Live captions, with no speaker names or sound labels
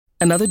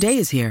Another day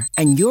is here,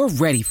 and you're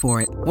ready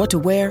for it. What to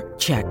wear?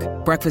 Check.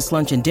 Breakfast,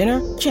 lunch, and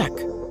dinner? Check.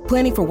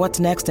 Planning for what's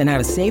next and how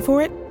to save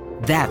for it?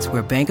 That's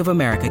where Bank of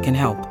America can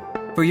help.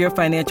 For your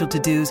financial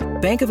to-dos,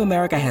 Bank of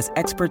America has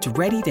experts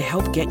ready to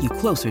help get you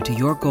closer to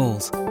your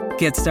goals.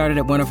 Get started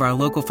at one of our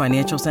local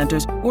financial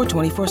centers or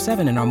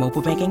 24/7 in our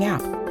mobile banking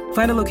app.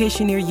 Find a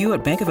location near you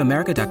at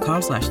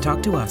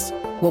bankofamerica.com/talktous.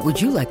 What would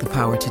you like the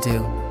power to do?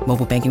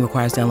 Mobile banking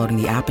requires downloading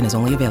the app and is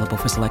only available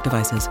for select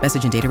devices.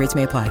 Message and data rates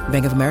may apply.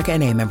 Bank of America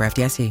N.A., member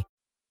FDIC.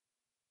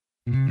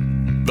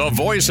 The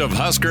voice of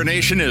Husker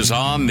Nation is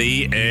on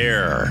the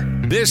air.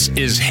 This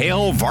is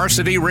Hail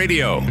Varsity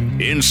Radio.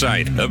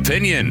 Insight,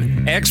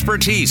 opinion,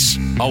 expertise,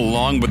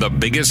 along with the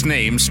biggest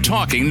names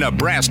talking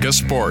Nebraska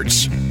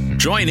sports.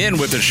 Join in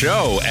with the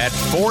show at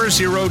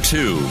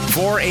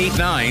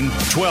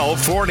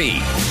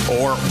 402-489-1240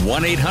 or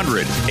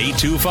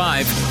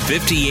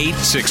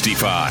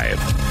 1-800-825-5865.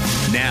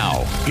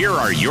 Now, here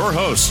are your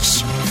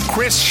hosts,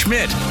 Chris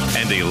Schmidt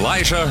and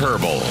Elijah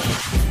Herbal.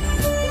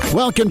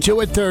 Welcome to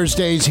it,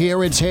 Thursdays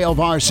here. It's Hail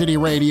Varsity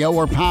Radio.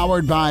 We're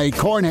powered by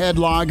Cornhead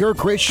Lager,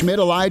 Chris Schmidt,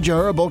 Elijah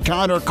Herbal,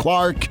 Connor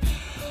Clark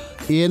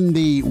in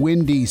the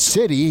Windy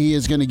City. He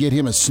is going to get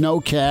him a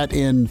snowcat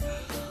and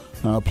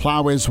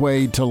plow his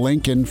way to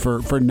Lincoln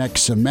for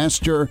next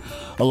semester.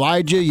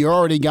 Elijah, you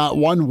already got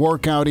one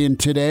workout in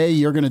today.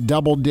 You're going to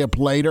double dip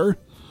later.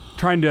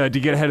 Trying to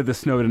get ahead of the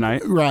snow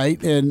tonight.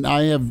 Right, and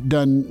I have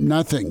done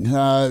nothing.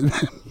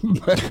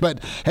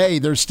 But hey,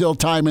 there's still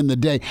time in the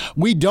day.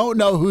 We don't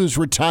know who's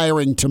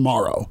retiring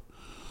tomorrow.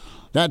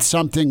 That's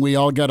something we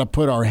all got to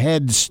put our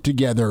heads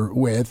together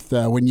with.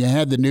 When you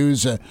had the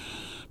news,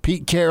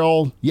 Pete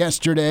Carroll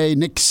yesterday,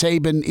 Nick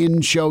Saban in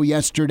show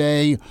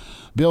yesterday,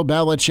 Bill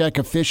Belichick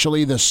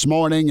officially this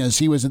morning as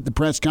he was at the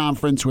press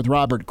conference with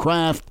Robert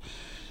Kraft.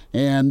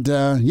 And,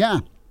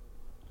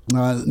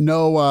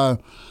 no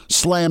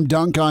slam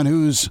dunk on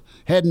who's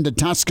heading to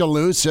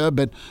Tuscaloosa,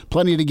 but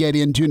plenty to get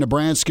into.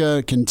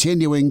 Nebraska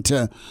continuing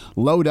to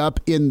load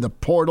up in the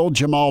portal.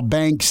 Jamal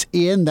Banks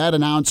in. That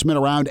announcement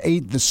around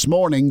 8 this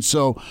morning,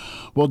 so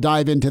we'll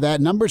dive into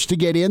that. Numbers to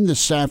get in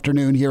this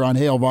afternoon here on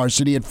Hail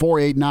Varsity at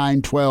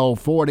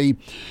 489-1240.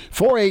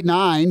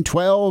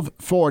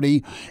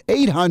 489-1240.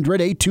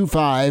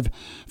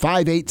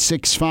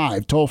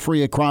 800-825-5865. Toll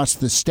free across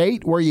the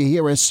state where you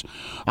hear us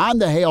on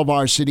the Hail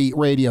Varsity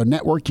Radio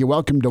Network. You're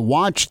welcome to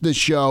watch the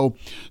show.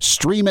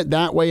 Stream it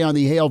that way on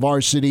the Hail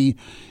Varsity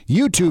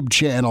YouTube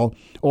channel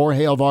or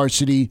Hail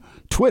Varsity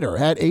Twitter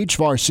at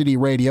HVarsity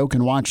Radio.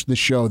 Can watch the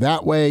show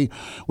that way.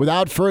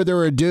 Without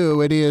further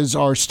ado, it is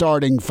our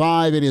starting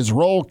five. It is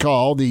roll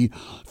call, the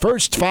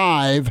first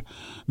five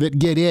that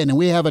get in. And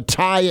we have a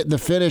tie at the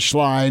finish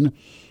line.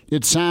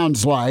 It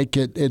sounds like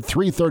at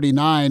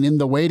 3:39 in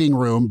the waiting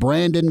room.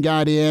 Brandon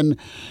got in,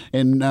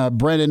 and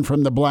Brennan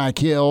from the Black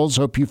Hills.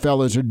 Hope you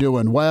fellas are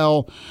doing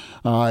well.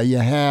 You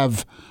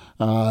have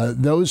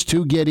those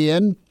two get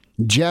in.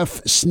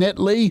 Jeff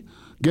Snitley,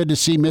 good to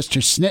see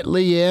Mr.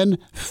 Snitley in.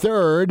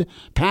 Third,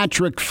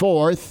 Patrick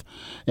fourth,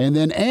 and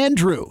then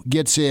Andrew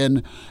gets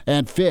in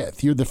at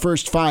fifth. You're the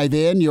first five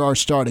in. You're our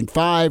starting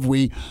five.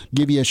 We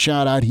give you a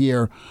shout out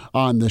here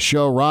on the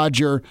show.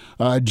 Roger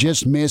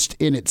just missed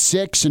in at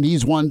six, and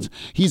he's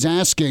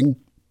asking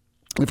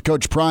if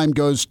Coach Prime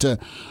goes to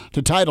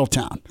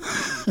Titletown.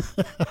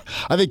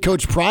 I think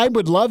Coach Prime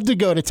would love to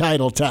go to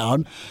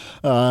Titletown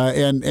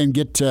and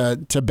get to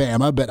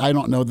Bama, but I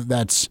don't know that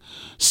that's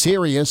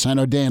serious. I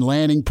know Dan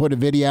Lanning put a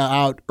video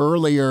out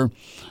earlier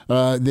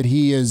that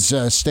he is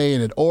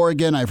staying at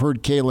Oregon. I've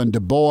heard Kalen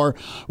DeBoer.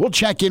 We'll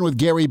check in with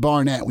Gary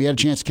Barnett. We had a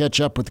chance to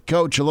catch up with the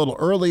coach a little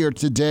earlier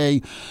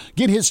today,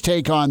 get his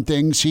take on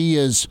things. He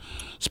has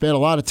spent a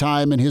lot of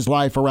time in his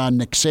life around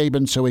Nick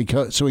Saban, so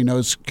he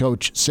knows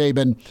Coach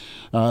Saban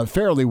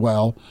fairly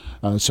well.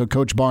 So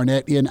Coach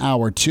Barnett in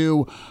hour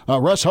two.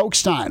 Russ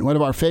Hochstein, one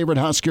of our favorite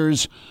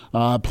Huskers,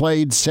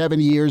 played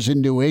 7 years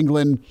in New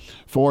England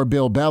for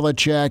Bill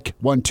Belichick,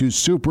 won 2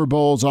 Super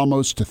Bowls,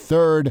 almost a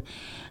third.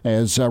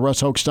 As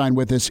Russ Hochstein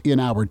with us in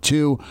hour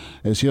two,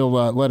 as he'll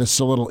let us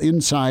a little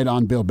insight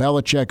on Bill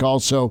Belichick.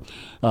 Also,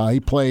 he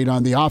played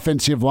on the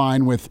offensive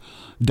line with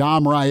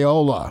Dom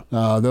Raiola,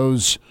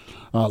 those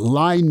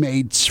line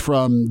mates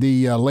from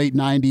the late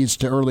 90s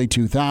to early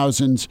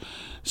 2000s.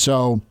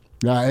 So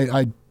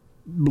I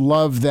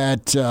love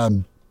that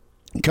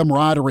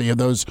camaraderie of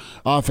those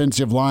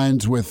offensive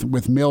lines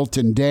with Milt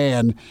and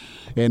Dan,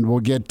 and we'll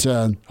get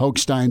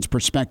Hochstein's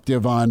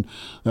perspective on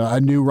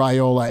a new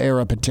Raiola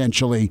era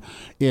potentially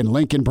in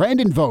Lincoln.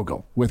 Brandon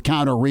Vogel with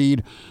Counter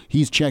Read.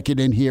 He's checking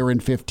in here in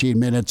 15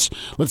 minutes.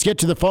 Let's get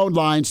to the phone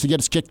lines to get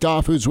us kicked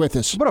off. Who's with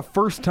us? What a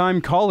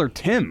first-time caller,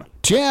 Tim.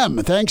 Tim,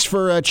 thanks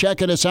for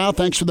checking us out.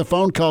 Thanks for the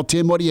phone call,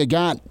 Tim. What do you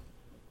got?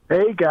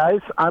 Hey,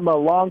 guys. I'm a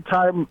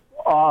longtime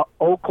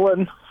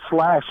Oakland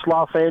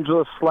 /Los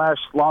Angeles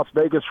 /Las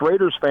Vegas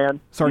Raiders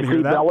fan. Sorry to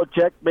hear that.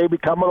 Belichick maybe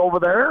coming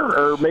over there,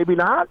 or maybe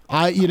not?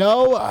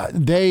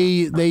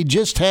 They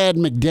just had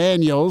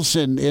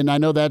McDaniels, and I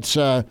know that's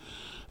a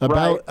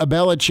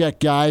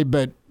Belichick guy,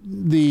 but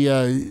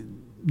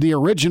the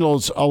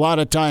original's a lot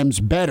of times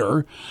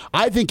better.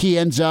 I think he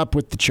ends up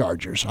with the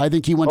Chargers. I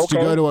think he wants to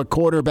go to a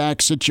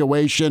quarterback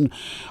situation.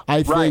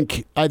 I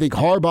think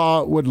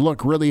Harbaugh would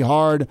look really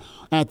hard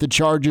at the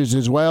Chargers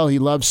as well. He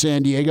loves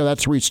San Diego.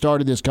 That's where he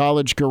started his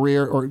college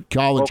career or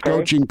college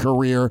coaching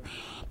career.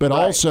 But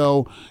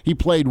also, he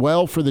played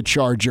well for the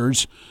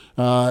Chargers.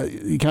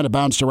 He kind of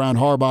bounced around,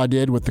 Harbaugh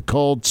did, with the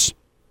Colts.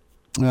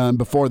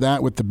 Before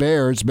that with the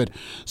Bears, but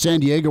San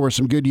Diego were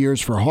some good years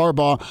for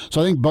Harbaugh.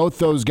 So I think both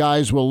those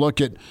guys will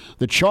look at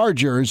the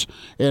Chargers,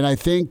 and I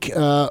think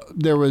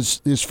there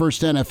was his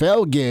first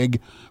NFL gig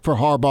for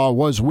Harbaugh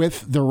was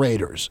with the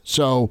Raiders.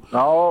 So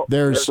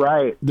there's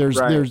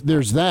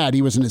that.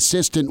 He was an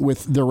assistant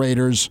with the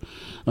Raiders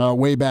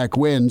way back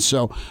when.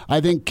 So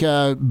I think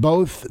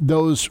both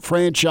those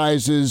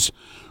franchises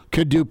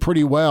could do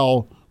pretty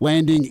well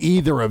landing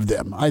either of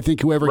them. I think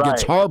whoever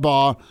gets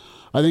Harbaugh,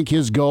 I think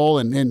his goal,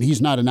 and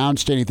he's not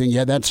announced anything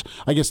yet.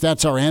 I guess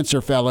that's our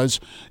answer, fellas.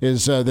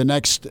 Is the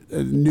next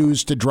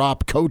news to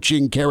drop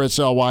coaching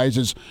carousel-wise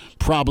is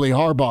probably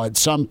Harbaugh at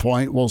some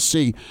point. We'll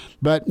see.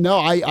 But no,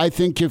 I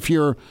think if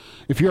you're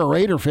a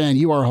Raider fan,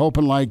 you are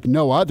hoping like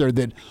no other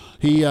that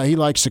he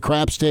likes the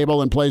craps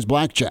table and plays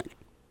blackjack.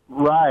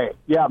 Right.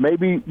 Yeah.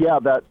 Maybe. Yeah.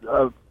 That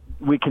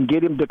we can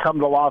get him to come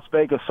to Las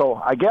Vegas. So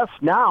I guess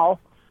now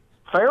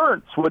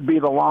Ferentz would be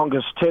the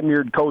longest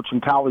tenured coach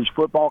in college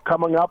football,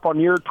 coming up on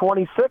year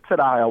 26 at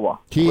Iowa.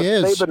 He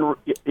is.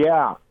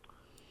 Yeah.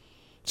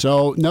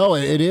 So, no,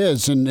 it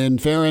is. And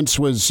Ferentz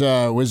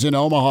was in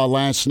Omaha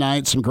last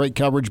night. Some great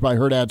coverage by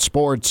Hurrdat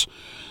Sports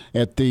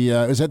at the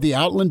is that the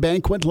Outland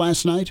Banquet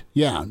last night?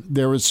 Yeah,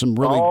 there was some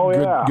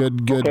really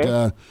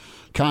good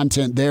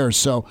content there.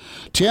 So,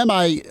 Tim,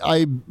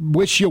 I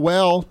wish you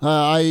well.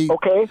 I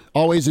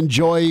always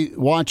enjoy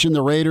watching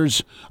the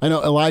Raiders. I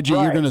know, Elijah,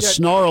 you're going to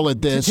snarl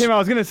at this. Tim, I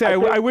was going to say,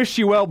 I wish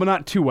you well, but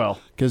not too well.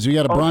 Because we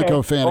got a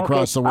Bronco fan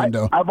across the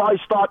window. I've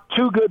always thought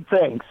two good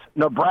things: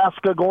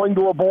 Nebraska going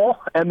to a bowl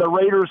and the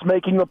Raiders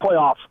making the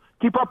playoffs.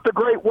 Keep up the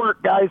great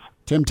work, guys.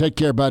 Tim, take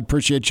care, bud.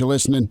 Appreciate you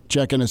listening,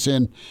 checking us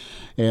in,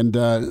 and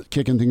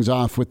kicking things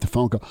off with the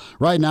phone call.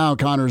 Right now,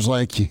 Connor's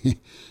like,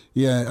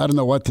 yeah, I don't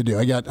know what to do.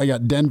 I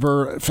got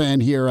Denver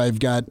fan here. I've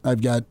got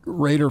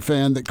Raider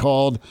fan that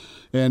called,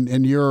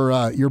 and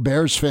you're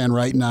Bears fan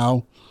right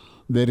now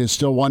that is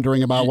still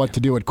wondering about what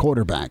to do at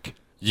quarterback.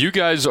 You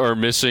guys are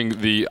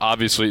missing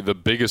obviously the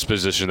biggest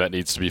position that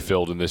needs to be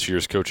filled in this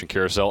year's coaching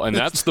carousel, and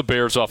that's the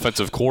Bears'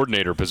 offensive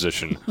coordinator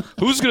position.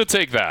 Who's going to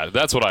take that?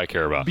 That's what I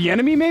care about.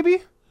 Bieniemy,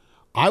 maybe?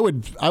 I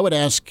would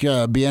ask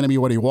Bieniemy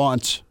what he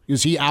wants.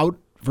 Is he out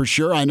for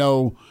sure? I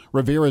know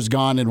Rivera's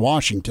gone in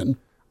Washington.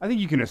 I think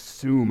you can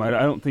assume. I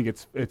don't think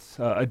it's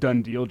a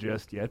done deal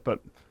just yet, but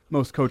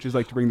most coaches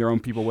like to bring their own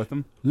people with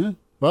them. Yeah.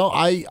 Well,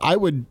 I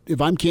would, if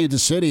I'm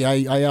Kansas City,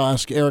 I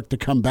ask Eric to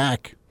come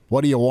back.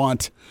 What do you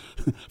want?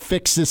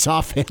 Fix this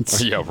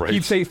offense. Yeah, right.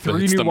 You'd say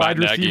three new wide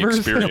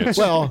receivers.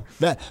 Well,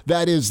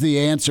 that is the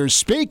answer.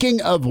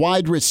 Speaking of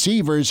wide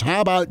receivers,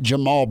 how about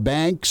Jamal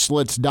Banks?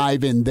 Let's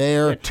dive in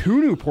there. Yeah, two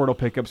new portal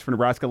pickups for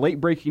Nebraska.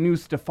 Late breaking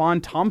news: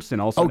 Stephon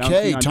Thompson also.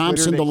 Okay,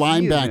 Thompson, the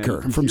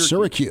linebacker from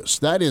Syracuse.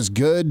 That is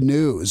good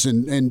news.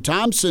 And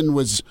Thompson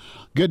was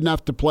good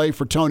enough to play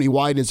for Tony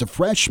White as a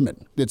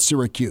freshman at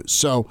Syracuse.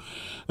 So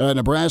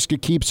Nebraska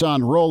keeps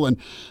on rolling.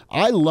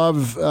 I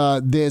love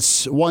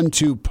this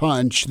 1-2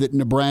 punch that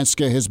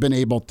Nebraska has been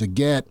able to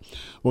get.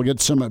 We'll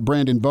get some of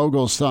Brandon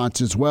Vogel's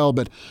thoughts as well.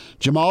 But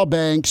Jamal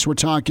Banks, we're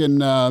talking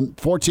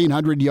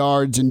 1,400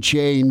 yards and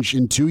change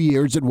in 2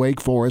 years at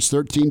Wake Forest,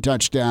 13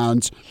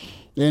 touchdowns.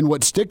 And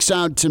what sticks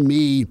out to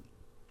me,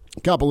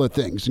 a couple of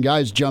things. And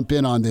guys jump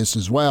in on this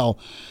as well.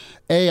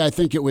 I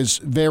think it was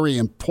very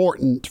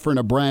important for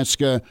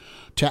Nebraska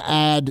to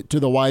add to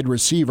the wide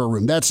receiver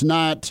room. That's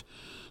not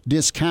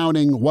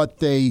discounting what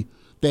they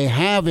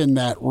have in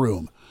that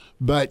room,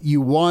 but you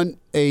want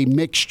a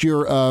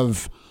mixture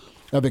of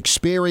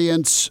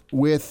experience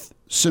with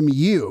some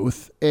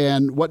youth,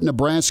 and what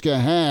Nebraska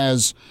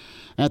has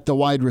at the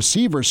wide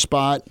receiver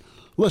spot.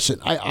 Listen,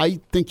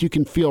 I think you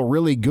can feel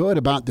really good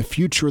about the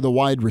future of the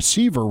wide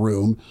receiver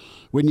room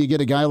when you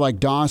get a guy like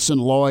Dawson,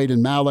 Lloyd,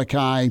 and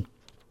Malachi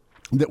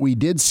that we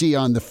did see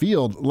on the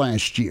field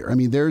last year. I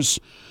mean, there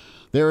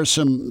are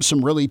some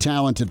really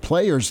talented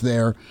players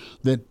there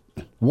that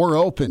were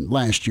open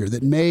last year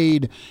that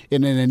made,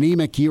 in an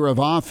anemic year of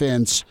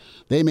offense,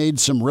 they made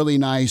some really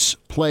nice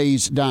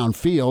plays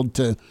downfield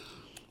to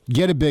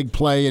get a big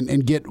play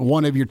and get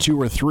one of your two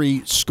or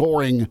three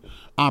scoring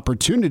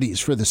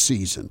opportunities for the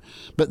season.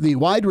 But the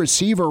wide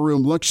receiver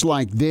room looks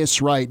like this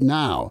right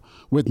now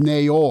with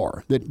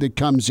Nayor that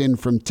comes in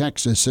from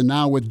Texas, and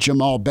now with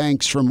Jamal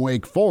Banks from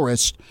Wake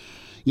Forest.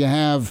 You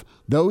have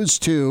those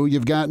two.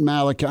 You've got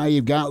Malachi,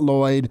 you've got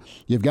Lloyd,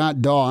 you've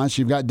got Doss,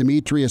 you've got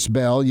Demetrius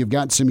Bell, you've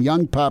got some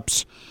young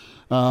pups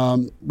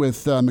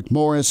with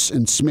McMorris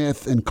and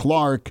Smith and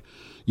Clark.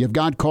 You've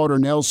got Carter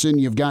Nelson,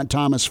 you've got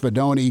Thomas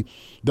Fedoni.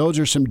 Those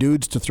are some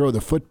dudes to throw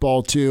the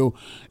football to.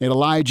 And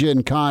Elijah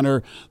and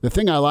Connor, the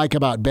thing I like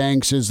about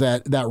Banks is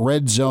that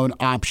red zone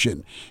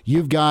option.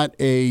 You've got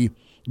a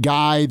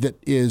guy that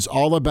is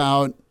all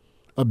about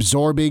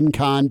absorbing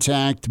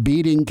contact,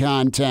 beating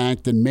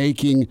contact, and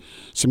making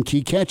some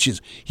key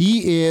catches.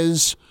 He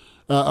is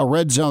a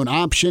red zone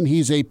option.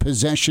 He's a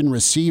possession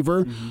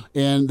receiver,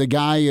 and the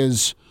guy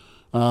is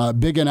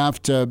big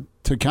enough to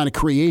kind of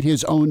create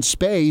his own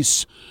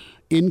space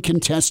in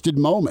contested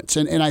moments.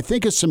 And I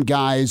think of some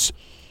guys,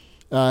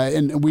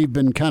 and we've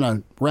been kind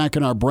of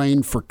racking our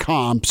brain for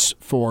comps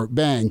for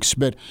Banks,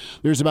 but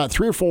there's about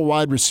 3 or 4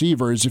 wide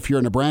receivers, if you're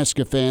a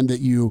Nebraska fan,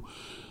 that you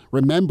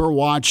remember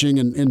watching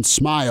and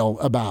smile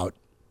about.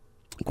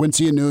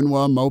 Quincy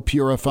Enunwa, Mo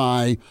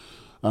Purify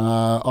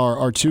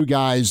are 2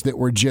 guys that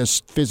were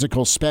just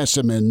physical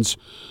specimens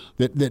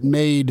that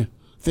made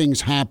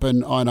things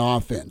happen on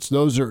offense.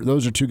 Those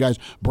are 2 guys.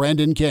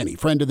 Brandon Kenny,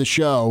 friend of the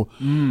show,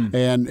 and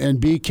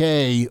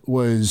BK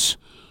was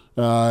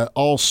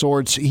all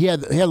sorts. He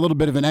had a little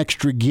bit of an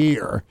extra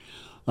gear.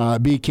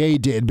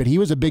 BK did, but he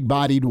was a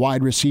big-bodied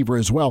wide receiver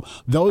as well.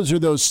 Those are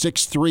those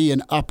 6'3"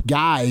 and up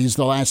guys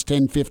the last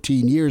 10,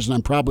 15 years, and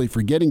I'm probably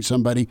forgetting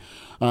somebody,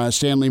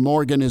 Stanley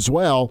Morgan as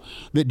well,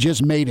 that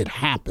just made it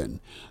happen.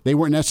 They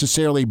weren't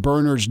necessarily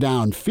burners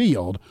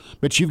downfield,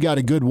 but you've got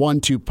a good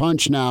 1-2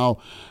 punch now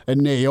in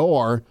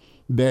Nayor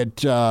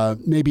that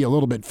maybe a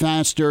little bit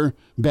faster.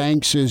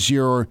 Banks is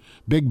your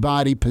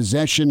big-body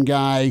possession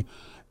guy,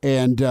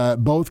 and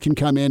both can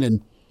come in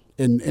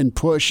and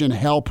push and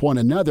help one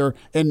another.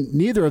 And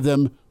neither of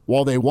them,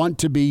 while they want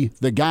to be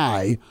the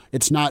guy,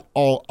 it's not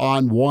all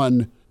on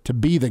one to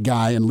be the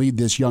guy and lead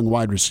this young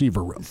wide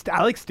receiver room.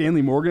 I like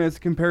Stanley Morgan as a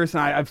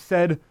comparison. I've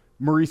said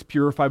Maurice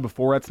Purify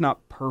before. That's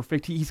not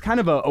perfect. He's kind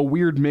of a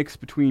weird mix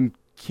between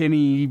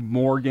Kinney,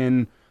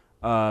 Morgan,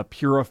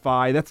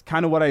 Purify. That's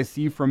kind of what I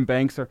see from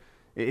Banks.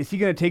 Is he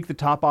going to take the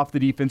top off the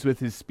defense with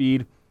his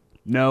speed?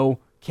 No.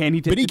 Can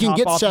he take the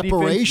top off the defense?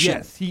 But he can get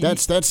separation.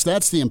 Yes.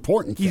 That's the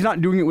important thing. He's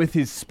not doing it with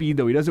his speed,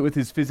 though. He does it with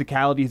his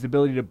physicality, his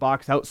ability to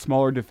box out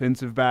smaller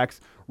defensive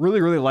backs.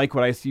 Really, really like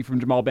what I see from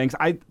Jamal Banks.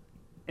 I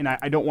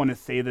don't want to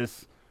say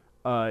this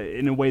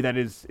in a way that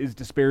is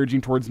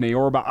disparaging towards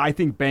Nayor, but I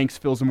think Banks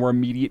fills a more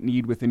immediate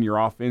need within your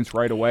offense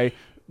right away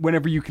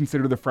whenever you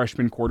consider the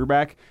freshman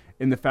quarterback,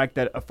 and the fact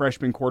that a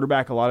freshman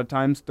quarterback, a lot of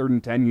times, 3rd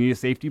and 10, you need a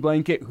safety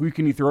blanket. Who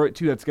can you throw it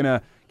to that's going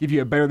to give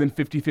you a better than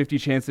 50-50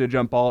 chance at a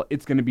jump ball?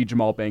 It's going to be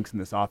Jamal Banks in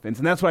this offense.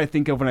 And that's what I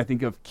think of when I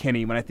think of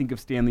Kenny, when I think of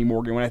Stanley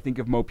Morgan, when I think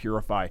of Mo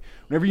Purify.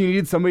 Whenever you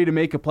needed somebody to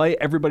make a play,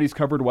 everybody's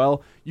covered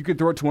well. You could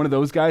throw it to one of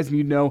those guys, and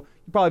you'd know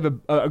you probably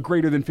have a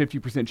greater than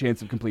 50%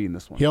 chance of completing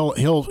this one.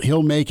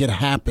 He'll make it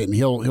happen.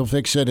 He'll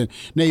fix it. And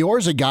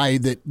Nayor's a guy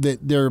that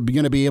they're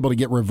going to be able to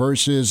get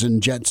reverses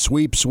and jet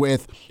sweeps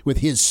with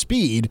his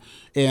speed,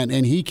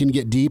 and he can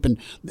get deep. And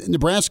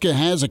Nebraska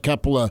has a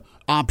couple of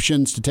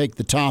options to take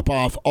the top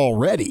off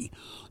already.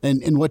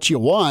 And what you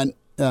want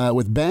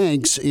with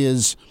Banks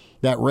is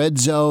that red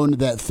zone,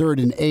 that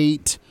 3rd and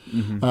 8,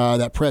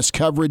 that press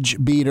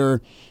coverage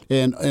beater,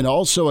 and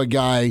also a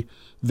guy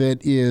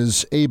that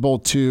is able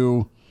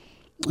to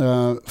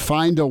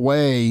find a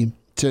way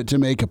to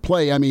make a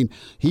play. I mean,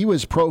 he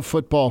was Pro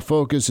Football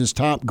Focus's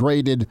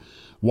top-graded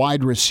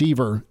wide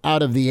receiver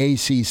out of the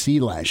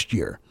ACC last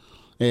year.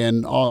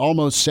 And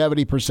almost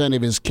 70%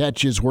 of his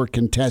catches were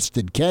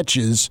contested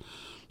catches.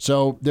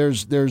 So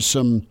there's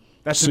some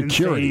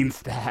security. An insane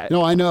stat.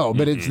 No, I know,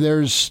 but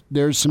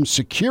there's some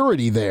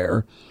security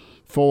there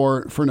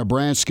for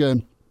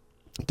Nebraska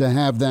to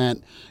have that,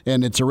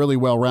 and it's a really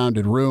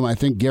well-rounded room. I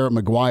think Garrett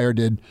McGuire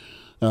did,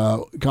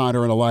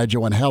 Connor and Elijah,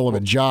 one hell of a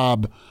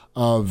job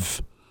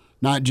of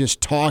not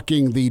just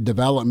talking the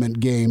development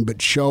game,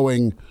 but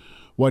showing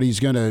what he's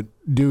going to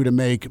do to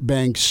make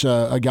Banks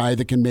a guy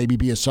that can maybe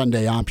be a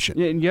Sunday option.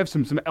 Yeah, and you have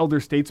some elder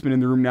statesmen in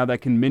the room now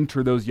that can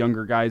mentor those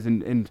younger guys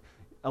and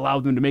allow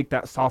them to make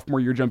that sophomore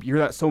year jump. You hear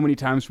that so many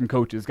times from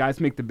coaches. Guys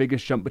make the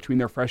biggest jump between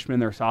their freshman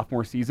and their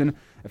sophomore season.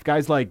 If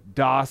guys like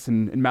Doss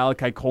and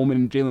Malachi Coleman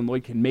and Jalen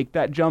Lloyd can make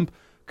that jump,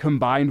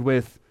 combined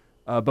with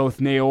both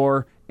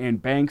Nayor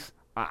and Banks,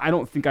 I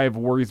don't think I have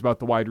worries about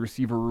the wide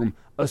receiver room,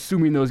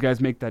 assuming those guys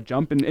make that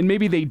jump. And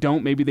maybe they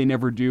don't. Maybe they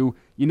never do.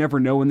 You never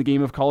know in the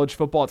game of college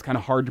football. It's kind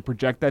of hard to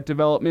project that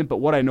development. But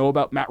what I know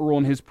about Matt Rule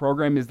and his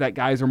program is that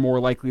guys are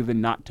more likely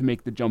than not to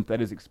make the jump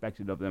that is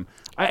expected of them.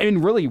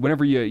 And really,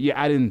 whenever you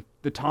add in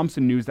the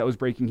Thompson news that was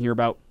breaking here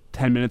about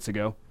 10 minutes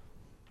ago,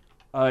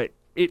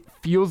 it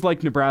feels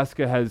like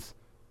Nebraska has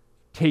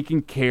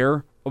taken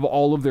care of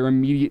all of their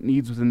immediate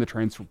needs within the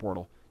transfer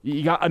portal.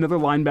 You got another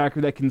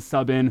linebacker that can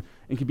sub in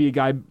and can be a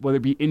guy, whether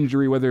it be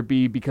injury, whether it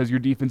be because your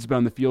defense has been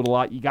on the field a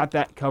lot. You got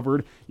that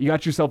covered. You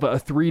got yourself a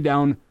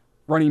 3-down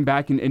running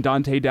back in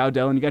Dante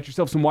Dowdell, and you got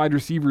yourself some wide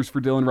receivers for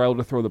Dylan Riley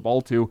to throw the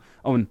ball to.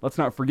 Oh, and let's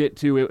not forget,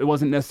 too, it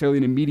wasn't necessarily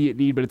an immediate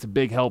need, but it's a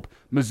big help.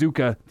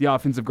 Mazuka, the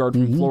offensive guard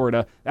from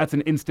Florida, that's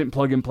an instant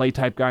plug-and-play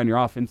type guy on your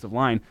offensive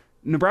line.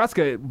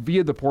 Nebraska,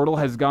 via the portal,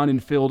 has gone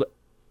and filled,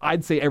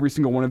 I'd say, every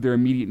single one of their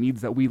immediate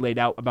needs that we laid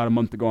out about a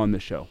month ago on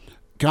this show.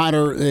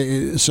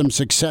 Connor, some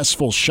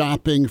successful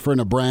shopping for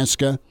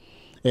Nebraska,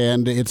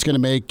 and it's going to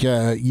make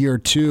year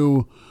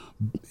 2,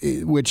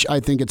 which I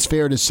think it's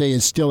fair to say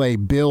is still a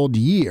build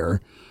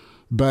year,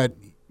 but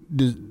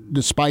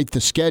despite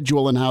the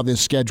schedule and how this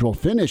schedule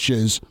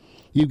finishes,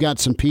 you've got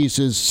some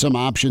pieces, some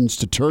options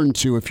to turn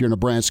to if you're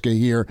Nebraska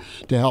here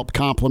to help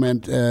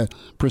complement a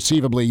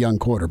perceivably young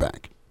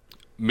quarterback.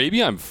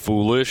 Maybe I'm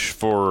foolish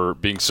for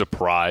being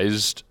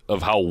surprised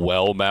of how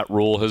well Matt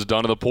Rule has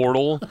done in the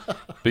portal,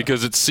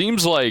 because it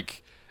seems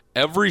like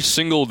every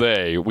single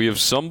day we have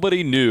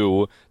somebody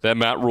new that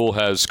Matt Rule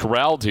has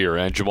corralled here,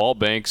 and Jamal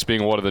Banks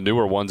being one of the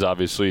newer ones,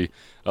 obviously.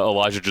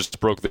 Elijah just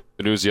broke the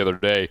news the other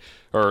day,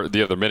 or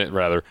the other minute,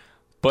 rather.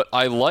 But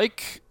I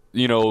like,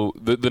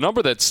 the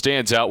number that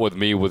stands out with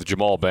me with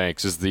Jamal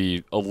Banks is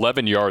the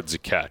 11 yards a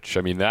catch.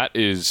 I mean, that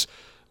is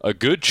a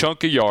good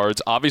chunk of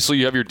yards. Obviously,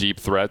 you have your deep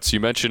threats.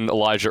 You mentioned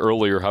Elijah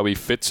earlier, how he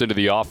fits into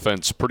the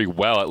offense pretty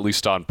well, at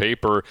least on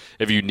paper.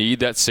 If you need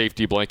that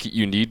safety blanket,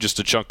 you need just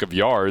a chunk of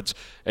yards,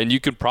 and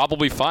you can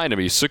probably find him.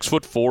 He's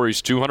 6'4",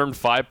 he's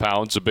 205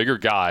 pounds, a bigger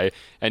guy,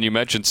 and you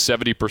mentioned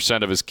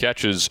 70% of his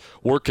catches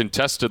were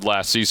contested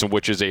last season,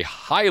 which is a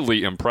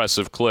highly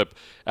impressive clip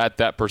at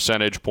that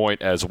percentage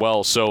point as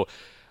well. So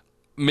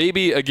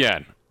maybe,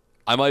 again,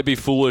 I might be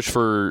foolish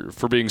for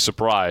being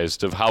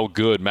surprised of how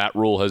good Matt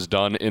Rule has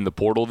done in the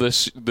portal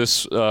this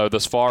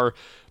far,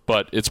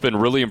 but it's been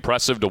really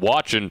impressive to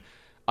watch. And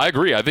I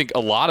agree. I think a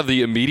lot of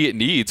the immediate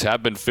needs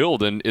have been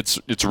filled, and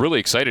it's really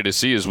exciting to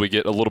see as we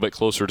get a little bit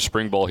closer to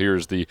spring ball here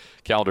as the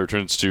calendar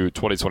turns to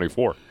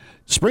 2024.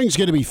 Spring's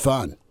going to be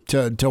fun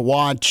to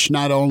watch.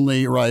 Not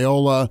only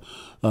Raiola,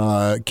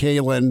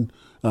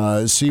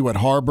 Kalen, see what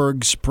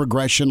Harburg's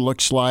progression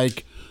looks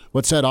like.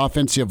 What's that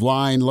offensive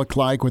line look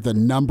like with a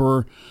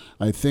number?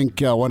 I think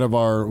one of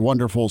our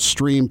wonderful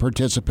stream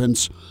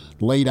participants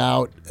laid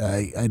out,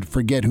 I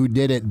forget who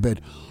did it, but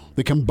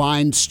the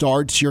combined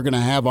starts you're going to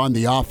have on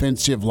the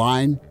offensive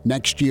line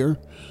next year,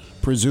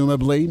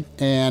 presumably.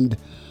 And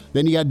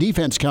then you got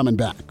defense coming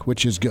back,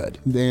 which is good.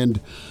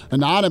 And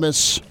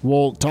Anonymous,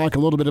 we'll talk a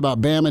little bit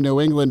about Bama, New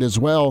England as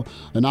well.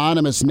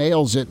 Anonymous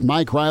nails it.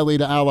 Mike Riley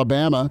to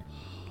Alabama.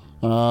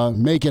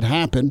 Make it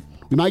happen.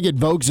 We might get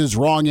Vogues'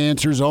 wrong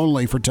answers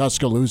only for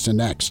Tuscaloosa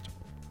next.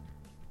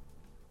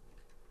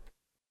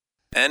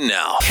 And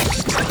now,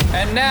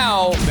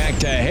 back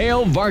to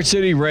Hail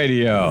Varsity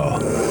Radio.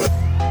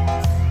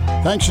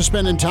 Thanks for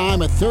spending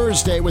time a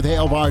Thursday with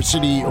Hail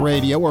Varsity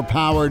Radio. We're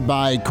powered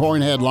by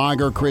Cornhead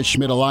Lager, Chris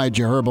Schmidt,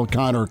 Elijah Herbal,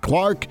 Connor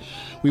Clark.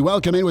 We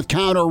welcome in with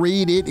Counter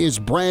Read. It is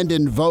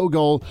Brandon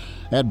Vogel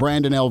at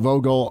Brandon L.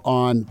 Vogel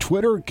on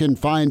Twitter. Can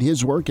find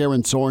his work,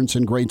 Aaron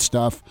Sorensen, great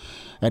stuff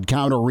at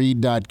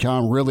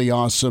counterread.com. Really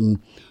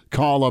awesome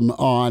column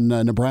on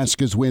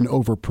Nebraska's win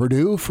over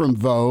Purdue from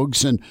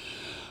Vogues. And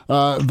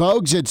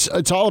Vogues,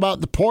 it's all about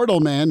the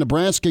portal, man.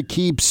 Nebraska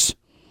keeps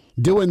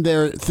doing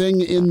their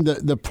thing in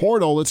the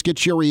portal. Let's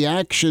get your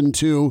reaction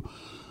to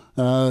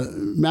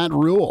Matt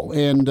Rule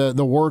and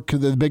the work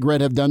the Big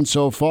Red have done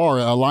so far.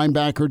 A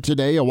linebacker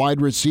today, a wide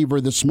receiver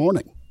this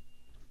morning.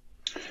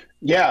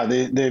 Yeah,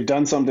 they've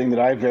done something that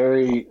I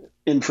very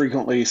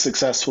infrequently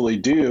successfully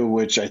do,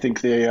 which I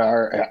think they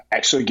are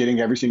actually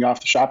getting everything off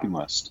the shopping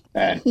list.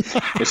 And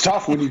it's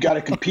tough when you got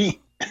to compete.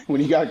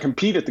 When you got to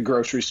compete at the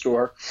grocery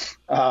store.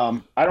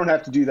 I don't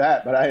have to do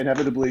that, but I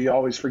inevitably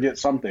always forget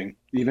something,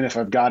 even if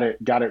I've got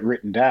it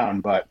written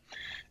down. But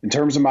in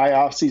terms of my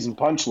off-season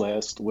punch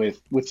list,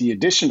 with the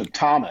addition of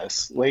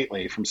Thomas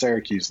lately from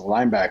Syracuse, the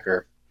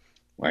linebacker,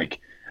 like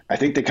I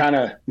think they kind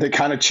of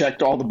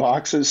checked all the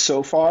boxes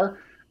so far.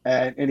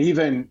 And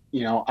even,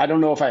 I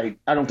don't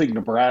think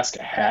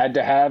Nebraska had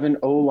to have an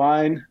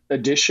O-line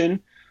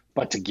addition,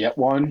 but to get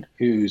one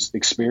who's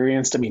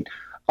experienced, I mean,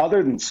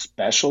 other than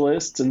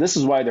specialists, and this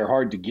is why they're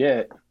hard to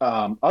get,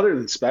 other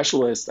than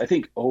specialists, I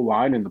think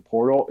O-line in the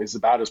portal is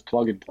about as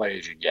plug and play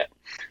as you get.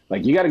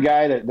 Like, you got a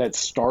guy that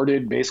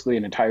started basically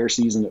an entire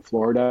season at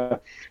Florida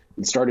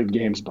and started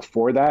games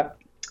before that.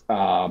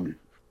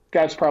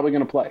 Guy's probably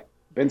going to play.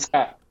 Ben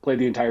Scott played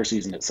the entire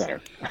season at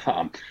center.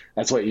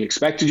 That's what you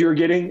expected you were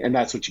getting, and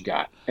that's what you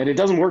got. And it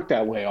doesn't work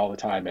that way all the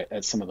time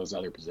at some of those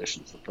other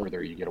positions the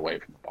further you get away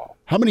from the ball.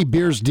 How many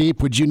beers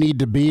deep would you need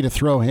to be to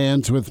throw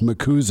hands with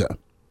Mazuka?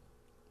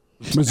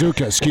 Because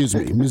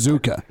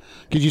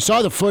you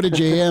saw the footage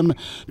of him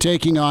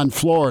taking on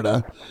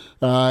Florida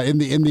in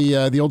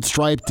the old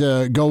striped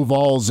Go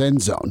Vols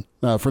end zone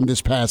from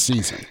this past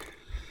season.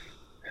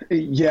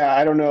 Yeah,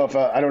 I don't know if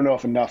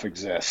enough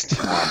exists.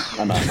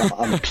 I'm a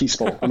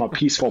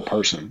peaceful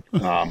person.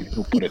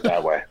 We'll put it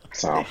that way.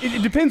 So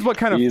it depends what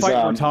kind of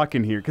fight we're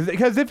talking here.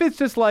 Because if it's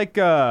just like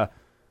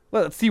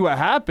let's see what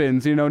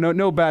happens,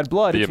 no bad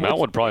blood. The amount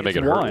would probably make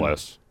it hurt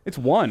less. It's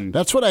one.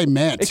 That's what I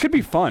meant. It could be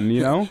fun,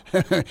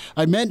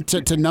 I meant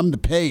to numb the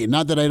pain.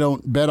 Not that I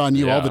don't bet on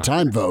you all the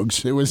time,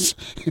 Vogues.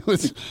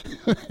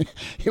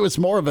 It was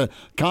more of a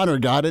Connor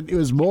got it. It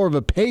was more of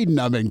a pain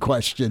numbing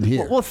question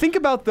here. Well, think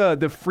about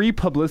the free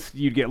publicity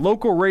you'd get.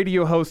 Local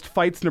radio host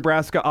fights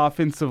Nebraska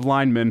offensive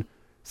lineman.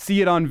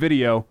 See it on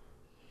video.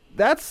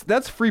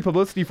 That's free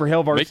publicity for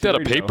Hail Varsity Radio.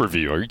 Make that Radio. a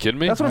pay-per-view. Are you kidding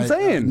me? That's what I'm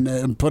saying.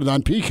 And put it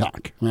on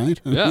Peacock, right?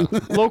 Yeah.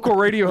 Local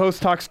radio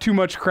host talks too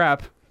much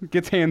crap.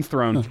 Gets hands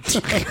thrown.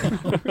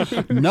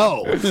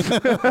 No.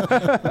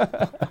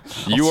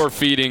 You are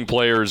feeding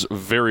players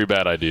very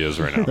bad ideas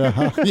right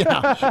now.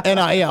 Yeah,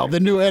 NIL, the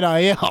new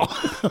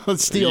NIL.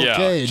 Steel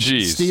cage.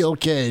 Geez. Steel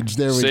cage.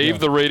 There we go. Save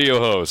the radio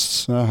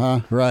hosts.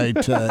 Right.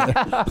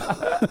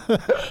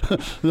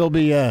 There'll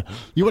be,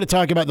 you want to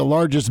talk about the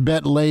largest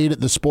bet laid at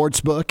the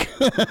sports book?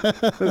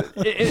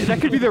 That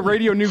could be the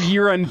radio new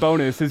year-end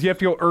bonus, is you have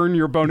to go earn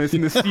your bonus in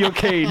the steel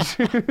cage.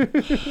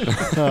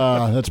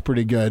 That's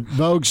pretty good.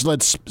 Vogues,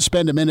 let's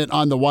spend a minute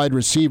on the wide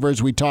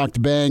receivers. We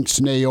talked Banks,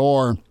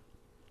 Nayor,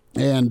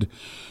 and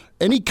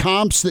any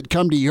comps that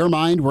come to your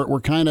mind? We're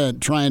kind of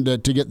trying to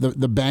get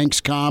the Banks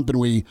comp, and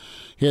we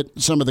hit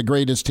some of the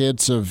greatest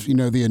hits of, the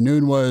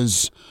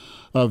Anunwas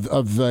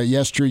of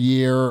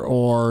yesteryear,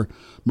 or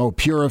Mo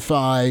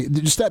Purify,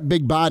 just that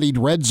big-bodied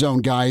red zone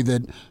guy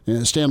that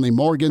Stanley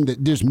Morgan,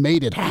 that just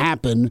made it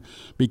happen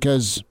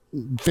because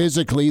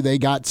physically they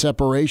got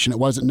separation. It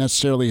wasn't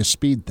necessarily a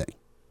speed thing.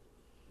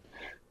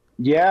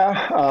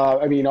 Yeah,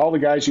 all the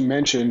guys you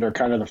mentioned are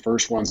kind of the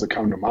first ones that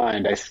come to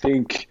mind. I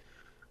think,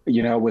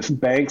 with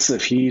Banks,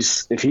 if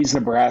he's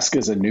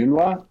Nebraska's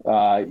Anunwa,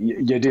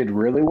 you did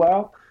really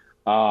well.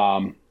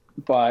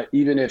 But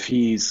even if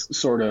he's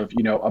sort of,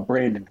 a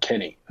Brandon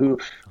Kinney, who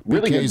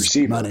really good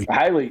receiver,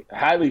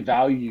 highly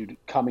valued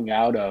coming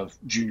out of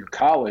junior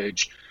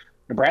college,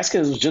 Nebraska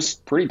is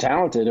just pretty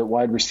talented at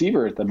wide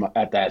receiver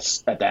at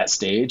that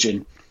stage,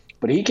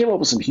 but he came up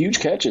with some huge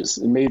catches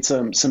and made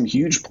some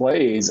huge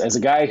plays as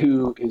a guy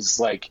who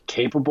is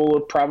capable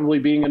of probably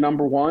being a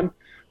number one,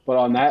 but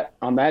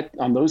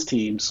on those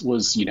teams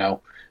was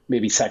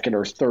maybe second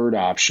or third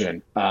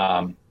option.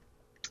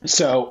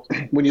 So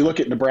when you look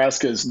at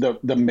Nebraska's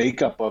the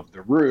makeup of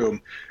the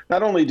room,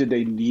 not only did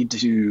they need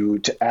to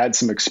add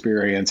some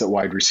experience at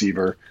wide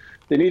receiver,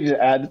 they needed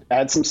to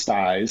add some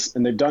size,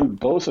 and they've done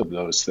both of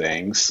those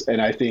things.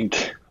 And I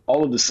think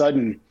all of a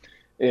sudden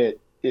it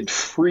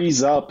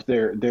frees up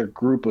their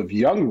group of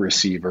young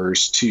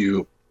receivers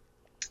to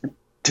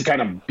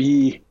kind of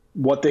be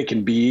what they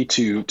can be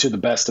to the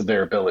best of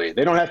their ability.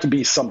 They don't have to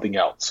be something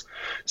else.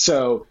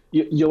 So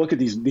you look at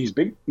these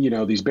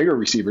bigger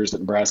receivers that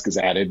Nebraska's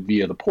added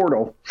via the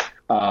portal.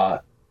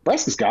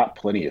 Nebraska's got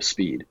plenty of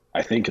speed,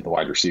 I think, at the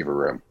wide receiver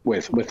room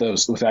with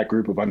that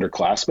group of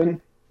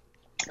underclassmen.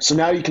 So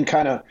now you can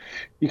kind of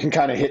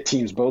hit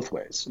teams both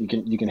ways.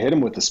 You can hit them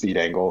with the speed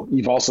angle.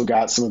 You've also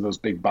got some of those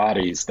big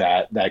bodies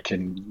that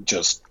can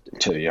just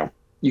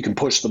you can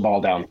push the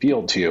ball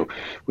downfield to,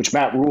 which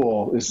Matt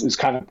Rule is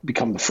kind of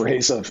become the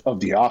phrase of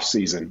the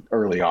offseason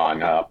early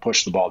on,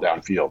 push the ball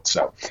downfield.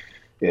 So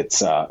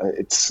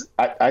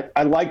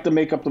I like the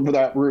makeup of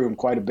that room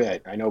quite a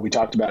bit. I know we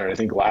talked about it, I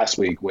think, last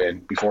week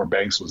before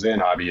Banks was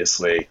in,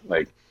 obviously.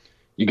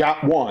 You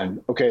got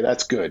one, okay,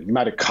 that's good. You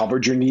might have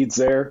covered your needs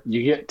there.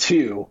 You get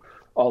two,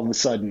 all of a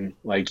sudden,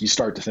 you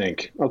start to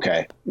think,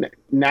 okay,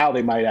 now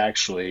they might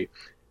actually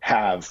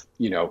have,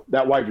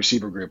 that wide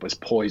receiver group is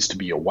poised to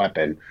be a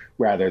weapon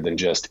rather than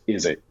just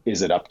is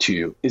it up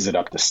to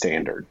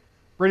standard.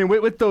 Brandon,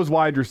 with those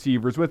wide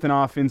receivers, with an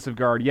offensive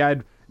guard, you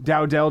had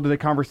Dowdell to the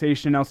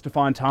conversation, now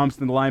Stephon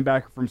Thompson, the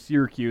linebacker from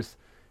Syracuse.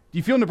 Do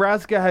you feel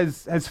Nebraska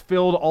has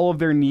filled all of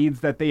their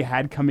needs that they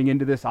had coming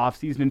into this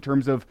offseason in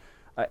terms of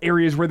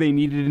areas where they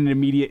needed an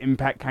immediate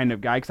impact kind of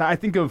guy? Because I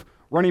think of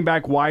running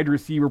back, wide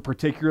receiver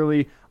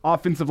particularly.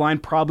 Offensive line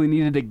probably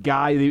needed a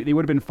guy. They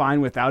would have been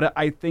fine without it,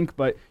 I think,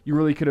 but you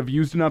really could have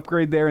used an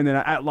upgrade there. And then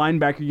at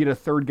linebacker, you get a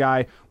third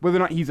guy. Whether or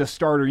not he's a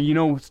starter,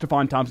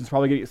 Stephon Thompson's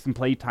probably going to get some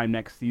play time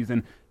next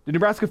season. Did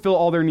Nebraska fill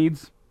all their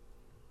needs?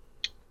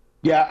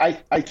 Yeah,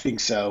 I think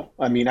so.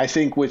 I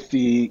think with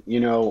the,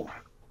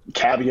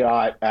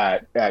 caveat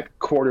at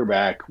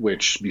quarterback,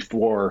 which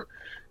before –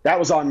 that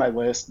was on my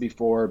list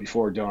before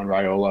Dylan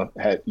Raiola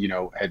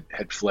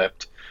had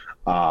flipped,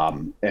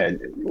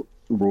 and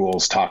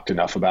Rules talked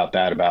enough about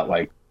that, about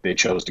they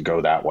chose to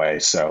go that way.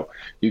 So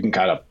you can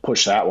kind of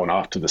push that one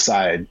off to the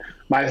side.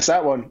 Minus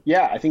that one,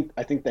 yeah, I think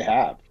they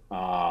have.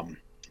 I'm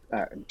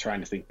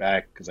trying to think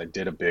back because I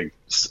did a big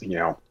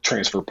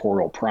transfer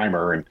portal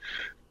primer, and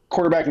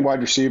quarterback and wide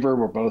receiver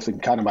were both in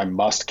kind of my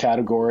must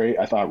category.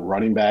 I thought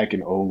running back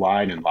and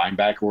O-line and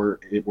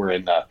linebacker were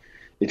in the,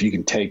 if you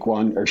can take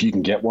one, or if you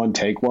can get one,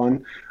 take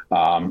one.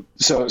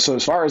 So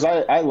as far as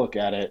I look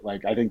at it,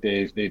 I think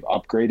they've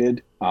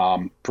upgraded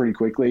pretty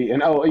quickly.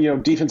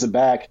 And defensive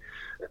back,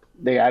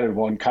 they added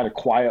one kind of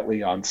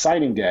quietly on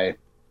signing day.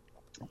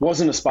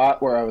 Wasn't a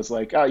spot where I was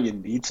like, oh, you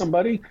need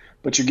somebody,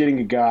 but you're getting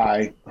a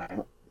guy.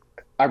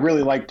 I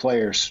really like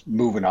players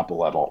moving up a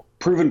level,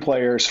 proven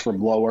players from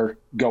lower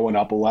going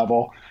up a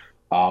level.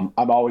 I'm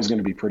always going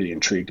to be pretty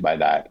intrigued by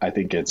that. I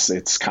think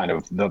it's kind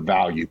of the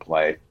value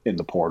play in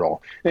the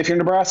portal. And if you're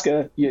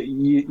Nebraska,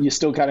 you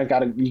still kind of got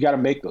to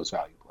make those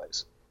value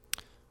plays.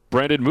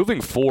 Brandon, moving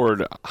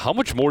forward, how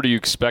much more do you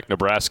expect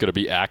Nebraska to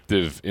be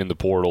active in the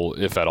portal,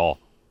 if at all?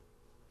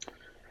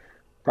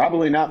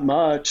 Probably not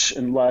much,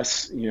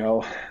 unless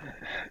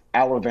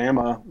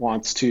Alabama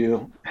wants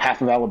to.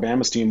 Half of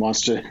Alabama's team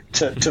wants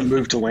to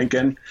move to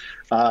Lincoln,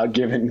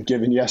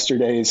 given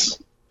yesterday's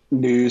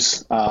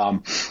news.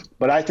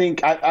 But I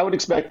think I would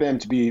expect them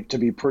to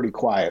be pretty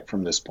quiet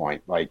from this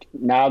point. Like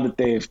now that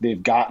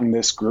they've gotten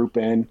this group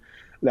in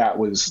that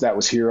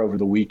was here over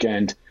the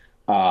weekend,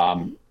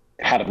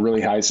 had a really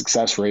high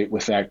success rate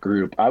with that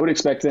group. I would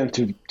expect them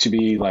to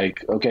be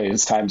like, okay,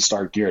 it's time to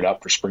start geared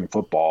up for spring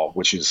football,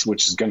 which is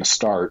going to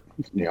start,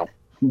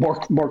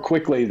 more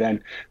quickly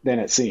than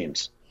it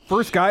seems.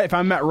 First guy, if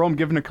I'm Matt Rule, I'm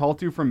giving a call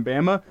to from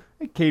Bama.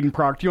 Hey, Caden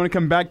Proctor, you want to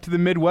come back to the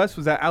Midwest?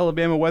 Was that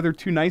Alabama weather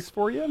too nice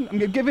for you?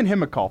 I'm giving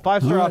him a call.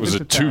 5-star Was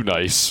it too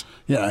nice?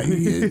 Yeah,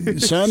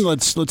 son,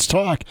 let's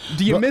talk.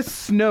 Do you miss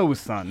snow,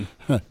 son?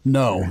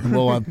 No,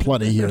 we'll have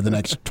plenty here the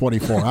next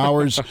 24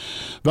 hours.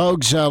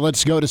 Vogues,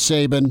 let's go to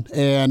Saban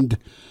and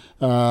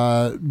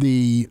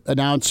the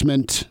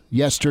announcement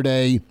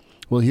yesterday.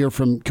 We'll hear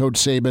from Coach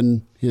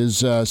Saban, his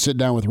sit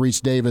down with Reese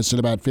Davis in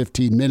about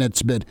 15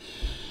 minutes. But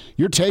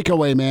your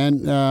takeaway,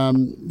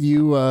 man,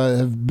 you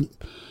have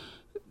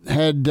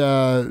had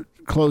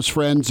close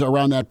friends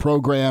around that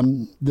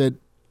program that,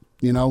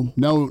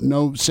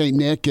 know St.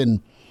 Nick.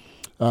 And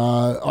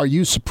are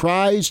you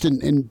surprised?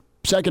 And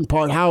second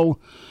part, how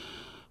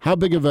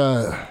big of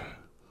a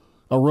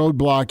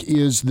roadblock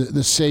is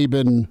the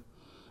Saban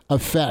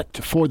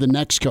effect for the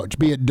next coach,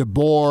 be it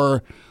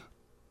DeBoer,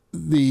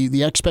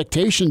 the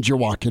expectations you're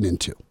walking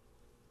into?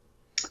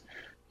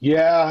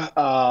 Yeah.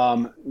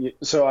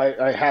 So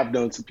I have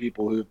known some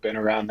people who've been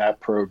around that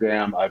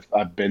program.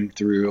 I've been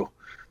through,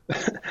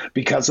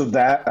 because of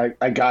that,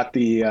 I got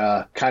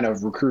the kind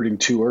of recruiting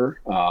tour.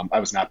 I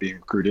was not being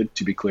recruited,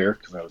 to be clear,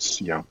 because I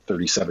was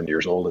 37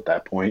 years old at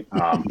that point.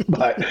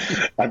 But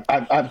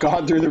I've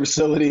gone through the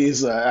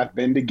facilities. I've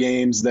been to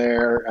games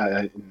there,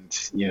 and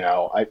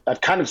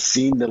I've kind of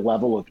seen the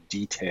level of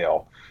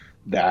detail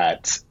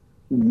that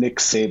Nick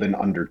Saban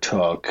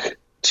undertook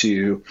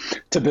to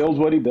build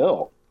what he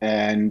built.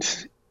 And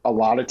a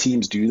lot of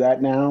teams do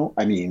that now.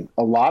 I mean,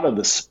 a lot of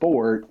the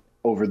sport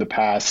over the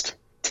past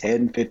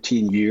 10,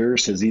 15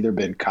 years has either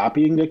been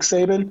copying Nick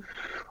Saban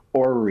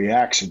or a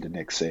reaction to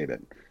Nick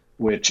Saban,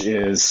 which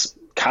is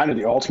kind of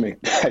the ultimate,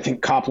 I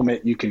think,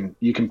 compliment you can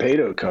pay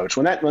to a coach.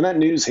 When that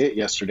news hit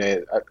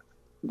yesterday,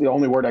 the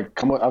only word I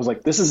was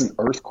like, this is an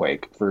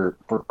earthquake for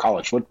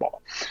college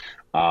football.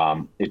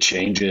 It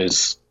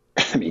changes.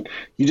 I mean,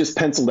 you just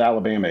penciled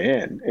Alabama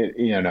in,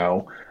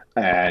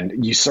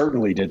 and you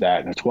certainly did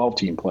that in a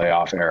 12-team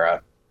playoff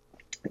era.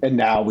 And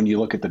now when you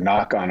look at the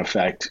knock-on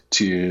effect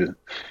to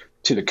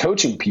the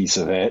coaching piece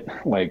of it,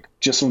 like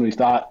just when we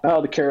thought,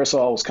 the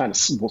carousel was kind of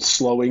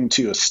slowing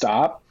to a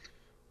stop,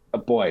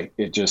 boy,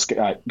 it just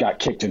got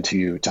kicked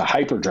into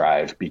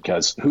hyperdrive,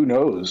 because who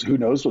knows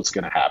what's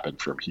going to happen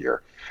from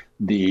here.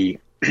 I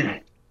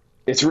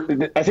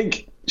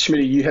think,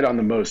 Schmidt, you hit on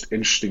the most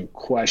interesting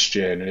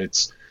question, and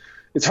it's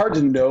hard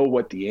to know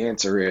what the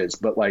answer is,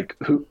 but like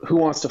who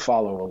wants to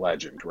follow a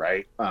legend,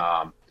 right?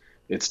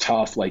 It's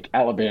tough. Like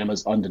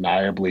Alabama's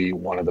undeniably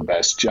one of the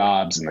best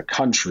jobs in the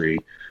country.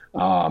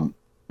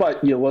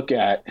 But you look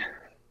at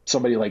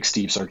somebody like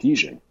Steve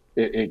Sarkisian,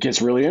 it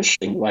gets really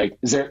interesting. Like,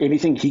 is there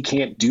anything he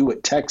can't do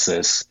at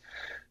Texas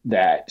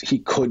that he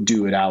could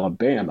do at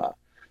Alabama?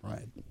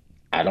 Right.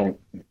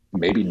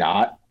 Maybe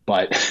not,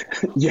 but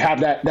you have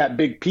that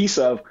big piece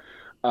of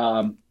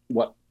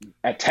what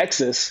at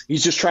Texas,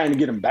 he's just trying to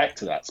get him back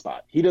to that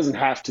spot. He doesn't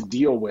have to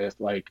deal with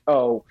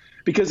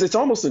because it's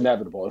almost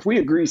inevitable. If we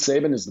agree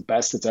Saban is the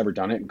best that's ever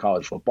done it in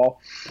college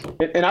football,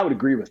 and I would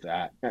agree with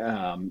that,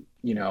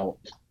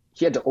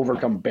 he had to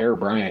overcome Bear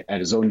Bryant at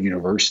his own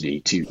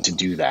university to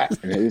do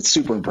that. And it's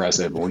super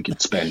impressive. And we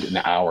could spend an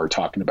hour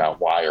talking about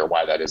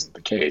why that isn't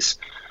the case.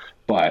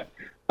 But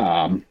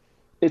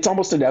it's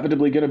almost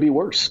inevitably going to be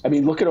worse. I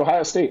mean, look at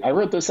Ohio State. I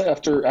wrote this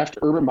after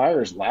Urban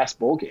Meyer's last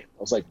bowl game.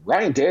 I was like,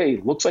 Ryan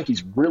Day looks like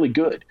he's really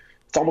good.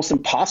 It's almost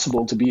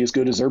impossible to be as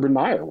good as Urban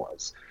Meyer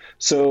was.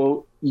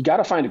 So you got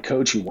to find a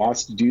coach who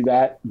wants to do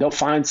that. They'll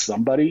find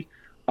somebody.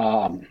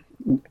 No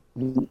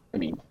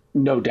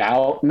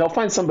doubt. And they'll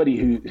find somebody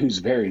who's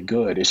very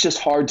good. It's just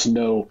hard to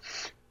know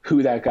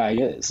who that guy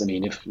is. I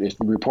mean, if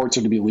the reports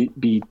are to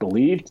be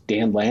believed,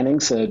 Dan Lanning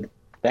said,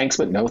 thanks,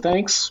 but no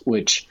thanks,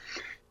 which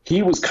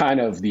he was kind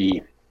of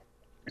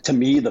to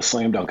me, the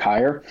slam dunk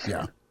hire.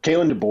 Yeah.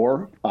 Kalen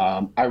DeBoer,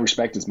 I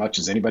respect as much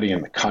as anybody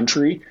in the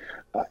country.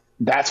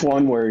 That's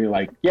one where you're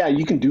like, yeah,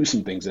 you can do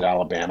some things at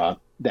Alabama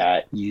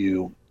that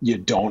you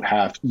don't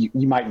have.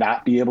 You might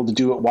not be able to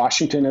do at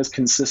Washington as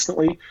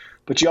consistently,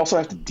 but you also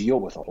have to deal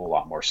with a whole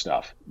lot more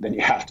stuff than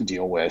you have to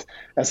deal with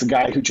as the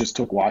guy who just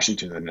took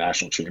Washington to the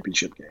national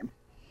championship game.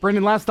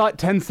 Brendan, last thought,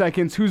 10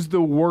 seconds. Who's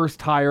the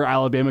worst hire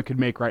Alabama could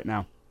make right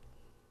now?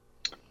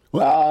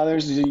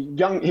 There's a he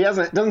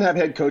doesn't have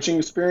head coaching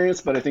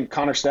experience, but I think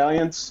Connor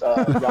Stallions,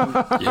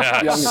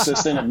 young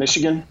assistant at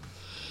Michigan.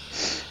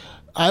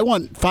 I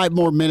want 5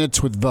 more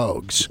minutes with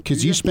Vogues,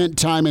 because you spent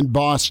time in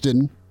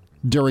Boston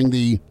during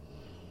the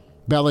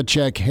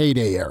Belichick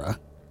heyday era.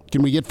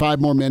 Can we get 5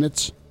 more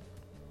minutes?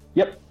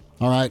 Yep.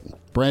 All right.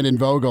 Brandon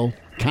Vogel,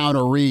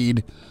 counter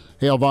read,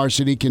 Hail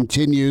Varsity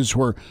continues.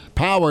 We're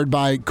powered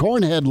by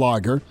Cornhead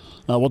Lager.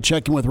 We'll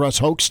check in with Russ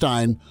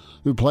Hochstein,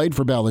 who played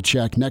for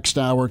Belichick. Next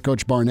hour,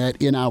 Coach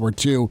Barnett in hour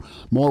 2.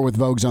 More with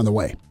Vogues on the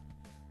way.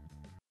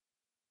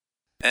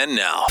 And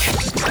now,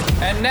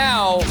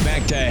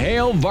 back to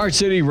Hail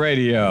Varsity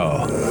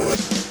Radio.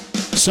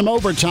 Some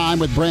overtime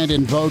with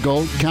Brandon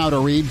Vogel.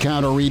 Counterread,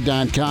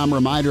 counterread.com.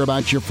 Reminder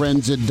about your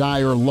friends at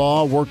Dyer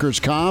Law. Workers'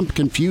 Comp.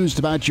 Confused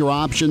about your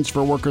options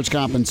for workers'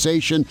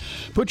 compensation?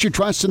 Put your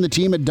trust in the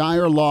team at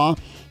Dyer Law.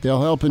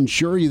 They'll help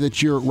ensure you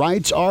that your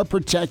rights are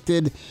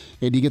protected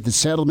and you get the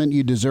settlement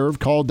you deserve.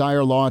 Call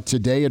Dyer Law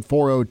today at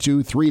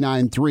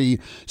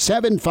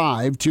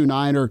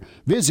 402-393-7529 or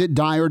visit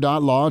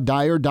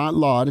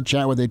Dyer.law to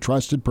chat with a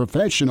trusted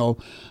professional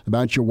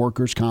about your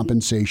workers'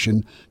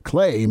 compensation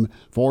claim.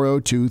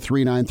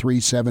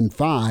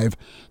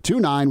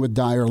 402-393-7529 with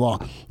Dyer Law.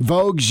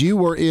 Vogues, you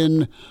were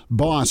in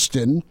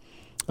Boston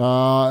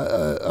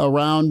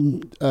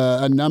around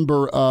a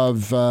number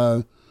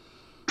of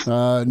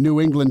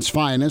New England's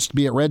finest,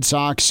 be it Red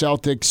Sox,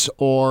 Celtics,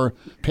 or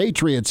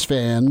Patriots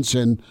fans.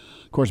 And,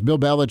 of course, Bill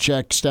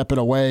Belichick stepping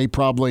away,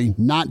 probably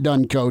not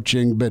done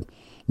coaching, but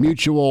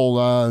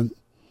mutual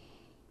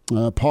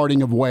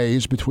parting of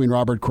ways between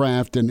Robert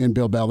Kraft and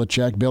Bill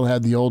Belichick. Bill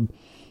had the old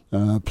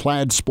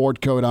plaid sport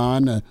coat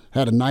on,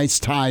 had a nice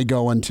tie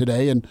going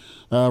today, and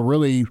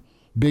really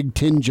big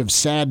tinge of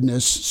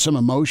sadness, some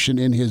emotion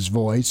in his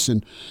voice.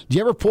 And do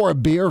you ever pour a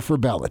beer for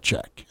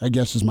Belichick, I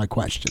guess is my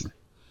question.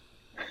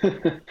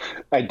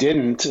 I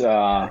didn't.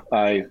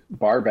 I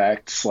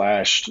bar-backed /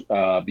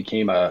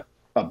 became a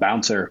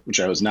bouncer, which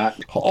I was not.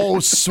 Oh,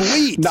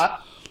 sweet.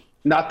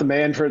 not the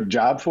man for the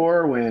job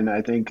for when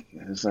I think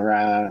it was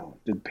around,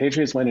 did the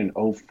Patriots win in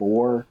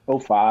 04,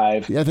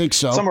 05? Yeah, I think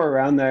so. Somewhere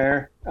around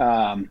there.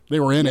 They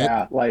were in it.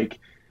 Yeah, like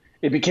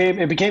it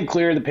became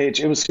clear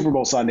it was Super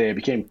Bowl Sunday. It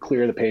became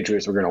clear the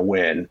Patriots were going to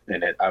win.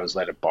 And I was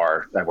at a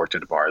bar. I worked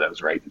at a bar that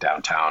was right in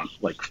downtown,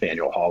 like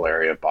Faneuil Hall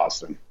area of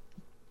Boston.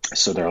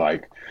 So they're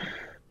like,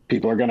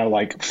 people are going to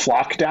like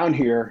flock down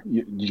here.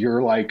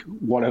 You're like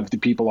one of the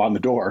people on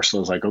the door. So I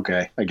was like,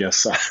 okay, I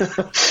guess.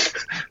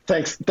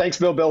 Thanks,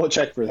 Bill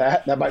Belichick for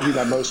that. That might be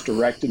my most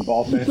direct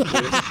involvement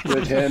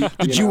with him.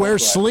 Did you wear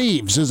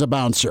sleeves as a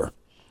bouncer?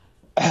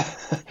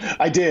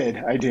 I did.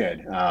 I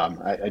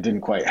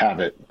didn't quite have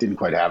it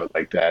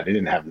like that. I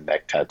didn't have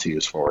neck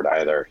tattoos for it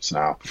either.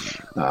 So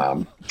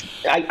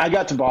I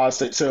got to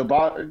Boston. So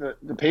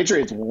the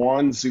Patriots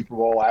won Super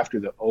Bowl after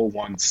the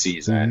 2001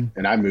 season,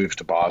 and I moved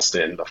to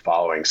Boston the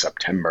following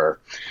September.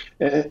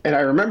 And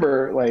I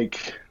remember I'm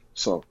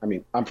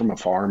from a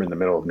farm in the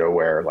middle of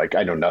nowhere. Like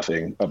I know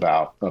nothing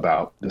about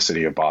the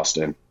city of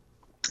Boston.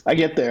 I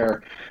get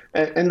there,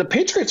 and the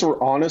Patriots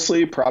were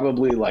honestly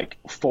probably like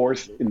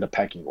fourth in the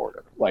pecking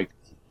order. Like,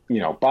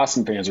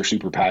 Boston fans are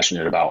super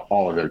passionate about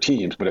all of their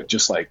teams, but it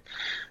just like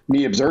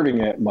me observing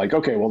it, I'm like,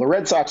 okay, well, the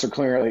Red Sox are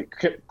clearly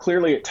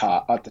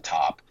at the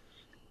top.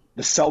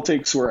 The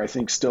Celtics were, I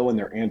think, still in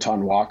their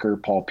Anton Walker,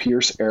 Paul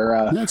Pierce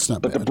era. That's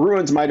not bad. The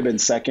Bruins might have been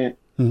second.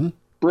 Mm-hmm.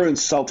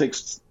 Bruins,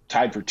 Celtics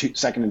tied for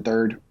second and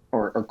third,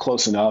 or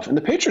close enough. And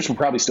the Patriots were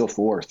probably still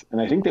fourth,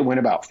 and I think they went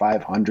about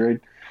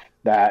 500.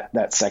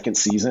 That second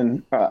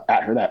season,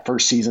 that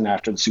first season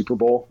after the Super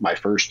Bowl, my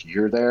first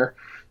year there.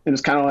 And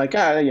it's kind of like,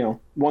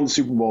 won the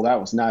Super Bowl.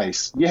 That was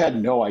nice. You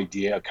had no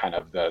idea kind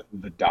of the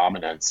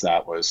dominance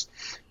that was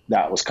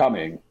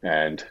coming.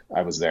 And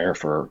I was there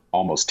for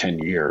almost 10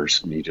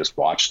 years, and you just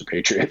watched the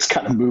Patriots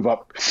kind of move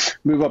up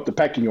the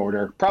pecking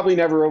order. Probably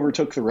never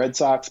overtook the Red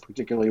Sox,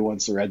 particularly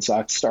once the Red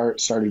Sox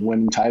started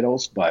winning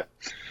titles. But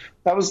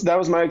that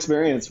was my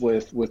experience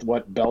with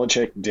what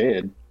Belichick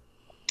did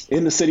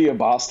in the city of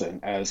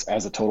Boston as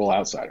a total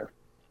outsider.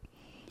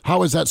 How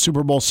was that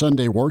Super Bowl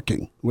Sunday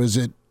working? Was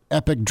it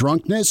epic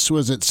drunkenness?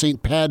 Was it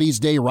St. Paddy's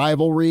Day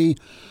rivalry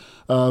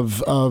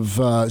of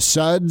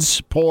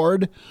suds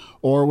poured?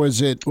 Or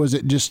was it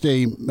just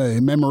a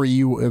memory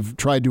you have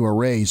tried to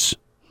erase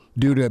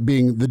due to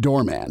being the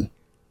doorman?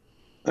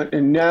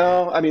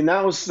 No, I mean,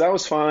 that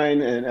was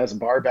fine. And as a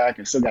bar back,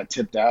 I still got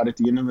tipped out at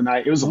the end of the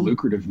night. It was a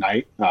lucrative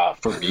night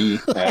for me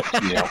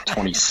at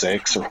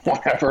 26 or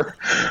whatever.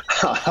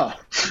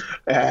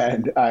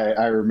 And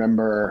I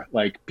remember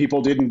like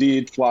people did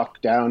indeed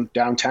flock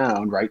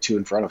downtown right to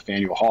in front of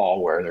Faneuil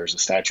Hall, where there's a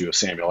statue of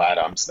Samuel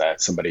Adams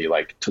that somebody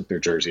like took their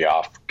jersey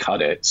off,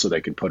 cut it so they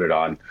could put it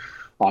on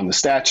the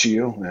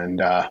statue. And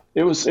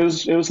it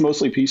was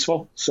mostly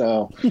peaceful.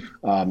 So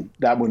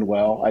that went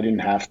well. I didn't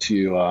have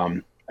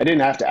to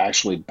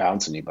actually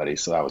bounce anybody,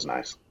 so that was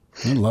nice.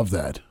 I love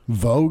that.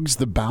 Vogues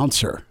the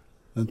bouncer.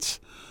 It's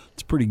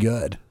pretty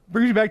good.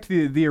 Brings you back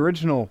to the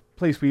original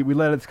place we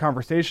led this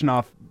conversation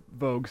off,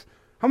 Vogues.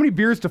 How many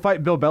beers to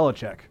fight Bill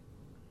Belichick?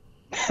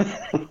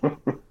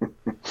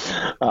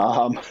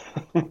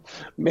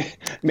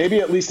 Maybe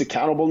at least a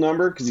countable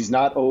number, because he's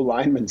not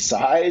O-lineman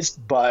sized,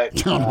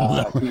 but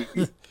I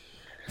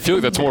feel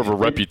like that's more of a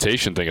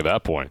reputation thing at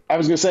that point. I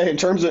was going to say, in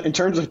terms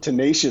of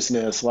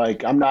tenaciousness,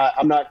 like I'm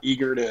not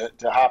eager to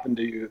hop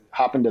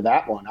into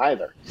that one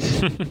either.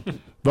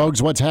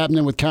 Vogues, what's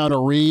happening with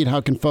Counter Read? How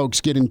can folks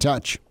get in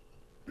touch?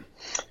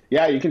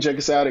 Yeah, you can check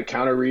us out at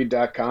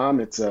counterread.com.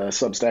 It's a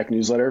Substack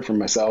newsletter from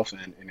myself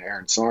and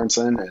Aaron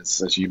Sorensen.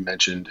 As you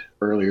mentioned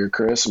earlier,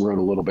 Chris, wrote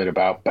a little bit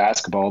about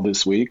basketball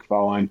this week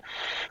following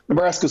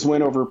Nebraska's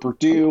win over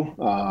Purdue.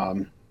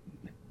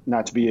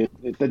 Not to be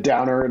the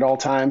downer at all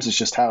times. It's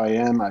just how I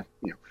am.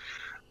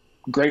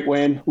 Great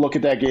win. Look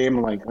at that game.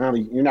 I'm like, well,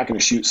 you're not going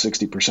to shoot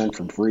 60%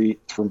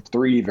 from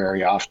three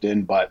very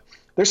often, but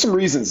there's some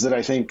reasons that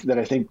I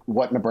think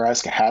what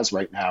Nebraska has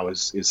right now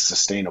is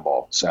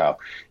sustainable. So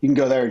you can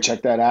go there and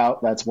check that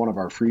out. That's one of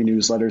our free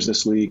newsletters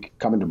this week.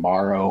 Coming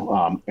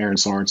tomorrow, Aaron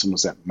Sorensen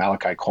was at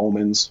Malachi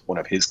Coleman's, one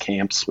of his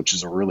camps, which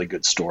is a really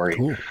good story.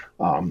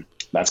 Cool.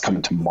 That's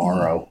coming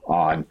tomorrow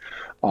on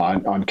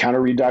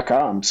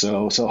counterread.com.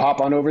 So hop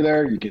on over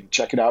there. You can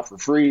check it out for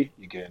free.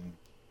 You can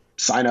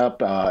sign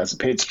up as a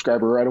paid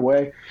subscriber right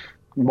away.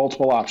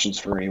 Multiple options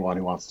for anyone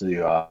who wants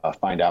to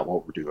find out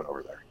what we're doing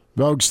over there.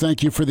 Vogues,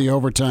 thank you for the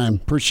overtime.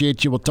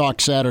 Appreciate you. We'll talk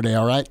Saturday,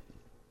 all right?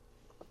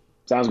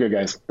 Sounds good,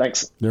 guys.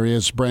 Thanks. There he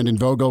is, Brandon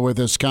Vogel with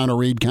us,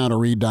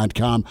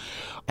 counterread.com.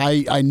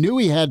 I knew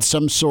he had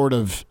some sort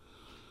of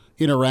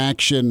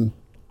interaction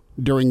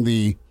during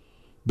the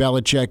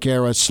Belichick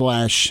era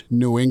 /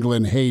 New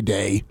England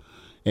heyday.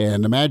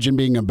 And imagine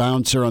being a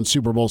bouncer on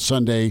Super Bowl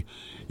Sunday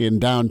in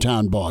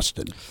downtown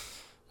Boston.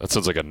 That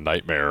sounds like a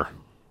nightmare.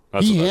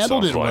 That's he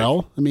handled it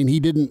well. I mean, he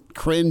didn't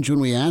cringe when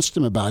we asked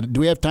him about it. Do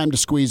we have time to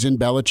squeeze in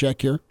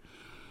Belichick here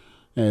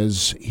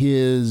as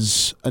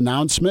his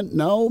announcement?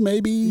 No,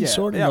 maybe, yeah,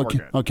 sort of? Yeah, okay.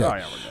 We're good. Okay. Oh,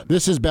 yeah, we're good.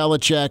 This is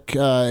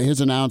Belichick, his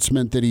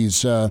announcement that he's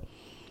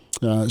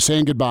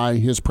saying goodbye,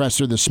 his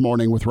presser this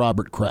morning with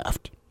Robert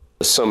Kraft.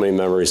 So many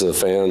memories of the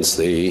fans,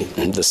 the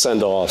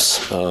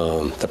send-offs,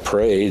 the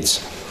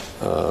parades,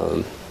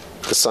 the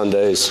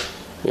Sundays.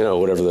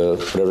 Whatever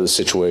the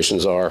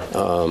situations are,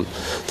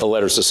 the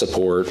letters of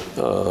support,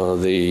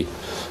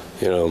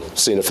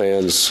 seeing the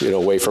fans,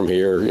 away from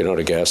here, at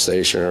a gas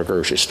station or a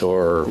grocery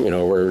store, or,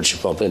 wherever you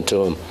bump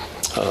into them,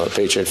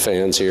 Patriot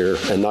fans here,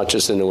 and not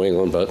just in New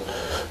England, but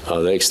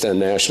they extend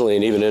nationally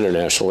and even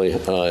internationally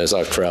as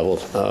I've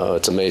traveled.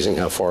 It's amazing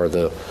how far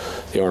the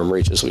arm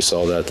reaches. We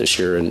saw that this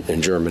year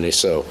in Germany.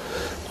 So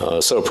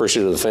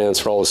appreciative of the fans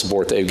for all the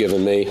support they've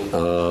given me,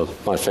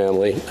 my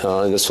family,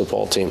 and this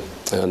football team.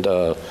 And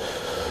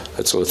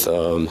it's with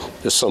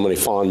just so many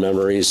fond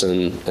memories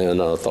and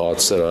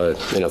thoughts that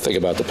I think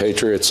about the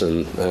Patriots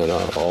and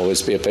I'll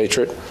always be a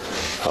Patriot.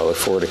 I look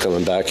forward to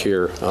coming back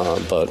here,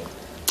 but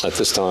at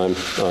this time,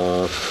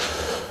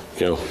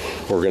 we're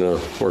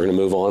gonna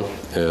move on,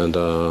 and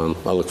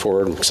I look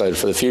forward. I'm excited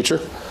for the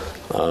future,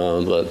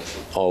 but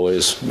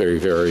always very,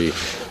 very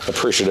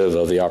appreciative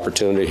of the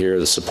opportunity here,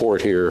 the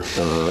support here,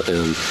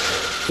 and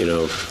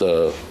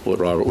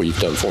what you've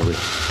done for me.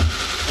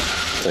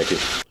 Thank you.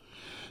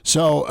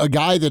 So a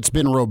guy that's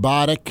been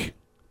robotic,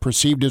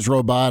 perceived as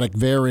robotic,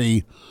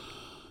 very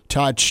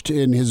touched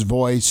in his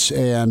voice,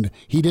 and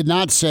he did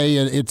not say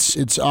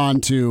it's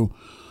on to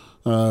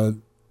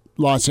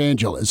Los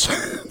Angeles.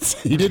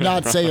 He did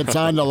not say it's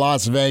on to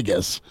Las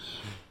Vegas.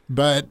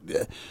 But,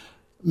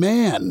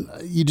 man,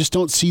 you just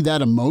don't see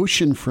that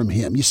emotion from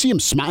him. You see him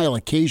smile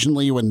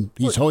occasionally when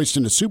he's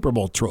hoisting a Super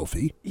Bowl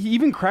trophy. He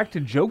even cracked a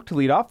joke to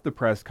lead off the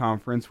press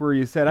conference where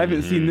he said, I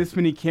haven't seen this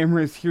many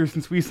cameras here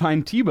since we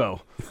signed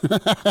Tebow.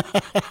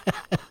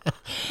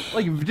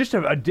 Like, just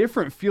a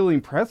different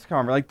feeling press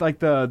conference. Like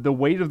the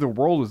weight of the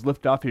world was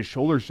lifted off his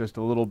shoulders just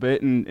a little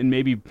bit, and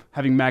maybe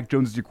having Mac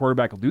Jones as your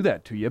quarterback will do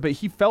that to you. But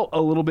he felt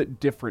a little bit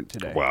different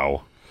today.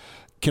 Wow.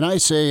 Can I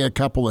say a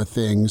couple of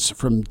things?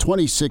 From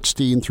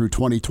 2016 through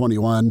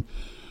 2021,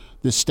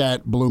 this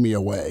stat blew me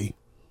away.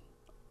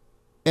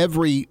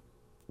 Every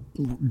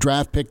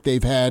draft pick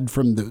they've had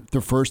from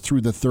the first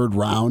through the third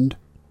round,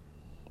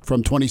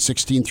 from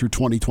 2016 through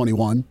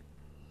 2021,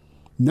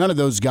 none of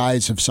those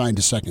guys have signed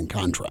a second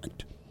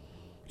contract.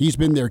 He's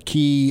been their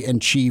key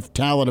and chief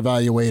talent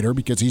evaluator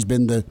because he's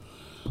been the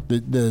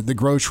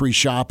grocery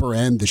shopper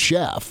and the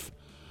chef.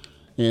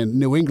 And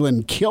New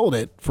England killed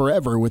it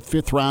forever with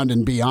fifth round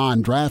and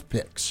beyond draft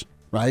picks,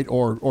 right?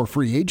 Or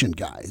free agent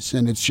guys.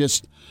 And it's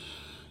just,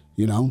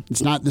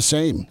 it's not the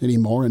same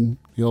anymore. And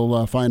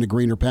he'll find a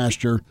greener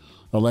pasture,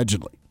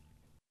 allegedly.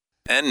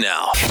 And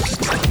now,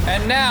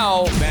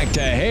 back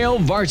to Hail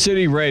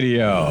Varsity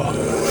Radio.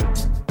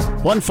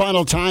 One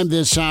final time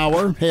this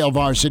hour, Hail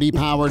Varsity,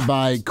 powered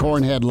by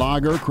Cornhead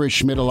Lager, Chris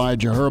Schmidt,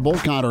 Elijah Herbal,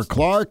 Connor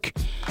Clark.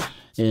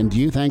 And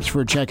you, thanks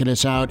for checking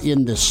us out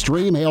in the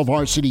stream. Hail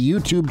Varsity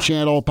YouTube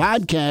channel.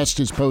 Podcast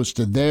is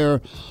posted there.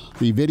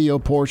 The video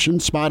portion,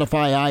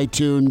 Spotify,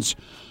 iTunes,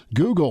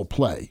 Google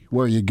Play,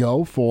 where you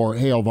go for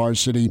Hail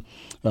Varsity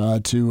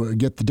to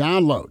get the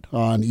download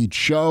on each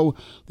show,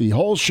 the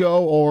whole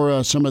show,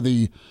 or some of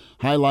the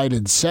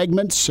highlighted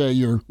segments.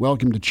 You're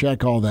welcome to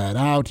check all that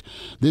out.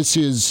 This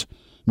is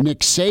Nick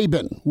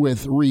Saban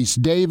with Reese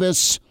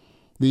Davis.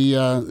 The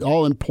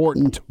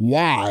all-important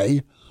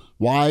why.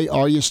 Why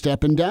are you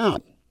stepping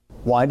down?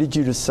 Why did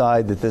you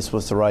decide that this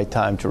was the right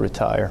time to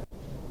retire?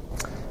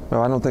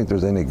 Well, I don't think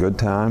there's any good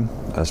time,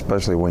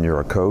 especially when you're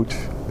a coach,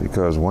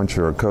 because once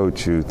you're a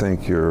coach, you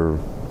think you're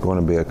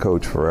going to be a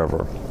coach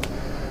forever.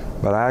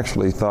 But I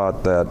actually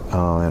thought that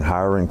in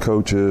hiring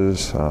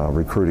coaches,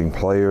 recruiting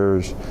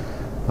players,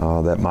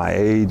 that my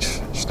age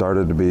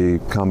started to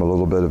become a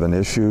little bit of an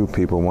issue.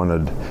 People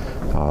wanted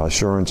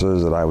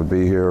assurances that I would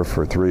be here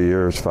for 3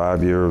 years,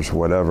 5 years,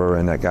 whatever,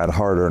 and that got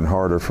harder and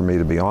harder for me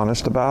to be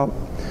honest about.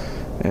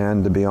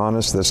 And to be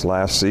honest, this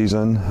last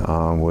season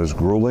was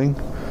grueling.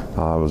 It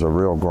was a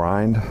real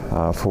grind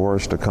for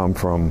us to come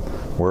from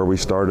where we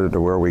started to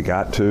where we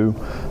got to.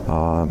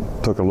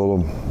 Took a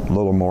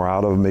little more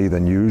out of me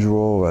than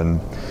usual,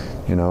 and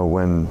you know,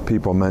 when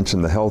people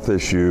mentioned the health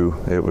issue,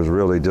 it was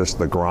really just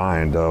the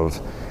grind of,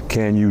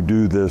 can you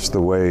do this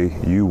the way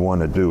you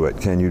want to do it?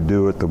 Can you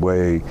do it the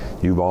way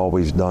you've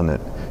always done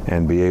it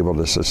and be able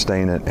to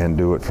sustain it and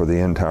do it for the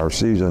entire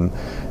season?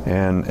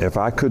 And if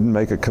I couldn't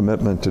make a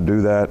commitment to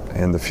do that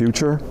in the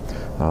future,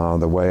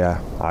 the way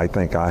I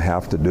think I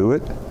have to do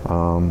it,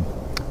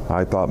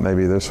 I thought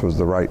maybe this was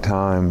the right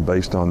time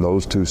based on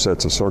those two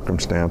sets of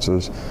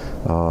circumstances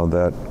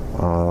that,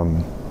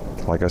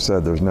 like I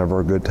said, there's never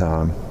a good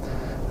time.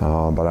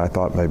 But I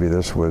thought maybe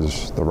this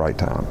was the right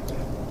time.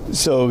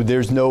 So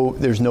there's no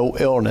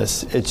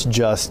illness. It's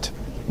just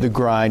the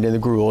grind and the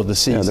gruel of the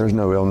season. Yeah, there's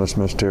no illness.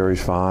 Miss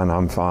Terry's fine.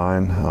 I'm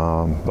fine.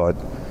 But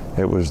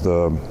it was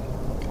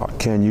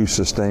can you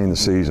sustain the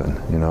season?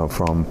 You know,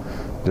 from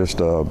just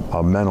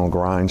a mental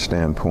grind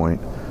standpoint.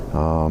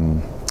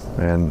 And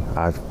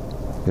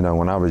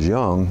when I was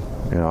young,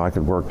 you know, I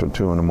could work till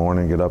 2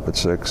 a.m, get up at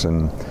 6,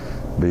 and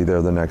be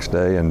there the next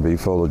day and be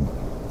full of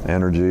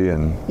energy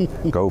and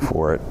go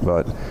for it.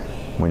 But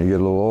when you get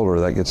a little older,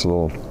 that gets a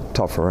little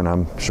tougher, and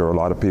I'm sure a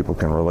lot of people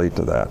can relate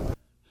to that.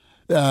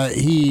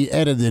 He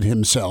edited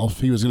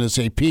himself. He was going to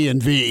say P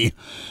and V.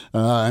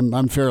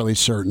 I'm fairly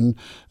certain.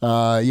 You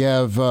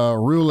have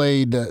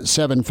Roulade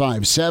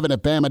 757.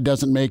 If Bama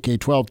doesn't make a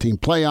 12-team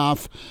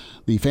playoff,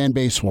 the fan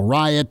base will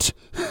riot.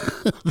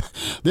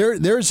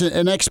 There's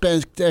an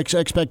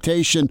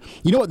expectation.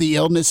 You know what the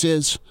illness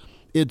is?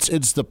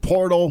 It's the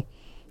portal,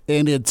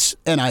 and it's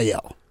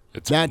NIL.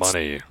 That's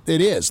money.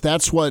 It is.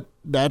 That's why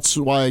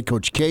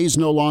Coach K's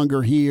no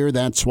longer here.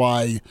 That's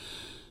why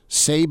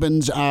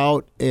Saban's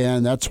out,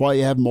 and that's why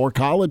you have more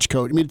college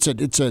coach. I mean,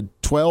 it's a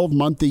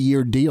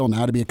 12-month-a-year deal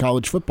now to be a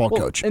college football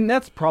coach. And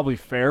that's probably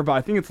fair, but I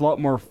think it's a lot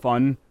more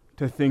fun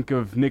to think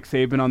of Nick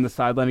Saban on the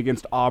sideline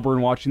against Auburn,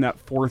 watching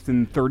that 4th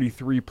and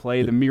 33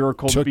 play, the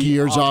miracle took beat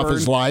years Auburn, off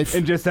his life,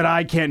 and just said,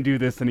 "I can't do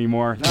this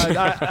anymore.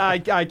 I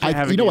can't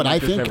have." You know what I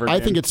think? I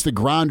think it's the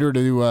grounder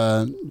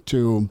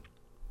to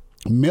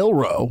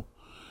Milroe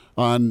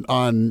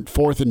on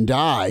 4th and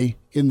die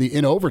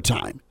in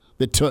overtime.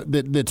 That's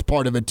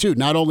part of it too.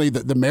 Not only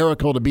the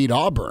miracle to beat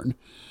Auburn,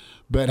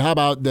 but how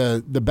about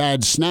the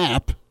bad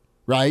snap,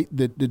 right?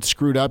 That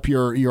screwed up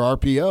your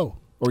RPO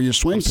or your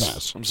swing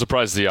pass. I'm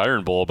surprised the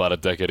Iron Bowl about a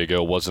decade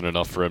ago wasn't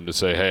enough for him to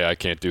say, "Hey, I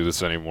can't do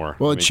this anymore."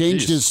 Well, it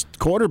changed his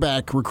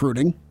quarterback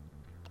recruiting.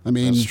 I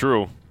mean, that's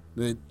true.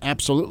 It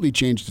absolutely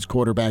changed his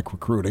quarterback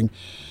recruiting.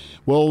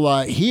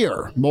 We'll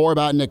hear more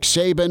about Nick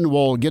Saban.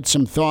 We'll get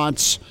some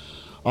thoughts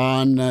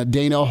on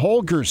Dana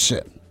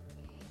Holgorsen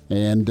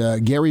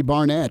and Gary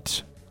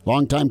Barnett,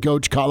 longtime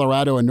coach,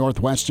 Colorado and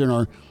Northwestern.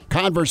 Our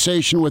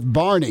conversation with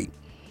Barney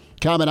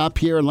coming up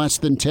here in less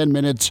than 10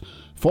 minutes.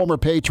 Former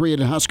Patriot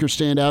and Husker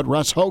standout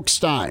Russ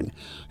Hochstein.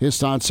 His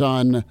thoughts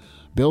on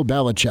Bill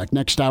Belichick.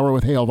 Next hour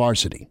with Hail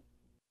Varsity.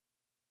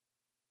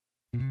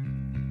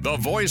 The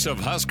voice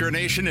of Husker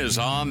Nation is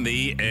on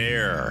the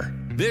air.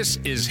 This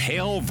is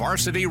Hail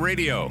Varsity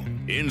Radio.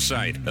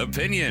 Insight,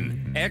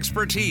 opinion,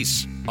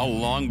 expertise,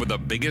 along with the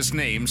biggest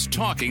names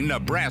talking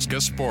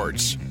Nebraska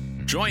sports.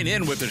 Join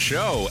in with the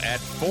show at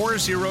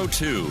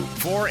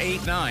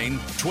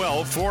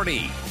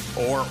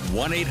 402-489-1240 or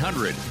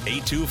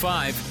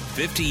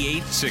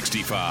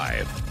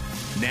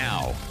 1-800-825-5865.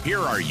 Now, here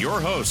are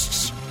your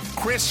hosts,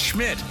 Chris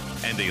Schmidt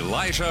and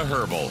Elijah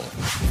Herbal.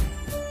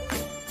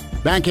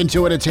 Back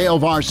into it at Hail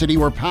Varsity.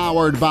 We're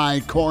powered by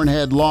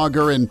Cornhead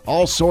Lager and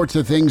all sorts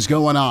of things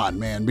going on,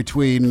 man,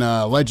 between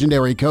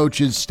legendary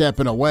coaches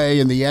stepping away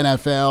in the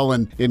NFL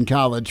and in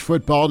college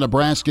football.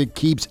 Nebraska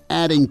keeps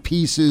adding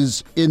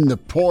pieces in the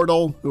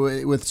portal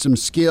with some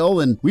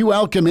skill, and we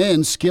welcome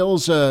in.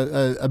 Skill's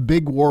a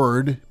big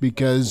word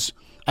because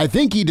I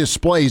think he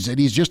displays it.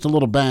 He's just a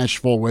little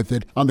bashful with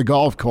it on the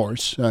golf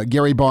course.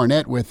 Gary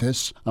Barnett with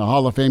us, a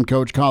Hall of Fame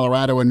coach,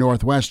 Colorado and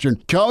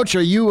Northwestern. Coach,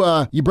 are you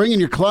bringing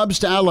your clubs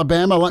to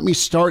Alabama? Let me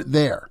start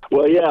there.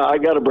 Well, yeah, I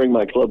got to bring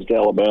my clubs to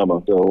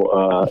Alabama.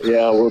 So,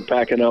 we're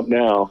packing up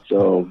now.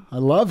 So I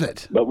love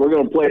it. But we're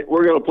going to play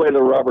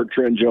the Robert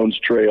Trent Jones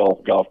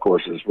Trail golf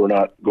courses. We're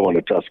not going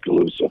to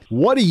Tuscaloosa.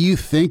 What do you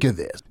think of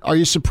this? Are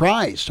you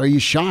surprised? Are you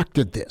shocked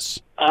at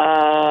this?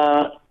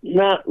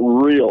 Not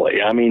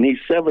really. I mean, he's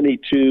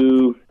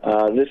 72.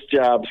 This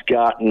job's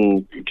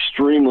gotten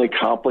extremely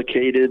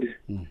complicated.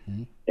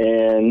 Mm-hmm.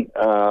 And,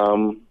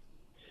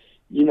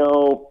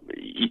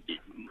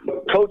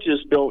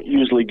 coaches don't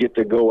usually get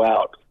to go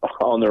out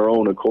on their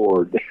own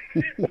accord.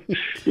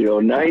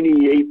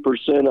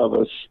 98% of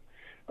us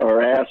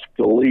are asked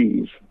to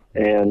leave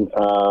and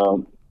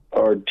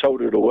are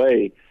toted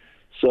away.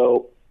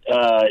 So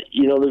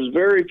there's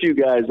very few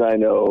guys I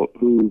know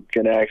who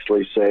can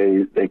actually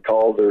say they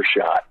called their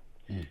shot.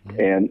 Mm-hmm.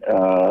 And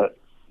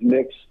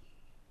Nick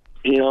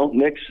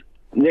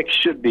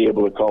should be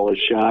able to call his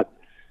shot.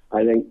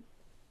 I think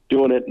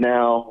doing it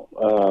now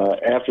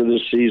after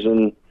this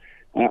season,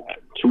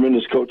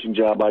 tremendous coaching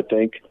job, I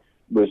think,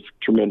 with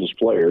tremendous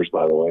players,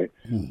 by the way.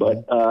 Mm-hmm.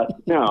 But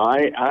no,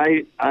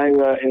 I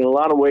in a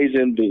lot of ways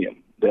envy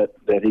him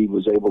that he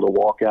was able to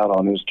walk out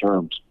on his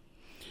terms.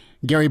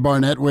 Gary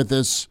Barnett with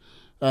us.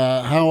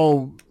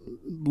 How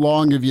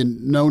long have you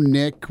known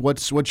Nick?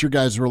 What's your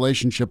guys'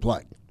 relationship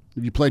like?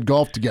 Have you played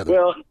golf together?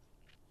 Well,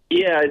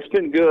 yeah, it's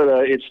been good.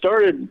 It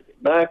started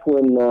back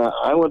when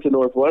I went to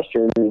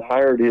Northwestern and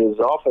hired his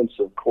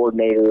offensive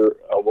coordinator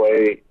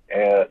away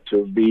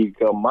to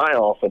become my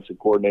offensive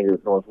coordinator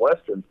at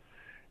Northwestern.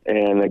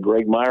 And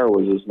Greg Meyer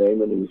was his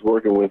name, and he was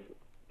working with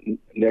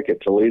Nick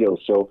at Toledo.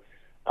 So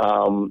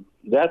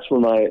that's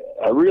when I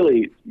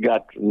really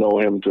got to know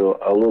him to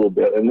a little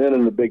bit. And then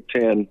in the Big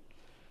Ten,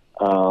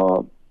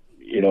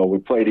 we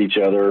played each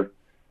other,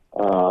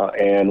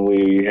 and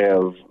we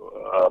have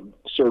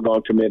served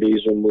on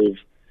committees, and we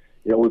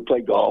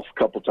played golf a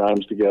couple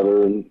times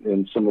together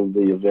in some of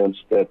the events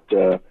that,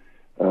 the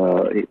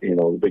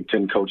Big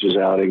Ten coaches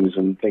outings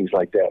and things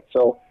like that.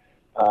 So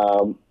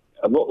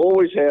I've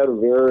always had a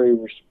very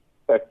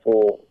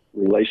respectful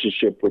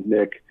relationship with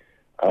Nick.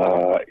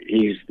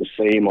 He's the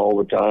same all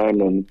the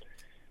time. And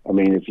I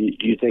mean, if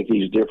you think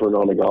he's different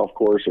on the golf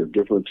course or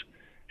different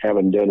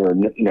having dinner,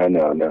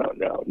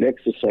 no.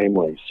 Nick's the same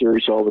way.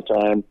 Serious all the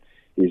time.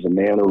 He's a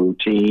man of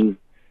routine.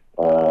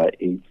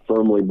 He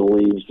firmly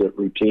believes that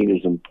routine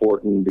is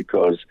important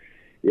because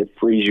it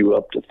frees you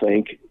up to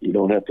think. You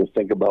don't have to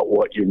think about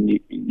what you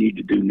need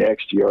to do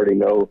next. You already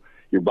know.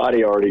 Your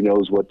body already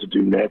knows what to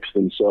do next,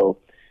 and so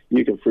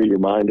you can free your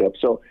mind up.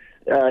 So,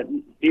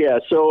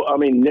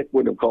 Nick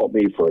wouldn't have called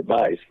me for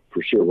advice,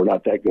 for sure. We're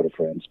not that good of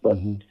friends. But,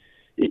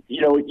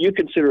 you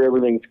consider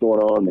everything that's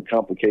going on, the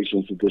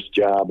complications of this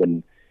job,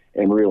 and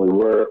really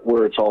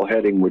where it's all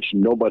heading, which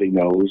nobody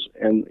knows,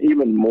 and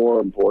even more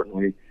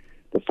importantly,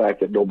 the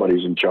fact that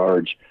nobody's in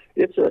charge.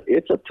 It's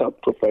a tough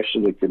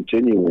profession to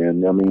continue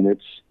in. I mean,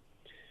 it's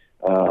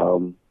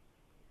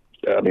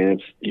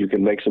you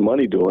can make some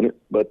money doing it,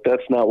 but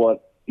that's not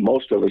what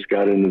most of us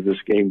got into this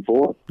game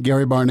for.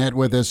 Gary Barnett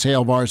with us,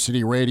 Hail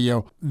Varsity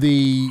Radio.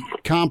 The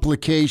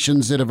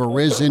complications that have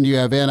arisen, you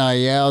have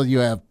NIL, you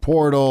have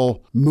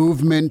portal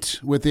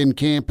movement within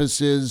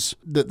campuses.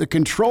 The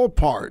control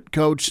part,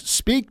 Coach,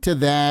 speak to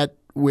that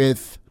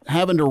with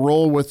having to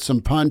roll with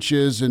some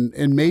punches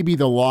and maybe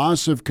the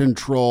loss of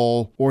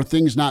control or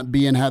things not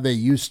being how they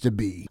used to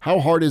be. How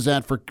hard is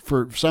that for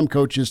some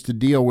coaches to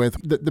deal with?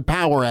 The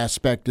power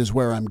aspect is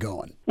where I'm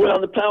going. Well,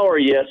 the power,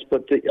 yes,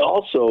 but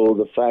also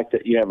the fact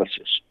that you have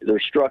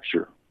there's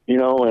structure,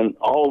 and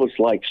all of us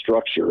like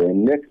structure,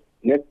 and Nick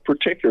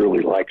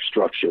particularly likes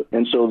structure.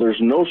 And so there's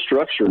no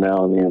structure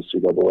now in the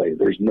NCAA.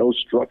 There's no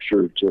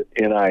structure to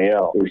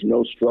NIL. There's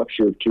no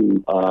structure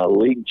to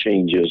league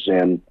changes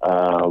and,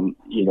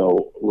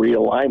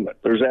 realignment.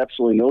 There's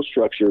absolutely no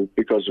structure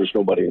because there's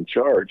nobody in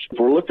charge. If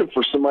we're looking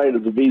for somebody to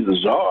be the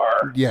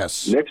czar,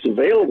 yes, Nick's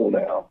available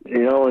now,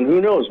 and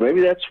who knows,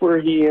 maybe that's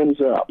where he ends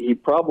up. He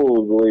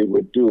probably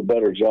would do a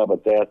better job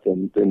at that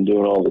than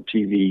doing all the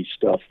TV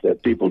stuff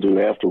that people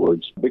do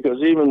afterwards.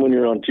 Because even when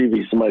you're on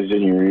TV, somebody's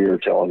in your ear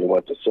telling you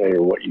what to say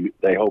or what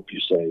they hope you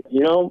say.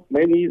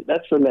 Maybe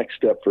that's the next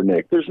step for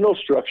Nick. There's no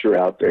structure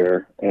out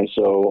there, and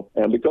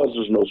because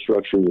there's no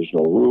structure, there's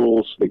no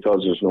rules.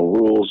 Because there's no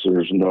rules,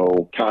 there's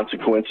no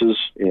consequences.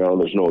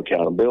 There's no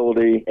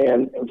accountability,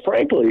 and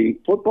frankly,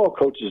 football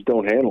coaches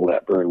don't handle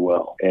that very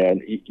well.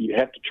 And you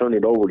have to turn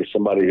it over to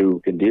somebody who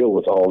can deal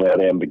with all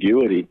that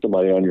ambiguity.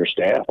 Somebody on your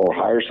staff, or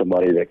hire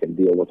somebody that can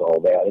deal with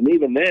all that. And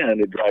even then,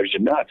 it drives you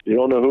nuts. You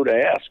don't know who to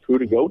ask, who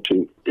to go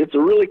to. It's a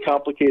really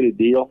complicated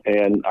deal,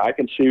 and I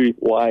can see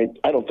why.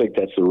 I don't think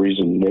that's the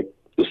reason Nick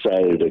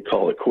decided to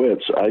call it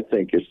quits. I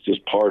think it's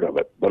just part of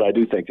it, but I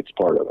do think it's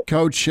part of it.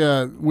 Coach,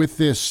 with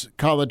this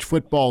college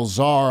football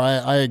czar,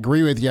 I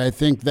agree with you. I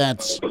think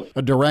that's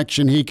a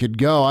direction he could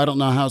go. I don't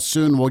know how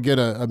soon we'll get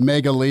a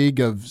mega league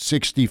of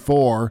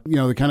 64,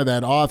 the kind of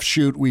that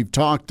offshoot we've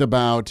talked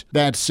about.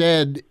 That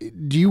said,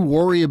 do you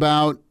worry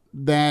about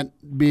that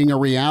being a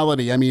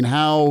reality? I mean,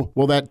 how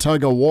will that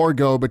tug of war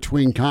go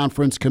between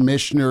conference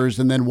commissioners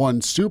and then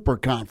one super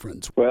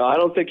conference? Well, I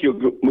don't think you'll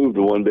move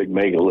to one big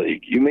mega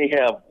league. You may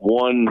have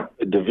one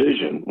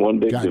division, one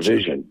big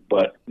division,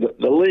 but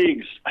the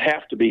leagues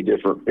have to be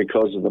different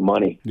because of the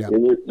money. Yeah.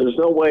 There's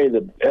no way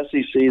the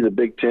SEC, the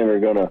Big Ten are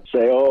going to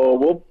say,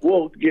 "Oh,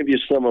 we'll give you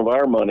some of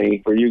our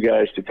money for you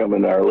guys to come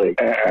into our league."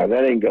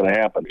 That ain't going to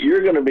happen.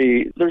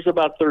 There's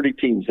about 30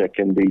 teams that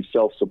can be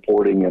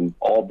self-supporting and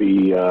all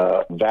be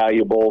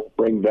valuable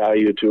bring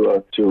value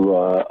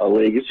to a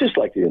league. It's just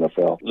like the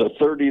NFL. The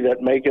 30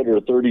 that make it, or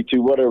 32,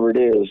 whatever it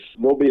is,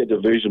 there'll be a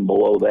division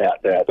below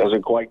that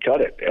doesn't quite cut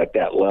it at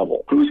that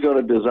level. Who's going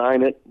to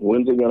design it?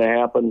 When's it going to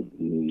happen?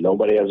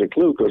 Nobody has a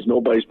clue because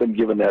nobody's been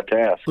given that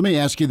task. Let me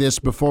ask you this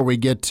before we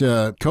get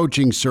to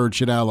coaching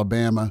search at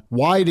Alabama.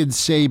 Why did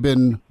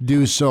Saban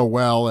do so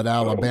well at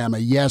Alabama?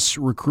 Yes,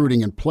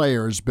 recruiting and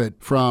players, but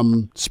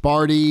from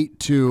Sparty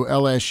to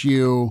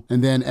LSU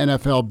and then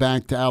NFL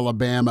back to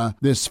Alabama,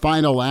 this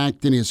final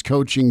act in his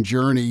coaching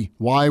journey,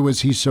 why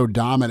was he so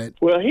dominant?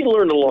 Well, he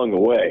learned along the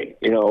way.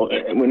 You know,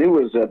 when he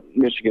was at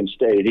Michigan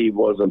State, he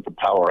wasn't the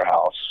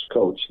powerhouse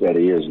coach that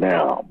he is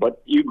now.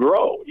 But you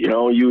grow, you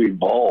know, you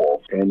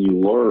evolve and you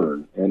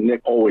learn. And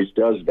Nick always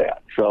does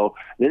that. So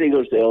then he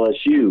goes to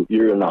LSU.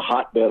 You're in a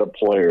hotbed of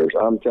players.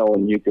 I'm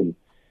telling you,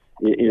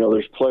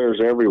 there's players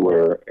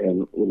everywhere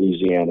in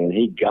Louisiana, and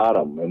he got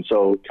them. And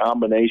so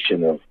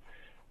combination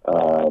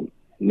of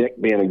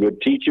Nick being a good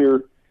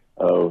teacher,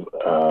 of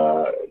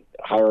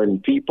hiring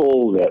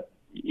people that,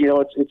 you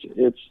know,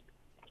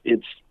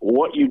 it's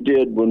what you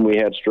did when we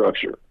had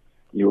structure.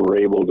 You were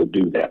able to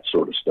do that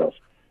sort of stuff.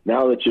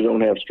 Now that you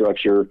don't have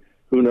structure,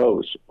 who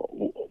knows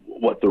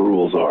what the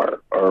rules are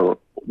or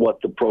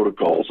what the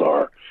protocols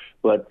are.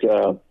 But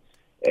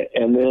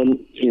and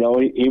then, you know,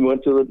 he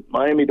went to the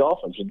Miami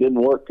Dolphins. It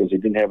didn't work because he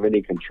didn't have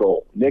any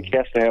control. Nick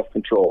has to have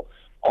control.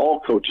 All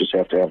coaches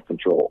have to have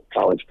control,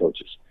 college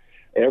coaches.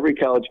 Every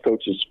college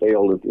coach has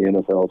failed at the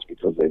NFL. It's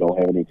because they don't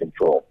have any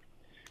control.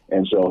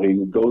 And so he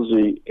goes to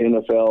the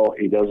NFL.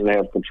 He doesn't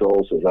have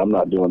control, says, I'm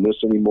not doing this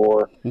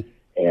anymore.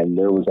 And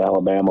there was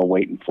Alabama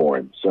waiting for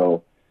him.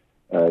 So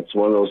it's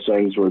one of those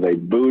things where they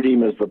booed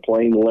him as the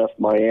plane left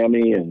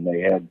Miami, and they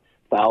had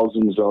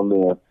thousands on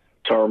the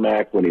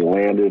tarmac when he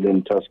landed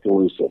in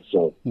Tuscaloosa.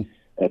 So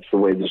that's the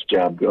way this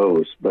job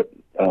goes. But,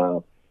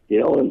 you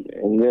know,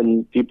 and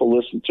then people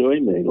listened to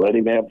him, and they let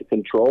him have the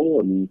control,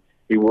 and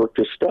he worked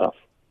his stuff.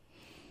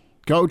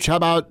 Coach, how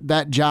about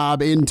that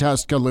job in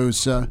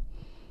Tuscaloosa?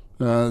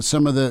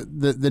 Some of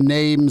the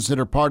names that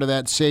are part of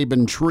that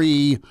Saban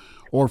tree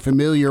or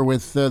familiar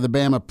with the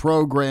Bama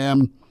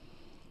program.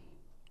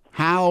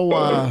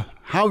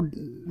 I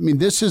mean,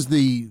 this is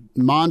the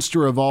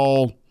monster of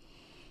all,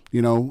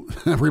 you know,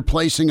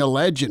 replacing a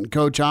legend.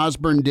 Coach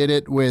Osborne did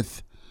it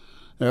with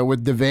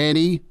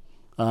Devaney,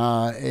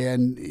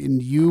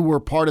 and you were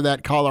part of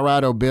that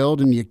Colorado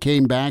build, and you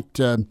came back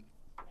to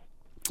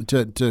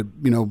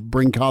you know,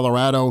 bring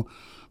Colorado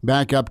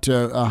back up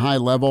to a high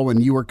level when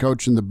you were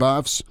coaching the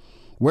Buffs.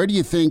 Where do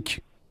you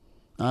think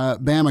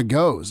Bama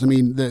goes? I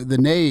mean, the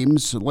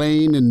names,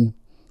 Lane and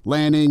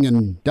Lanning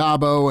and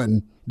Dabo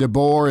and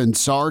DeBoer and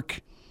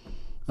Sark.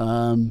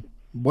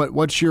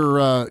 What's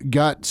your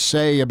gut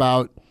say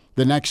about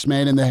the next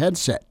man in the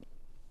headset?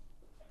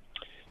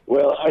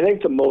 Well, I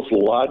think the most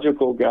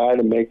logical guy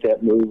to make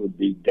that move would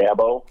be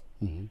Dabo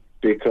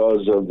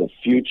because of the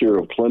future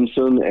of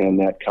Clemson and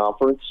that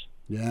conference.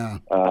 Yeah.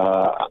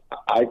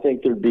 I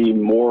think there'd be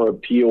more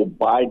appeal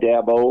by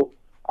Dabo.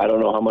 I don't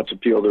know how much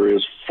appeal there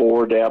is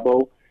for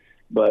Dabo,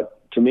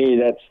 but to me,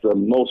 that's the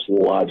most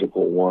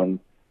logical one.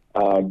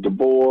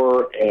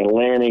 DeBoer and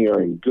Lanning are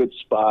in good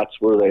spots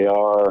where they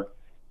are.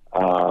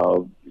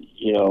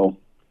 You know,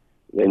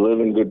 they live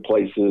in good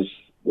places.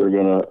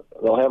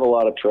 They'll have a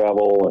lot of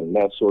travel and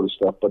that sort of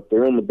stuff, but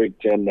they're in the Big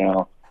Ten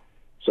now.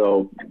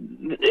 So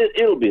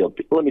it'll be,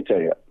 let me tell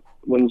you,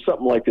 when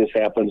something like this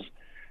happens,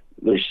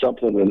 there's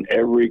something in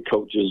every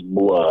coach's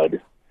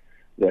blood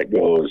that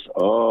goes,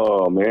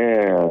 oh,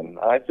 man,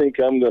 I think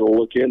I'm going to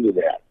look into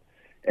that.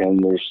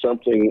 And there's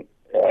something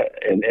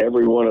in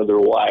every one of their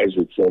lives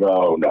that said,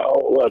 oh,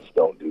 no, let's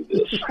don't do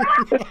this.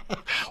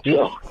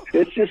 So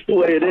it's just the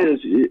way it is.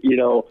 You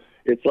know,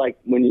 it's like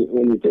when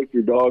you take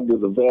your dog to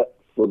the vet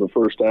for the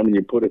first time and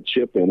you put a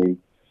chip in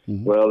him.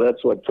 Well,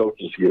 that's what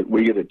coaches get.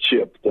 We get a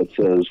chip that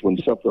says when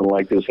something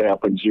like this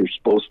happens, you're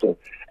supposed to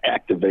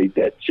activate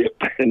that chip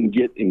and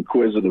get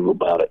inquisitive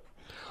about it.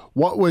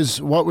 What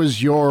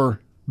was your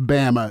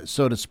Bama,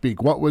 so to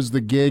speak? What was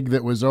the gig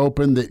that was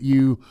open that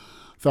you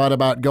thought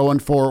about going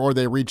for, or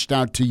they reached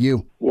out to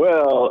you?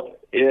 Well,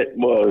 it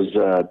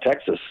was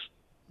Texas.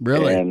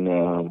 Really?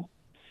 And,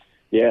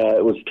 yeah,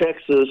 it was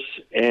Texas.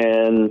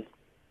 And,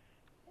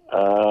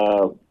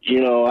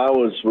 you know, I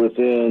was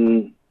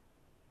within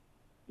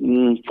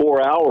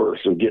 4 hours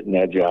of getting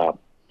that job.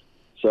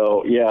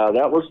 So, yeah,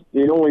 that was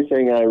the only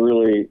thing I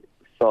really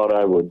thought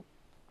I would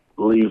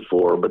leave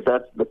for. But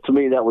to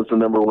me, that was the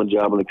number one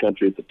job in the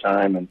country at the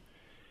time. And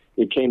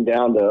it came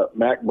down to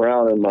Mac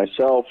Brown and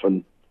myself,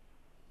 and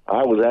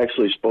I was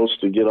actually supposed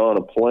to get on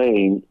a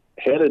plane,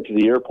 headed to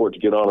the airport to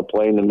get on a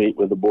plane to meet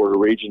with the Board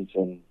of Regents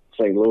in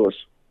St. Louis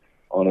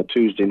on a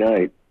Tuesday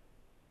night.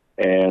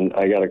 And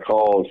I got a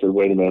call and said,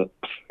 wait a minute,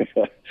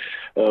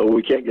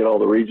 we can't get all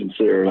the regents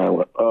there. And I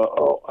went,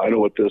 uh-oh, I know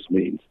what this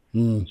means.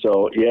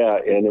 So, yeah,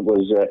 and it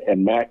was,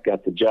 and Mac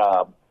got the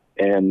job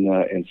and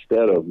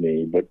instead of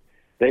me. But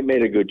they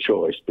made a good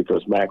choice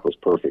because Mac was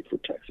perfect for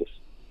Texas.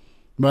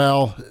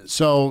 Well,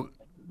 so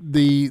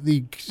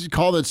the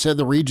call that said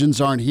the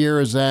regions aren't here,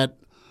 is that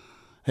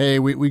hey,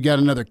 we got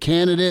another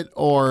candidate,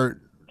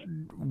 or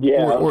so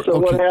okay.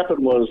 What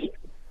happened was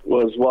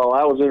while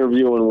I was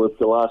interviewing with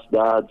Delos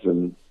Dodds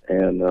and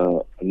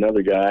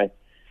another guy,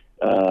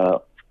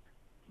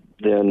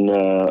 then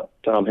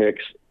Tom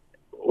Hicks,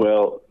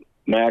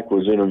 Mac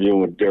was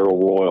interviewing with Darrell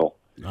Royal.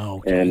 Oh,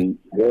 okay. And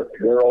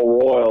Darrell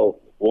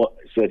Royal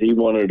said he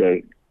wanted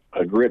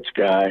a grits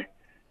guy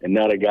and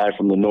not a guy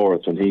from the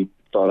north, and he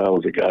thought I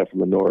was a guy from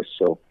the north.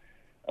 So,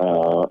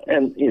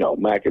 and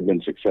Mac had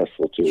been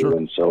successful too, sure.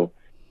 And so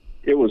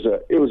it was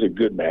a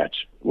good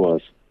match. It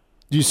was.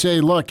 Do you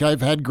say, look,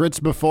 I've had grits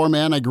before,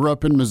 man. I grew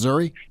up in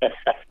Missouri.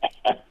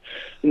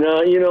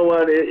 No, you know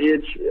what?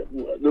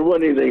 There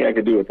wasn't anything I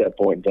could do at that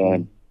point in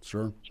time.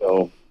 Sure.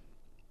 So.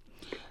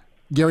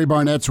 Gary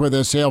Barnett's with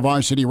us, Hail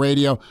Varsity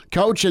Radio.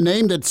 Coach, a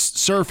name that's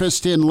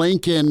surfaced in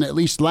Lincoln, at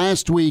least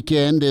last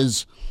weekend,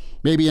 is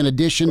maybe an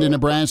addition to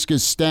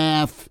Nebraska's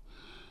staff,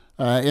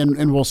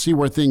 and we'll see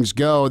where things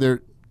go.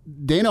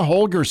 Dana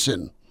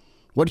Holgorsen.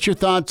 What's your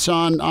thoughts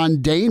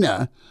on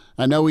Dana?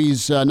 I know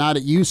he's not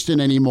at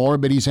Houston anymore,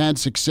 but he's had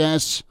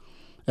success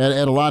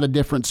at a lot of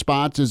different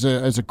spots as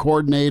a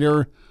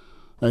coordinator.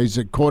 He's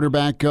a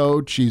quarterback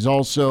coach. He's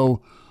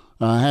also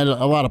had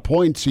a lot of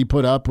points he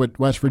put up with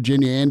West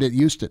Virginia and at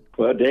Houston.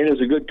 Well, Dana's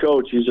a good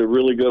coach. He's a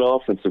really good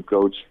offensive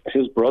coach.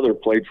 His brother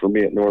played for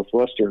me at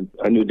Northwestern.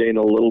 I knew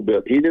Dana a little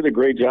bit. He did a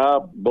great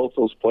job both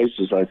those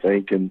places, I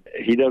think, and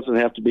he doesn't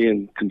have to be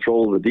in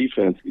control of the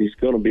defense. He's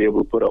going to be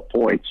able to put up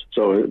points.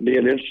 So it'd be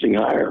an interesting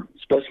hire,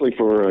 especially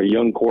for a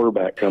young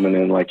quarterback coming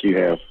in like you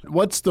have.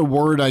 What's the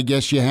word, I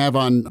guess, you have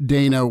on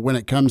Dana when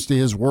it comes to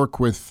his work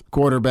with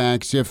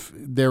quarterbacks, if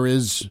there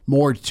is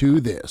more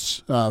to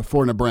this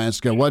for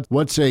Nebraska?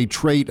 What's a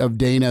trait of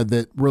Dana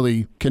that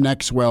really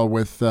connects well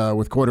with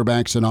quarterbacks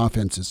and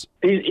offenses?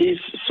 He's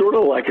sort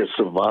of like a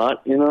savant,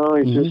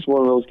 He's just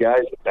one of those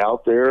guys that's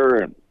out there,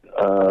 and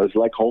it's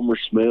like Homer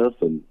Smith,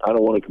 and I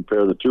don't want to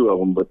compare the two of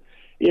them, but,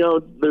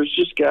 there's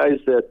just guys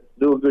that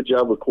do a good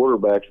job with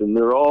quarterbacks, and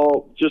they're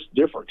all just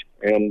different.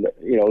 And,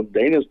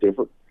 Dana's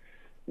different.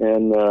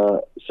 And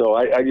so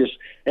I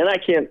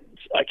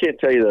can't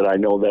tell you that I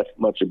know that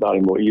much about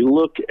him. But you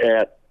look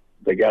at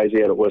the guys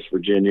he had at West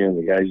Virginia and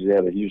the guys he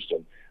had at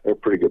Houston, they're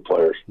pretty good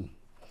players.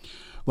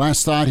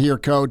 Last thought here,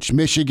 Coach.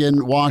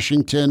 Michigan,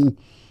 Washington,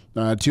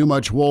 too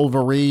much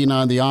Wolverine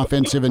on the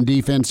offensive and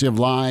defensive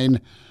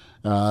line.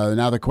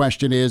 Now the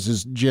question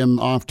is Jim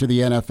off to the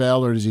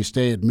NFL or does he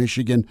stay at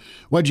Michigan?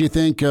 What do you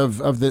think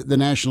of the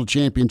national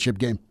championship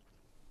game?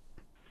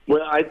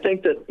 Well, I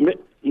think that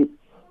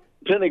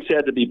Penix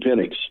had to be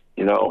Penix.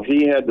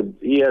 He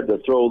had to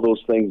throw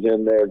those things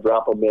in there,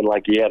 drop them in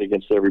like he had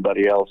against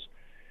everybody else.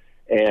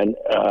 And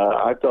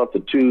I thought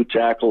the two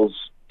tackles,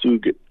 two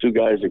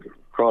guys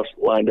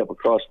lined up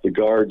across the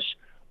guards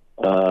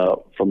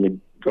from the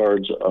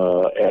guards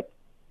at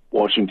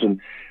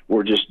Washington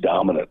were just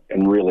dominant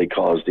and really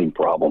caused him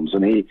problems.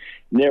 And he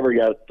never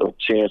got the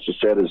chance to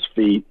set his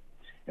feet.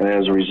 And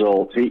as a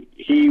result,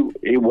 he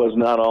was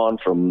not on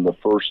from the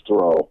first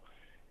throw.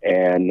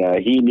 And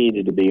he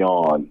needed to be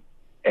on.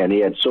 And he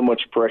had so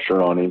much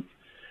pressure on him.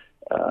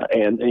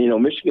 And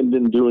Michigan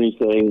didn't do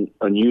anything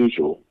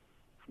unusual,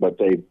 but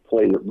they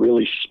played it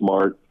really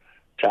smart,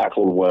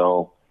 tackled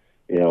well.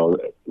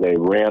 They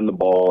ran the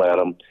ball at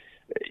him.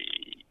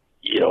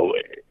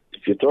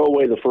 If you throw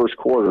away the first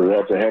quarter,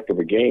 that's a heck of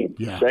a game.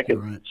 Yeah,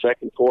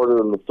 second quarter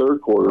and the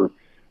third quarter,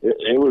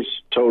 it was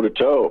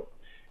toe-to-toe.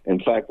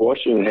 In fact,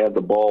 Washington had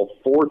the ball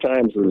 4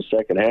 times in the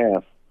second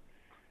half,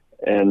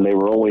 and they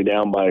were only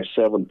down by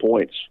 7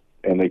 points,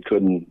 and they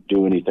couldn't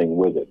do anything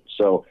with it.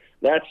 So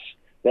that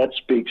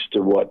speaks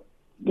to what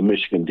the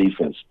Michigan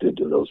defense did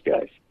to those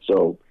guys.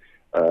 So,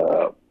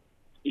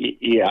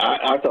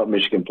 I thought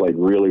Michigan played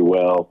really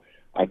well.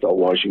 I thought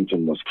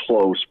Washington was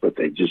close, but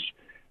they just,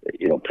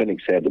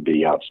 Penix had to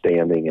be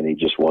outstanding, and he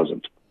just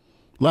wasn't.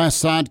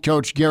 Last thought,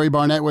 Coach. Gary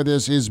Barnett with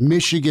us. Is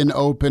Michigan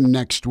open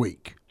next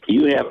week?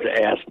 You have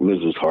to ask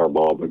Mrs.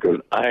 Harbaugh because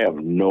I have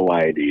no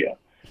idea.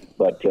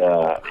 But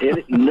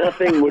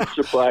nothing would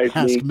surprise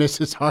me. Ask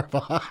Mrs.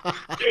 Harbaugh.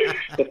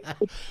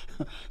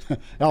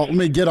 Let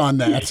me get on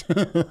that.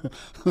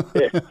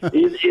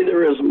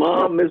 Either his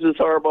mom, Mrs.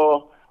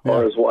 Harbaugh,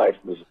 or his wife,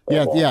 Mrs.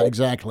 Harbaugh. Yeah,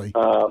 exactly.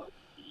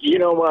 You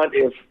know what?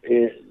 If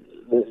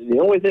the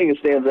only thing that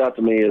stands out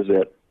to me is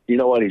that, he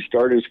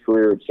started his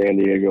career at San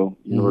Diego,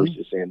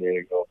 University of San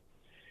Diego.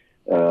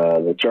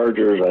 The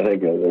Chargers, I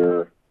think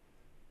they're,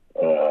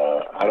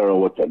 I don't know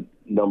what the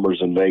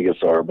numbers in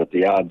Vegas are, but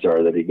the odds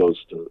are that he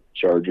goes to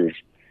Chargers.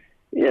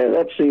 Yeah,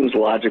 that seems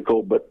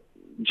logical, but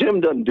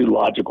Jim doesn't do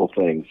logical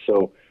things,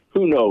 so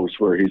who knows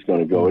where he's going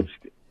to go. It's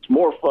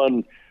more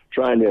fun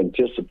trying to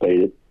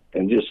anticipate it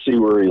and just see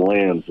where he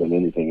lands than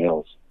anything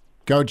else.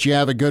 Coach, you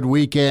have a good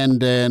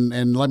weekend,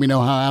 and let me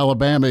know how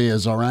Alabama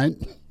is, all right?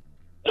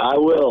 I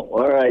will.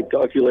 All right.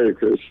 Talk to you later,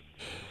 Chris.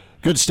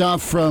 Good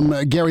stuff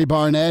from Gary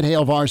Barnett,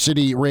 Hail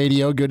Varsity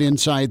Radio. Good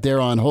insight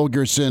there on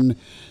Holgorsen,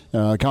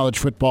 college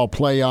football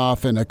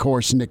playoff, and, of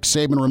course, Nick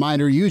Saban.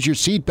 Reminder, use your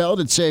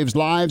seatbelt. It saves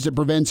lives. It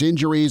prevents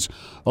injuries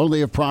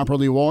only if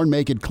properly worn.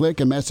 Make it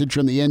click. A message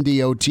from the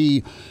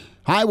NDOT.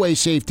 Highway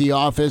Safety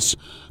Office.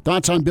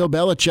 Thoughts on Bill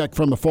Belichick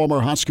from the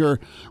former Husker,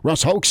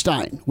 Russ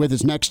Hochstein, with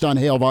his next on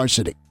Hail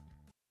Varsity.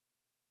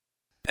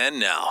 And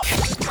now,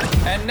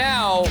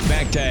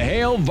 back to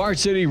Hail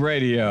Varsity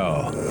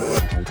Radio.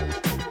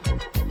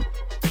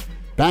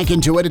 Back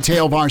into it at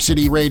Hail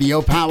Varsity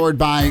Radio, powered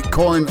by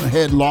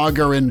Cornhead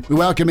Lager, and we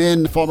welcome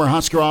in former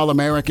Husker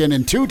All-American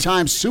and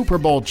two-time Super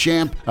Bowl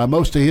champ.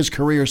 Most of his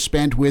career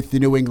spent with the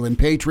New England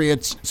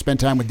Patriots. Spent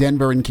time with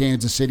Denver and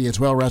Kansas City as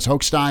well. Russ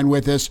Hochstein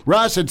with us.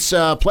 Russ, it's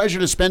a pleasure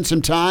to spend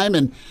some time,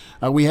 and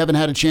we haven't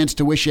had a chance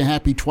to wish you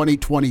happy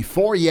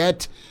 2024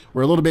 yet.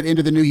 We're a little bit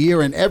into the new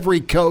year, and every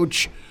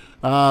coach,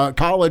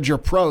 college or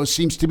pro,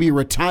 seems to be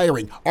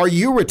retiring. Are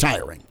you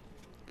retiring?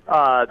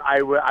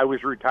 I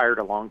was retired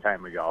a long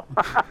time ago.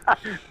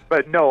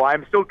 But no,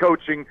 I'm still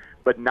coaching,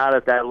 but not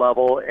at that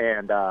level.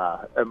 And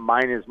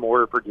mine is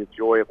more for the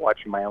joy of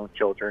watching my own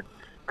children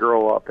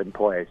grow up and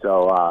play.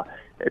 So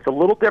it's a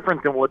little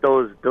different than what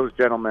those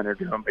gentlemen are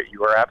doing. But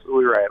you are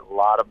absolutely right. A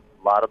lot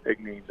of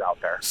big names out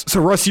there. So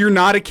Russ, you're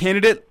not a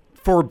candidate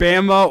for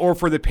Bama or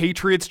for the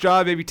Patriots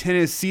job, maybe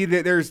Tennessee.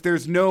 That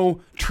there's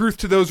no truth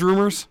to those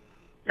rumors.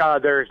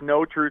 There's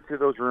no truth to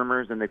those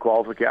rumors, and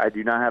I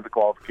do not have the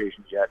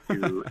qualifications yet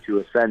to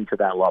ascend to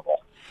that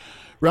level.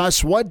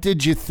 Russ, what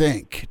did you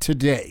think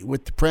today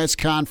with the press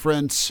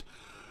conference,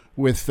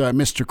 with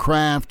Mr.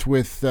 Kraft,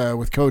 with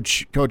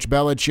Coach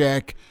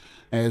Belichick,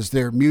 as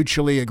they're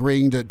mutually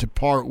agreeing to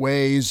part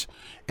ways?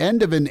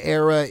 End of an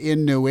era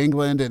in New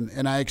England,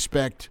 and I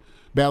expect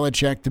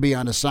Belichick to be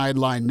on a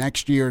sideline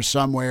next year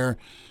somewhere,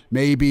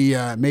 maybe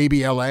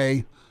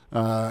L.A.,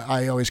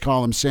 I always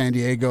call him San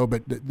Diego,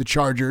 but the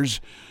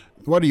Chargers.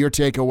 What are your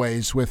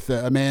takeaways with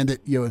a man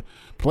that you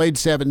played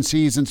 7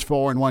 seasons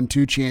for and won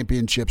 2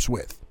 championships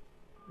with?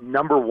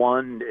 Number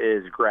one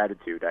is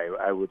gratitude.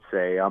 I would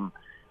say I'm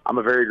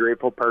a very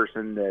grateful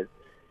person that,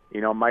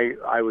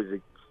 I was a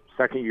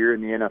second year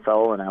in the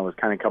NFL and I was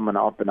kind of coming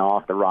up and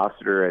off the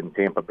roster in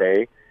Tampa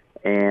Bay,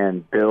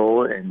 and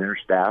Bill and their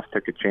staff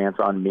took a chance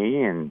on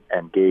me and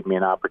gave me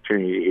an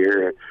opportunity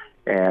here,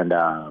 and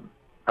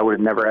I would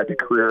have never had the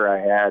career I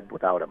had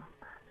without him.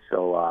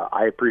 So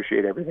I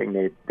appreciate everything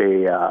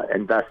they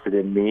invested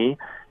in me.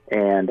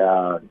 And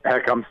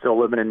heck, I'm still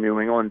living in New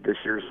England. This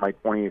year's my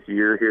 20th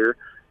year here.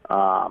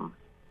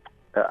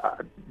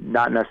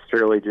 Not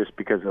necessarily just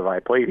because I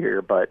played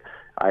here, but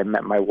I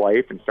met my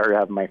wife and started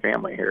having my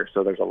family here.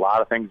 So there's a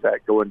lot of things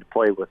that go into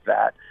play with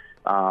that.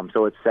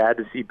 So it's sad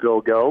to see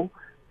Bill go,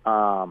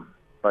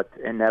 but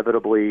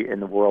inevitably in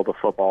the world of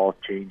football,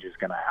 change is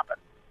going to happen.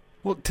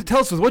 Well, to tell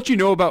us what you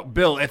know about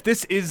Bill, if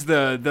this is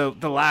the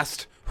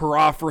last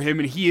hurrah for him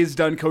and he is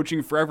done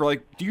coaching forever,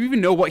 do you even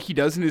know what he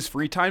does in his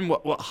free time,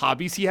 what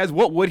hobbies he has?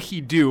 What would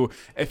he do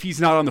if he's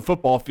not on the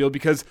football field?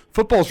 Because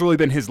football's really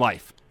been his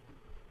life.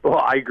 Well,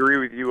 I agree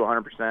with you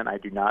 100%. I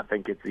do not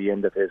think it's the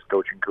end of his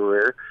coaching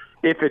career.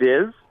 If it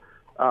is,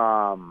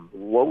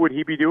 what would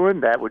he be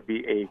doing? That would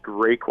be a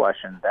great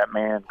question. That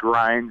man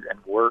grinds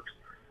and works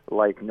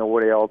like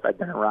nobody else I've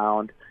been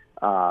around.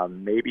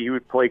 Maybe he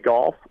would play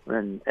golf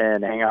and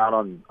hang out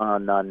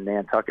on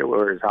Nantucket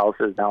where his house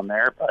is down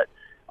there. But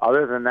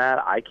other than that,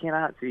 I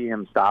cannot see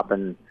him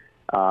stopping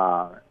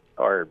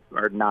or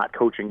not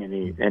coaching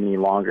any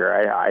longer.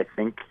 I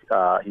think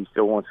he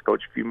still wants to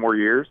coach a few more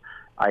years.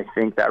 I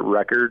think that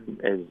record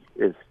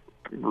is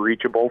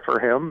reachable for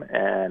him,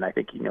 and I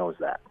think he knows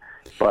that.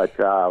 But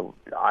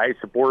I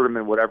support him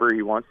in whatever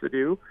he wants to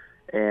do,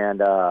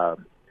 and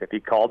if he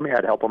called me,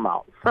 I'd help him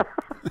out.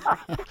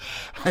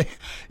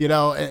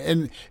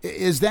 And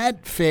is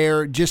that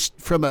fair? Just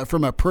from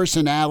a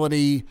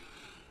personality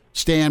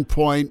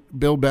standpoint,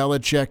 Bill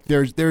Belichick,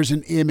 there's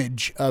an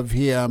image of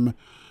him.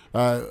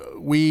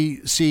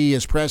 We see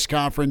his press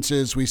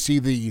conferences. We see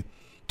the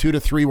 2 to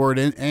 3 word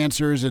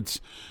answers.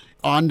 It's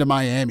on to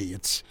Miami.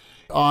 It's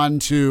on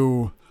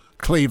to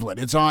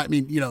Cleveland. It's on.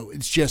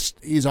 It's just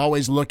he's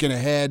always looking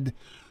ahead.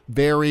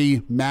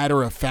 Very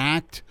matter of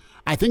fact.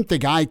 I think the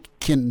guy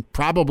can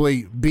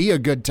probably be a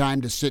good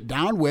time to sit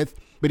down with,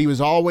 but he was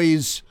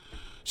always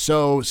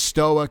so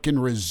stoic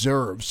and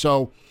reserved.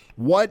 So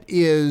what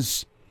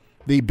is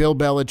the Bill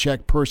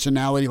Belichick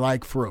personality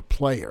like for a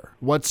player?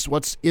 What's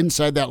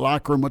inside that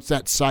locker room? What's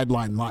that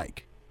sideline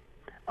like?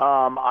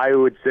 I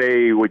would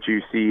say what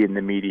you see in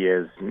the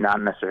media is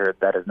not necessarily,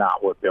 that is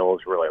not what Bill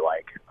is really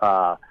like.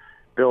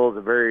 Bill is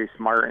a very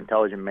smart,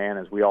 intelligent man,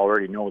 as we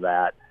already know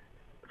that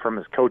from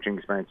his coaching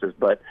experiences,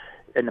 but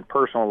in the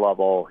personal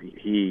level,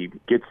 he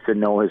gets to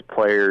know his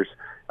players.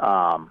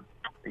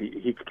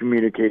 He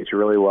communicates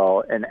really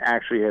well and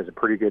actually has a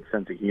pretty good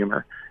sense of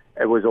humor.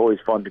 It was always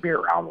fun to be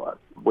around with.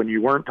 When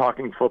you weren't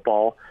talking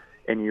football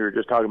and you were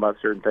just talking about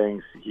certain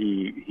things,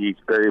 he's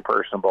very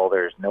personable.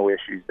 There's no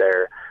issues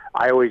there.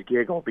 I always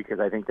giggle because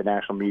I think the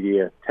national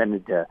media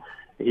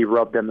he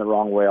rubbed them the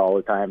wrong way all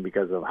the time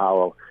because of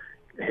how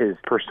his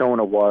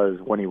persona was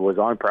when he was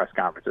on press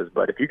conferences.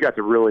 But if you got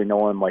to really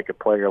know him like a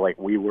player, like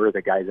we were,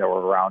 the guys that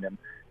were around him,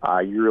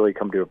 you really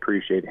come to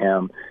appreciate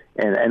him.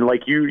 And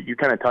like you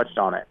kind of touched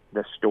on it,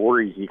 the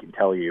stories he can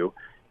tell you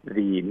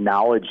the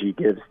knowledge he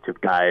gives to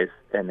guys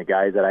and the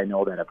guys that I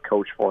know that have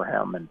coached for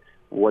him and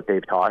what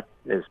they've taught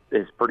is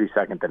pretty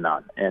second to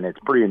none, and it's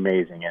pretty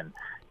amazing.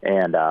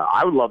 And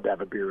I would love to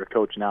have a beer with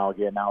Coach now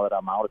that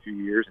I'm out a few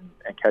years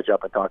and catch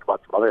up and talk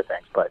about some other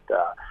things. But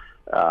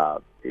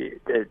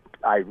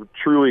I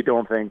truly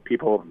don't think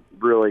people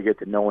really get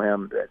to know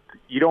him.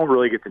 You don't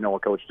really get to know a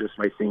coach just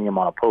by seeing him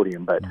on a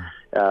podium. But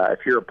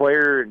if you're a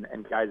player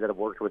and guys that have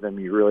worked with him,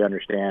 you really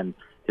understand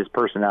his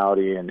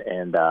personality.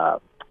 And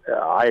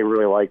I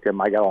really liked him.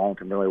 I got along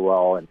with him really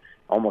well, and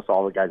almost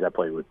all the guys I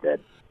played with did.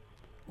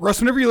 Russ,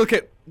 whenever you look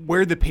at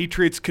where the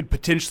Patriots could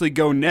potentially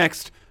go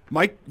next,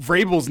 Mike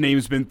Vrabel's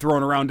name's been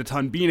thrown around a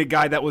ton, being a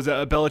guy that was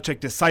a Belichick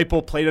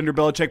disciple, played under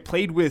Belichick,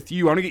 played with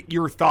you. I want to get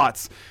your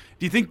thoughts.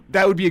 Do you think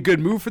that would be a good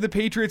move for the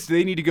Patriots? Do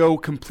they need to go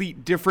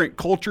complete different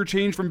culture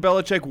change from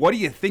Belichick? What do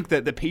you think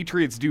that the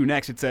Patriots do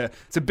next? It's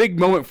a big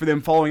moment for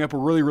them following up a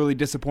really, really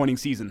disappointing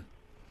season.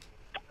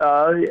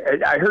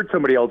 I heard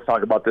somebody else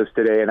talk about this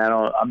today, and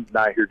I'm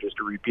not here just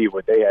to repeat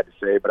what they had to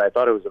say, but I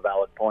thought it was a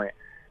valid point.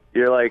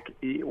 You're like,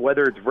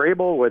 whether it's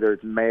Vrabel, whether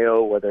it's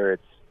Mayo, whether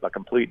it's a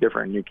complete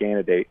different new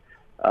candidate,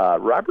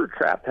 Robert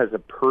Kraft has a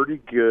pretty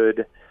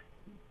good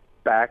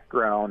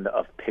background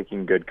of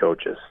picking good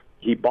coaches.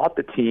 He bought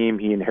the team.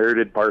 He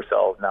inherited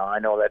Parcells. Now, I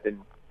know that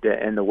didn't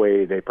end the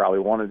way they probably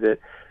wanted it,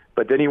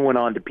 but then he went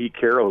on to Pete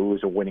Carroll, who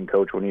was a winning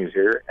coach when he was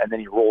here, and then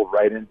he rolled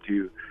right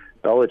into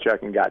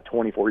Belichick and got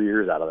 24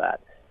 years out of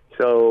that.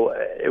 So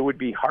it would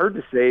be hard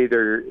to say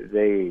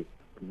they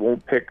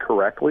won't pick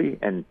correctly,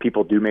 and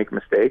people do make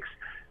mistakes.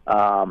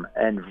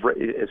 And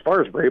as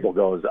far as Vrabel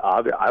goes,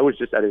 I was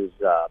just at his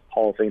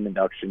Hall of Fame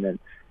induction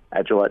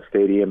at Gillette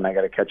Stadium, and I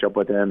got to catch up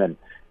with him. And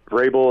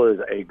Vrabel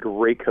is a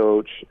great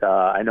coach.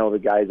 I know the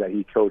guys that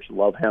he coached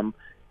love him.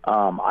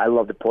 I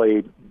love to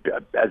play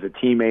as a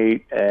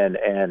teammate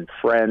and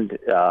friend.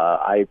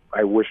 I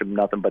wish him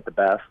nothing but the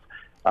best.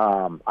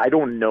 I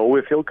don't know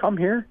if he'll come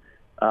here.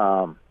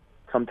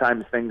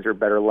 Sometimes things are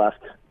better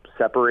left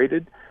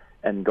separated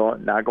and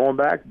not going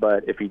back.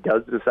 But if he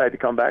does decide to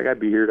come back,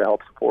 I'd be here to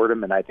help support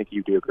him, and I think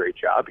you do a great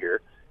job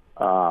here.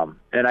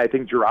 And I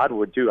think Gerard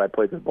would too. I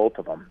played with both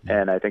of them,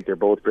 and I think they're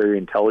both very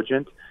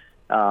intelligent.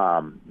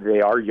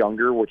 They are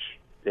younger, which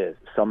is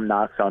some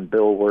knocks on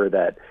Bill were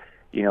that,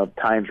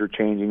 times were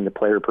changing, the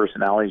player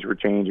personalities were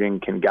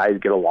changing. Can guys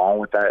get along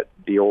with that?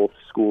 The old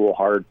school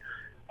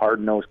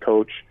hard-nosed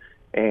coach.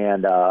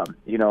 And,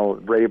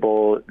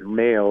 Vrabel,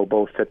 Mayo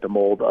both fit the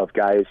mold of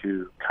guys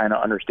who kind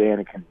of understand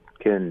and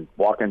can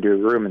walk into a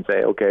room and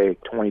say, okay,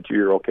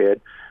 22-year-old kid,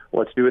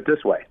 let's do it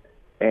this way,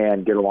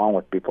 and get along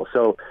with people.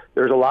 So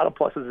there's a lot of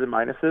pluses and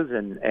minuses,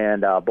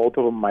 and both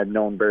of them I've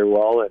known very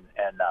well,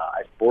 and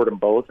I support them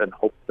both and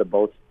hope they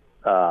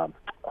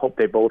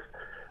both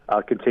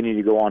continue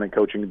to go on in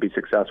coaching and be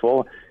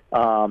successful.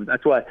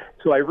 That's why.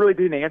 So I really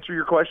didn't answer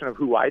your question of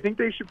who I think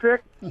they should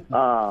pick,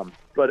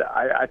 but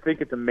I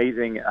think it's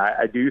amazing.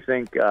 I do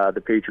think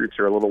the Patriots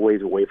are a little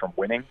ways away from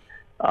winning.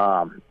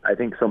 I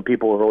think some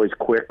people are always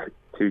quick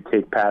to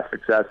take past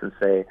success and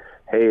say,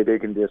 hey, they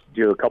can just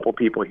do a couple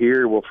people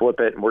here, we'll flip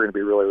it, and we're going to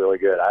be really, really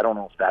good. I don't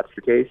know if that's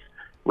the case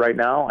right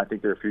now. I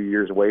think they're a few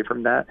years away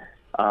from that.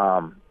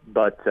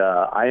 But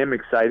I am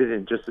excited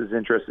and just as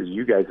interested as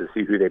you guys to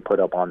see who they put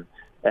at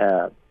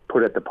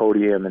the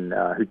podium and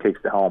who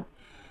takes the helm.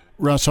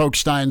 Russ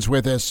Hochstein's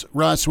with us.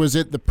 Russ, was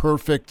it the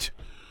perfect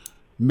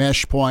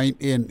mesh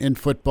point in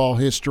football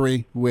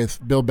history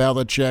with Bill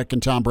Belichick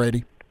and Tom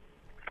Brady?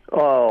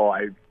 Oh,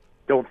 I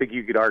don't think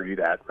you could argue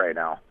that right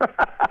now.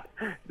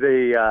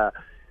 They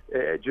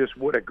just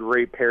what a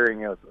great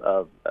pairing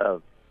of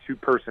two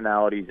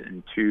personalities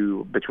and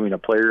between a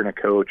player and a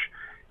coach,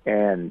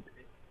 and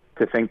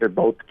to think they're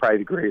both probably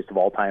the greatest of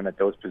all time at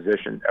those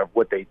positions of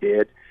what they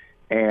did.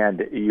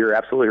 And you're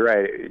absolutely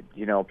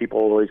right. People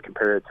always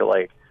compare it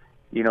to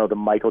the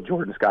Michael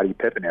Jordan, Scottie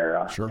Pippen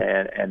era, sure,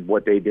 and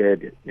what they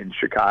did in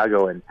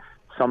Chicago. And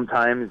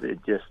sometimes it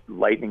just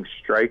lightning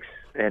strikes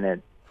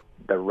and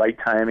the right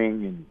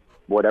timing and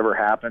whatever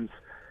happens,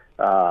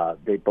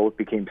 they both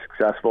became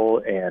successful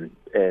and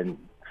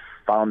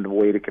found a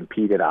way to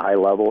compete at a high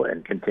level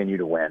and continue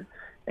to win.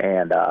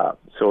 And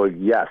so,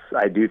 yes,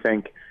 I do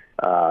think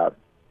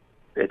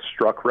it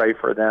struck right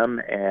for them,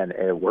 and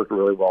it worked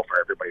really well for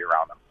everybody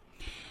around them.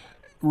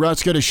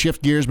 Russ, got to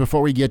shift gears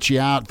before we get you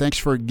out. Thanks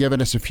for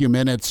giving us a few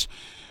minutes.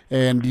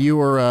 And you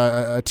were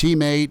a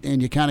teammate,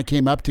 and you kind of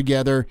came up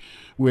together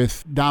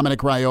with Dominic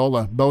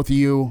Raiola. Both of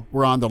you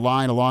were on the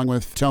line, along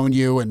with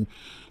Tonu, and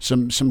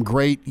some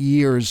great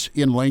years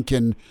in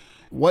Lincoln.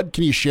 What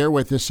can you share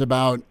with us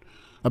about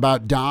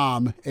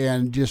Dom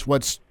and just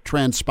what's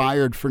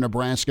transpired for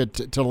Nebraska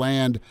to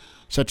land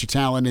such a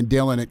talent in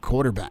Dylan at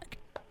quarterback?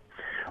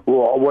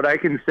 Well, what I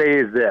can say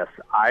is this.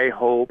 I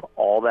hope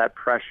all that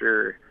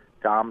pressure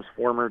Dom's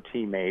former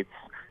teammates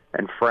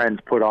and friends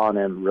put on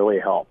him really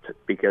helped,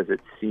 because it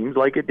seems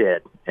like it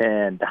did.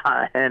 And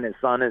his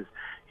son is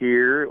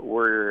here.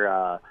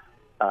 We're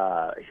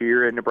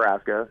here in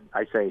Nebraska.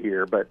 I say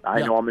here, but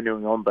I know I'm in New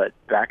England, but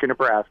back in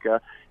Nebraska.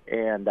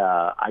 And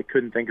I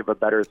couldn't think of a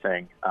better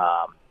thing.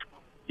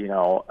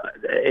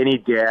 any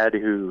dad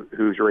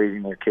who's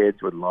raising their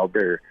kids would love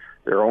their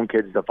own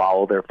kids to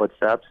follow their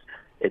footsteps.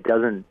 It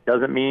doesn't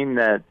mean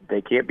that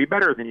they can't be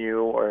better than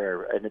you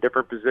or in a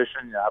different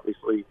position.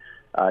 Obviously,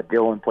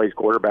 Dylan plays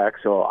quarterback,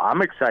 so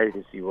I'm excited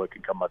to see what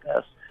can come of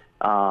this.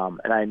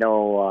 And I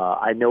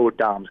know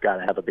Dom's got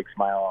to have a big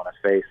smile on his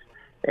face,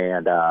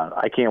 and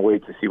I can't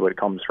wait to see what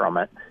comes from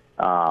it.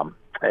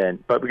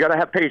 But we got to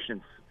have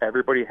patience.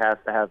 Everybody has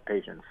to have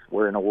patience.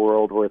 We're in a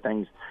world where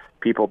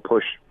people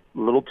push a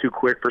little too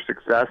quick for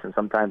success, and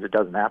sometimes it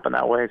doesn't happen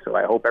that way. So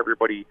I hope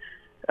everybody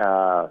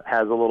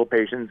has a little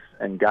patience,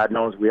 and God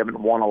knows we haven't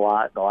won a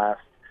lot in the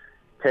last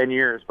 10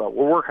 years, but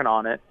we're working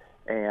on it,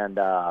 and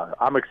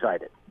I'm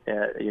excited.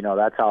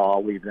 That's how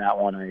I'll leave that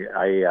one.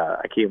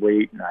 I can't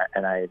wait,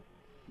 and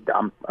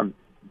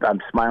I'm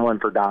smiling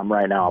for Dom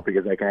right now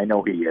because I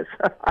know he is.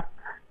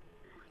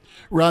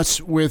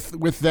 Russ,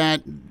 with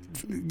that,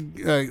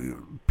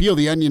 peel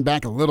the onion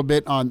back a little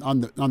bit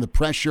on the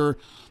pressure,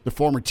 the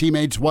former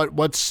teammates.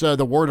 What's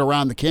the word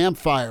around the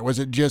campfire? Was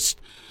it just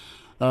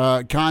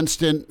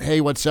constant, hey,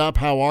 what's up?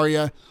 How are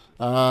you?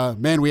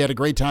 Man, we had a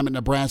great time at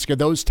Nebraska.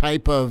 Those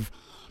type of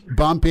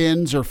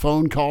bump-ins or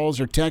phone calls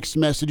or text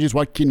messages,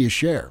 what can you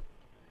share?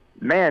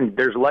 Man,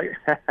 there's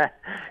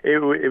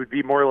it would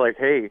be more like,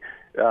 hey,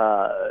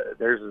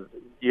 there's,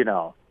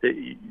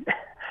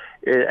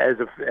 as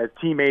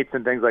teammates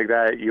and things like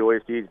that, you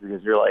always tease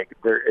because you're like,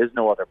 there is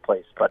no other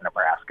place but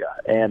Nebraska.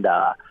 And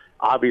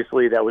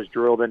obviously that was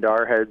drilled into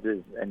our heads,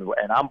 and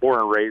I'm born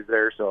and raised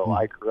there, so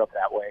I grew up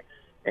that way.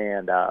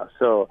 And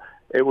so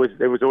it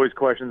was always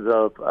questions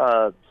of,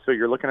 so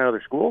you're looking at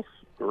other schools?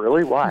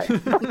 Really? Why?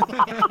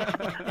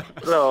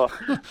 So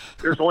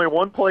there's only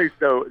one place,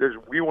 though,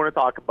 we want to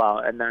talk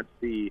about, and that's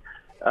the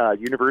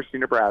University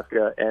of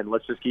Nebraska, and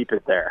let's just keep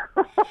it there.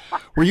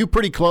 Were you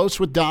pretty close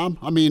with Dom?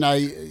 I mean,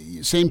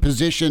 same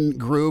position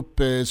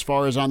group as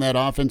far as on that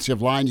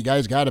offensive line. You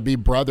guys got to be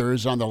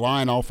brothers on the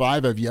line, all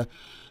five of you.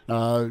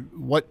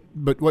 What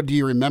do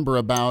you remember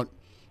about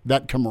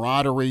that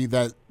camaraderie,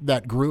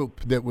 that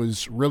group that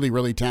was really,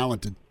 really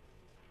talented?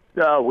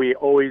 We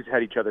always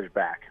had each other's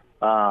back.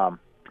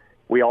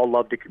 We all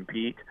loved to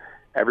compete.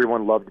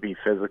 Everyone loved to be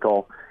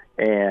physical,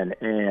 and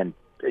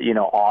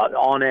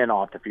on and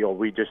off the field,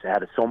 we just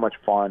had so much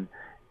fun.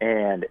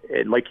 And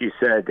like you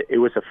said, it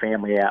was a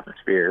family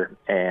atmosphere,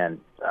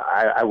 and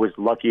I was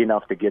lucky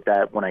enough to get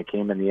that when I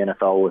came in the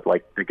NFL with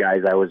like the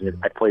guys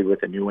I played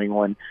with in New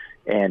England,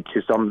 and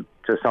to some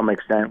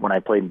extent when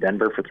I played in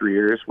Denver for 3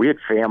 years, we had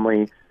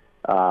family.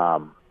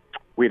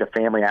 We had a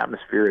family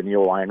atmosphere in the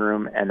O-line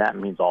room, and that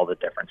means all the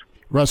difference.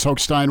 Russ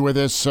Hochstein with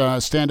us,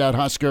 standout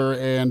Husker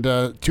and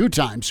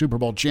two-time Super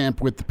Bowl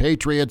champ with the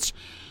Patriots.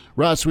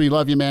 Russ, we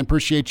love you, man.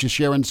 Appreciate you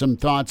sharing some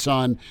thoughts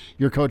on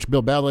your coach,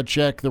 Bill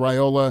Belichick, the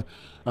Raiola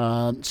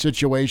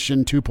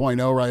situation,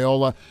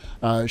 2.0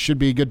 Raiola. Should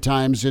be good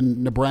times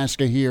in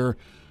Nebraska here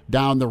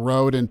down the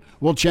road, and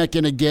we'll check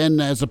in again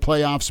as the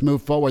playoffs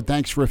move forward.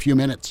 Thanks for a few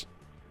minutes.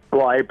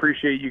 Well, I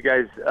appreciate you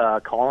guys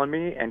calling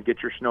me, and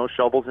get your snow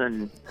shovels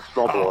and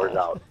snow blowers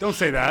out. Don't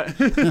say that.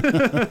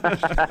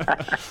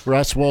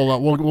 Russ,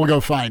 we'll go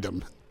find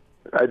them.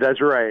 That's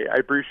right. I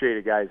appreciate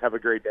it, guys. Have a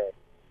great day.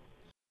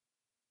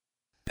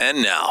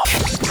 And now,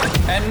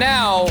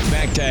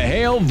 back to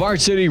Hail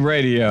Varsity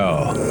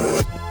Radio.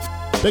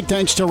 Big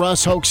thanks to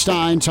Russ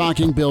Hochstein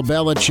talking Bill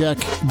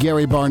Belichick,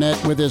 Gary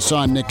Barnett with us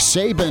on Nick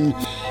Saban.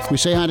 We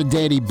say hi to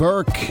Danny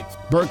Burke,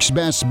 Burke's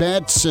Best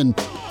Bets, and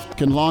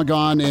can log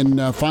on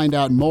and find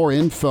out more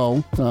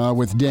info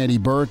with Danny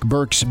Burke,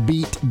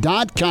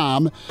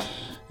 burksbeat.com.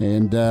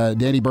 And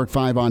Danny Burke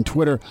 5 on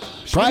Twitter.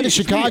 Pride of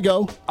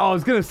Chicago. I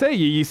was going to say,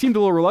 you seemed a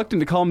little reluctant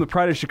to call him the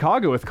Pride of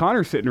Chicago with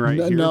Connor sitting right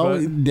here.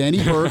 No,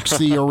 Danny Burke's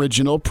the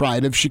original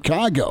Pride of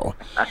Chicago.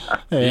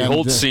 He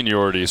holds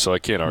seniority, so I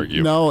can't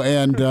argue. No,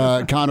 and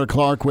Connor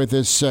Clark with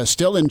us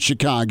still in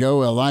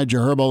Chicago. Elijah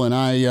Herbal and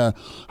I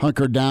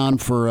hunkered down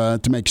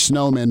to make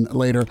snowmen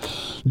later.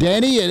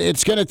 Danny,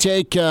 it's going to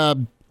take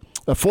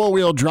a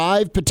four-wheel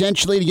drive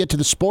potentially to get to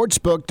the sports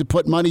book to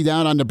put money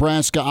down on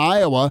Nebraska,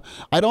 Iowa.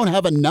 I don't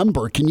have a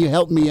number. Can you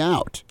help me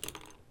out?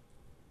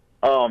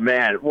 Oh,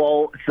 man.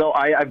 Well, so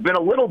I've been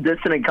a little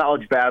distant in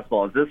college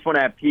basketball. Is this one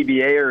at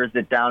PBA or is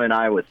it down in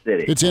Iowa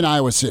City? It's in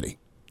Iowa City.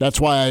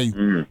 That's why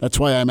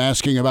I'm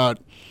asking about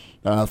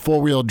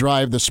four-wheel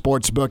drive, the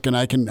sports book, and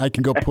I can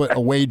go put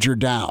a wager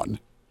down.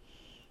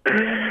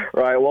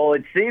 Right. Well,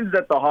 it seems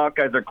that the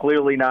Hawkeyes are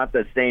clearly not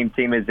the same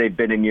team as they've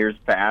been in years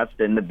past,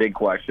 and the big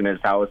question is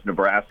how is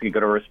Nebraska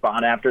going to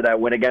respond after that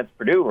win against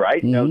Purdue,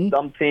 right? Mm-hmm.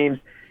 Some teams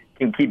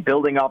can keep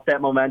building off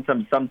that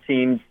momentum. Some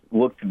teams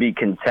look to be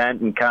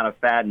content and kind of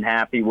fat and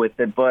happy with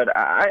it, but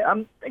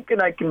I'm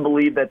thinking I can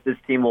believe that this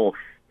team will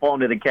fall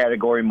into the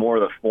category more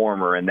of the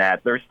former, and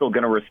that they're still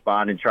going to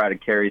respond and try to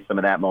carry some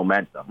of that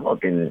momentum.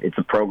 Look, and it's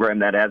a program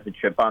that has a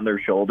chip on their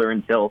shoulder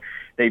until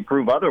they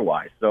prove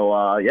otherwise. So,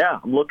 I'm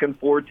looking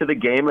forward to the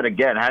game. And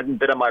again, hasn't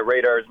been on my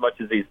radar as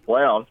much as these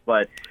playoffs,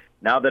 but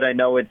now that I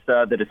know it's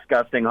the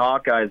disgusting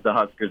Hawkeyes the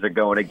Huskers are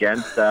going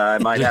against, I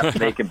might have to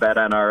make a bet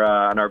on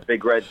our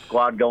Big Red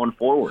squad going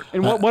forward.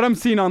 And what I'm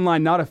seeing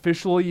online, not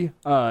officially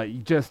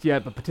just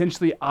yet, but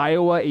potentially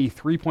Iowa a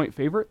 3-point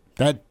favorite.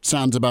 That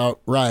sounds about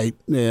right.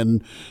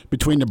 And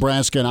between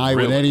Nebraska and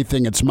Iowa, Really?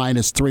 anything, it's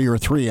 -3 or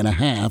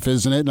 3.5,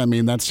 isn't it? I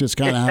mean, that's just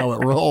kind of how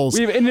it rolls.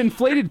 We have an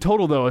inflated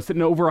total, though. It's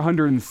sitting over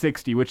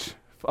 160, which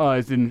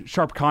is in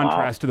sharp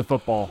contrast to the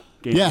football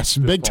game. Yes,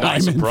 big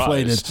time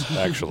inflated.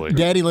 Actually.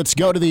 Daddy, let's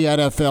go to the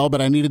NFL,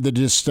 but I needed to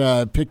just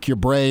pick your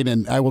brain,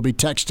 and I will be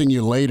texting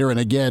you later. And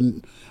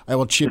again, I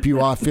will chip you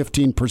off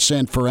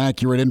 15% for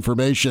accurate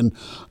information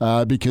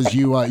because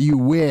you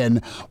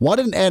win. What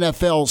an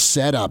NFL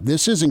setup.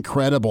 This is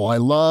incredible. I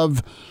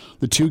love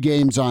the 2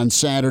 games on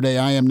Saturday.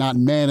 I am not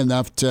man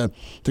enough to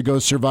go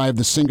survive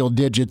the single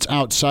digits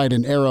outside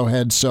in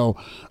Arrowhead, so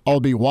I'll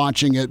be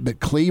watching it.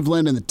 But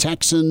Cleveland and the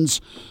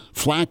Texans,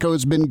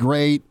 Flacco's been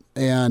great.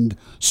 And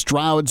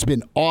Stroud's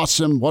been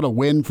awesome. What a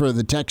win for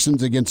the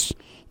Texans against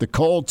the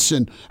Colts.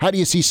 And how do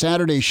you see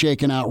Saturday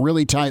shaking out?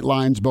 Really tight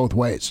lines both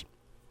ways.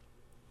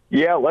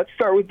 Yeah, let's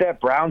start with that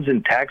Browns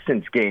and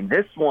Texans game.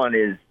 This one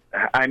is,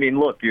 I mean,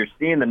 look, you're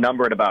seeing the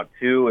number at about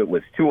 2. It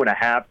was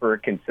 2.5 for a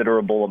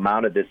considerable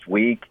amount of this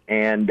week.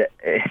 And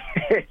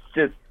it's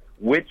just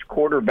which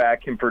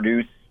quarterback can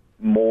produce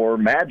more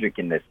magic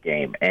in this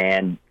game.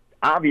 And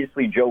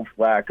obviously Joe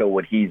Flacco,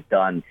 what he's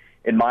done,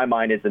 in my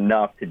mind, is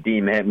enough to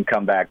deem him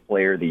comeback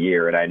player of the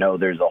year. And I know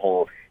there's a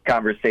whole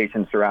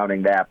conversation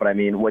surrounding that, but I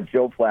mean, what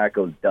Joe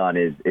Flacco's done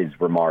is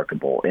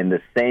remarkable. And the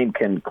same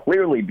can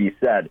clearly be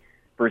said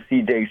for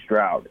C.J.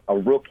 Stroud, a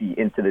rookie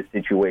into this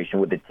situation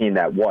with a team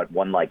that,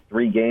 won like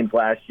 3 games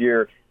last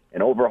year,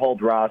 an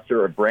overhauled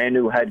roster, a brand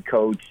new head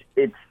coach.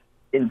 It's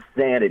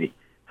insanity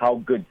how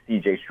good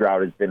C.J.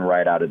 Stroud has been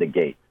right out of the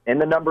gate.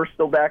 And the numbers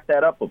still back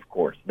that up, of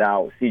course.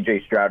 Now,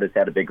 C.J. Stroud has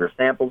had a bigger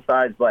sample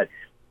size, but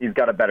he's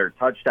got a better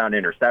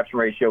touchdown-interception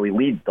ratio. He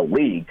leads the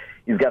league.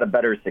 He's got a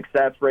better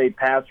success rate,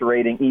 passer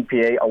rating,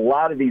 EPA, a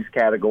lot of these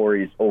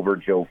categories over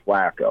Joe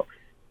Flacco.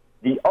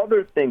 The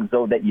other thing,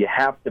 though, that you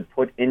have to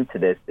put into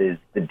this is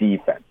the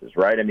defenses,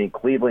 right? I mean,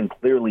 Cleveland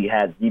clearly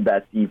has the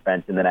best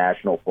defense in the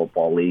National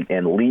Football League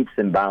and leaps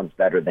and bounds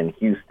better than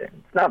Houston.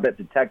 It's not that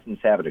the Texans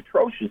have an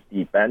atrocious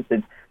defense.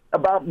 It's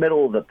about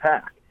middle of the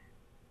pack.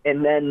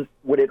 And then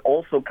what it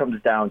also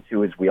comes down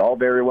to, as we all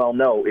very well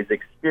know, is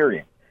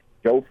experience.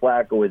 Joe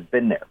Flacco has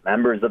been there.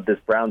 Members of this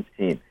Browns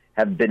team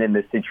have been in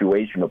this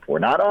situation before.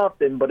 Not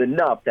often, but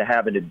enough to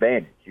have an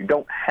advantage. You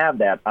don't have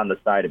that on the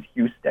side of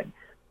Houston.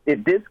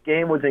 If this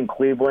game was in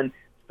Cleveland,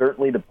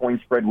 certainly the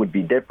point spread would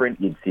be different.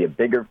 You'd see a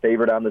bigger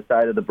favorite on the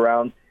side of the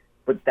Browns.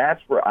 But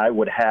that's where I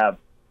would have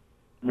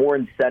more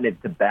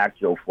incentive to back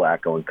Joe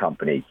Flacco and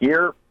company.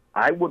 Here,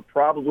 I would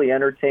probably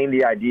entertain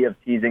the idea of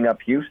teasing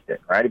up Houston,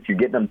 right? If you're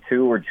getting them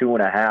 2 or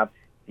 2.5,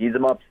 tease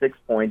them up 6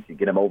 points, you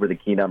get them over the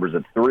key numbers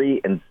of 3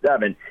 and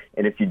 7.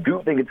 And if you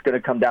do think it's going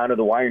to come down to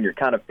the wire and you're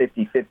kind of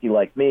 50-50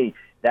 like me,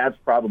 that's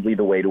probably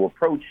the way to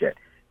approach it.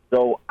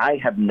 So I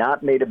have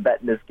not made a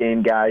bet in this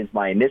game, guys.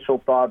 My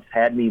initial thoughts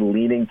had me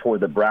leaning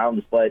toward the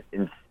Browns, but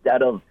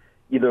instead of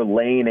either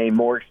laying a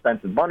more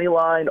expensive money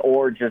line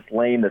or just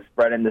laying the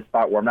spread in this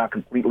spot where I'm not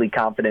completely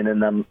confident in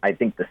them, I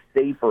think the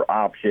safer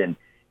option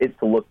is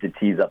to look to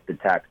tease up the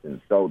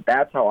Texans. So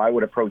that's how I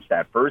would approach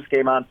that first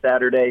game on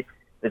Saturday.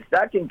 The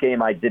second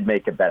game, I did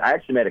make a bet. I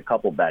actually made a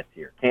couple bets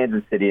here,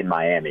 Kansas City and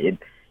Miami.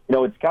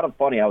 It's kind of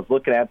funny. I was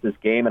looking at this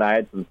game, and I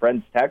had some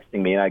friends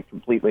texting me, and I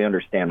completely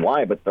understand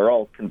why, but they're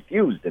all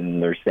confused,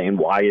 and they're saying,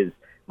 why is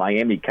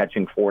Miami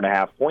catching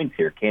 4.5 points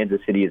here?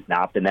 Kansas City has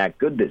not been that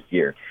good this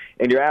year.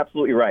 And you're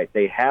absolutely right.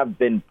 They have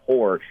been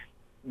poor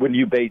when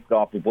you base it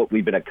off of what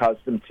we've been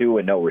accustomed to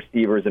and no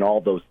receivers and all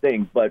those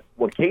things. But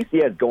what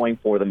KC has going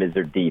for them is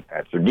their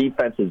defense. Their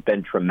defense has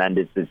been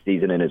tremendous this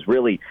season and has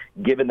really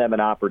given them an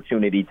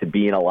opportunity to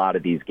be in a lot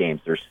of these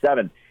games. They're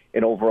 7th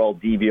in overall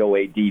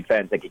DVOA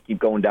defense. I could keep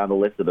going down the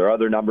list of their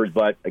other numbers,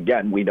 but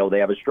again, we know they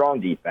have a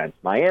strong defense.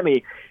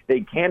 Miami,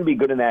 they can be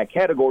good in that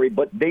category,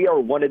 but they are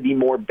one of the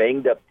more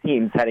banged-up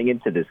teams heading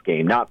into this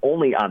game, not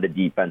only on the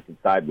defensive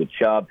side with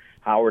Chubb,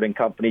 Howard and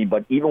company,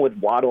 but even with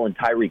Waddle and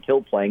Tyreek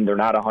Hill playing, they're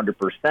not 100%.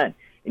 And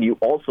you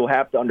also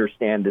have to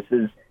understand this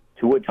is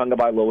Tua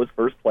Tagovailoa's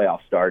first playoff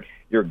start.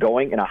 You're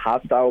going in a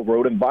hostile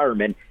road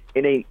environment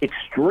in a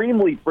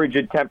extremely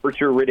frigid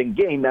temperature-ridden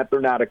game that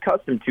they're not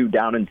accustomed to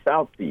down in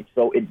South Beach.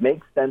 So it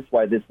makes sense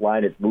why this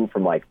line has moved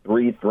from like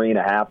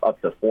 3.5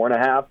 up to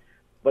 4.5.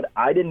 But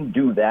I didn't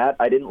do that.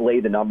 I didn't lay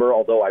the number,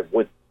 although I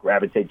would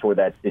gravitate toward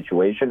that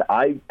situation.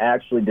 I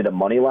actually did a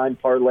money line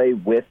parlay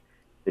with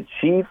the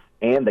Chiefs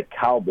and the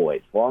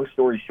Cowboys. Long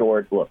story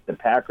short, look, the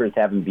Packers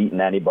haven't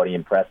beaten anybody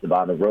impressive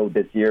on the road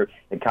this year.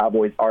 The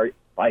Cowboys are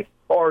by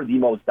far the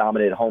most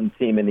dominant home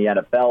team in the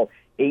NFL,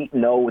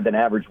 8-0 with an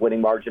average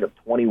winning margin of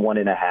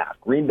 21.5.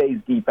 Green Bay's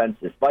defense,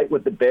 despite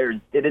what the Bears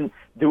didn't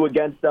do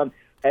against them,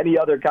 any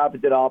other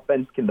competent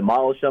offense can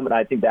demolish them, and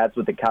I think that's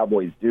what the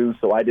Cowboys do.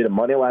 So I did a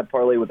money line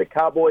parlay with the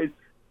Cowboys,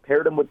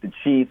 paired them with the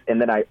Chiefs,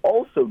 and then I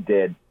also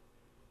did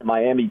the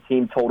Miami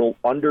team total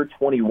under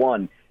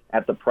 21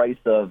 at the price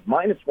of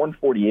minus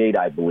 148,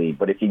 I believe.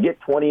 But if you get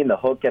 20 in the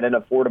hook at an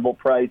affordable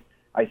price,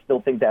 I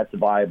still think that's a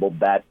viable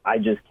bet. I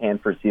just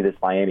can't foresee this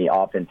Miami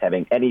offense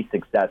having any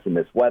success in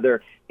this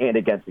weather and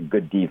against a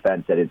good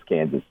defense that is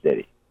Kansas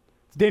City.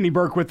 It's Danny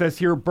Burke with us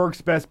here,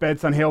 Burke's Best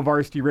Bets on Hail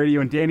Varsity Radio.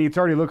 And Danny, it's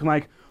already looking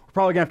like we're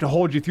probably going to have to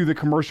hold you through the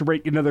commercial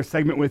break, get another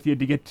segment with you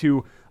to get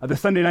to the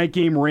Sunday night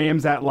game,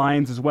 Rams at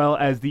Lions, as well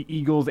as the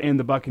Eagles and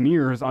the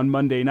Buccaneers on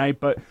Monday night.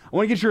 But I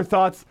want to get your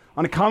thoughts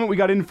on a comment we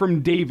got in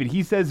from David.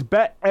 He says,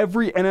 bet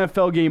every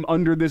NFL game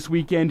under this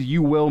weekend,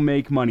 you will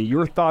make money.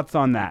 Your thoughts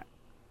on that?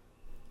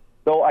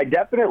 So I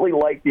definitely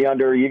like the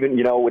under, even,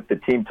 with the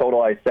team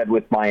total I said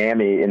with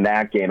Miami in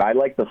that game. I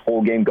like the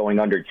full game going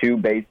under 2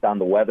 based on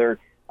the weather.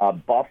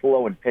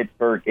 Buffalo and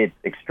Pittsburgh, it's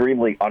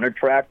extremely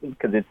unattractive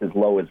because it's as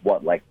low as,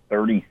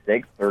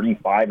 36,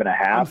 35 and a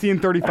half? I'm seeing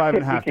 35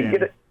 and a half, Danny.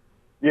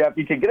 If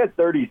you could get a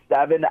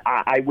 37,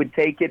 I would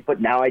take it,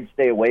 but now I'd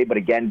stay away. But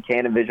again,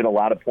 can't envision a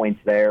lot of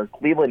points there.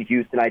 Cleveland,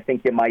 Houston, I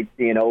think you might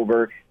see an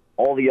over.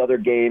 All the other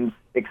games,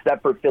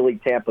 except for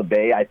Philly, Tampa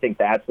Bay, I think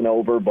that's an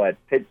over. But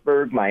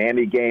Pittsburgh,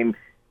 Miami game,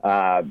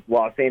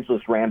 Los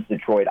Angeles Rams,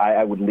 Detroit,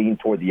 I would lean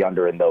toward the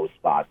under in those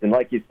spots. And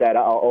like you said,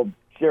 I'll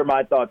share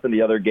my thoughts on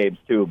the other games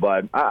too.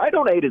 But I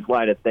don't hate his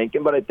line of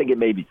thinking, but I think it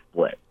may be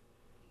split.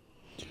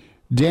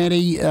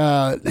 Danny,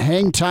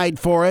 hang tight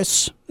for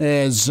us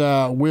as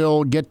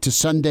we'll get to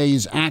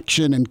Sunday's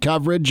action and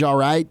coverage, all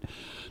right?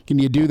 Can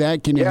you do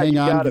that? Can you hang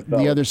on to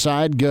the other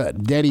side?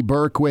 Good. Danny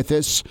Burke with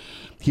us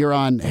here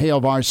on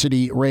Hail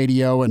Varsity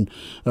Radio and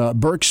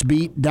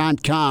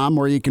burksbeat.com,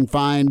 where you can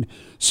find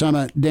some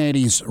of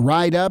Danny's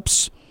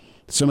write-ups,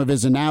 some of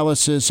his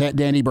analysis at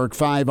Danny Burke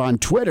 5 on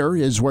Twitter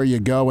is where you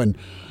go, and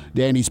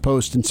Danny's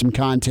posting some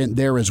content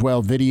there as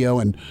well, video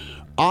and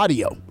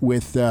audio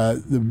with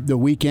the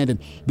weekend. And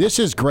this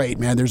is great,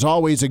 man. There's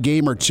always a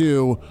game or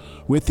two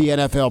with the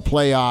NFL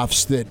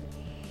playoffs that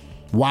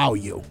wow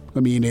you. I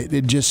mean,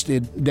 it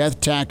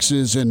death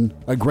taxes and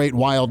a great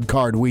wild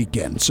card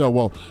weekend. So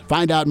we'll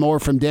find out more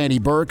from Danny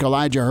Burke,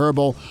 Elijah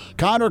Herbal,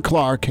 Connor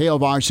Clark. Hail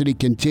Varsity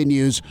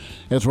continues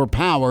as we're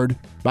powered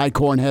by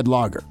Cornhead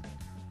Lager.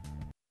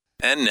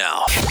 And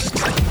now,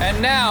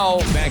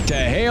 back to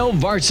Hail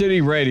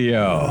Varsity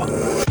Radio.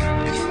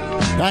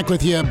 Back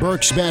with you,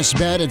 Burke's Best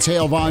Bet. It's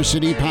Hail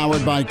Varsity,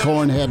 powered by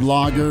Cornhead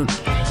Lager.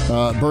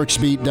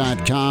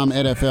 Burksbeat.com,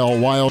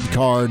 NFL Wild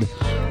Card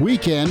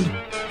Weekend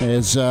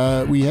as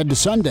we head to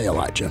Sunday,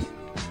 Elijah.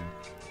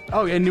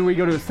 Oh, and we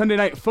go to Sunday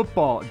Night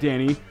Football,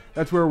 Danny.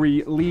 That's where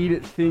we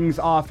lead things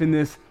off in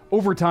this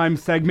overtime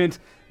segment.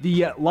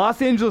 The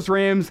Los Angeles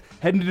Rams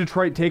heading to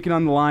Detroit, taking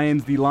on the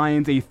Lions. The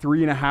Lions a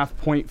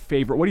 3.5-point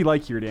favorite. What do you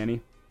like here,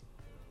 Danny?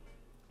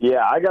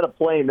 Yeah, I got to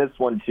play in this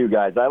one too,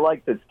 guys. I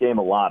like this game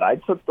a lot. I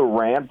took the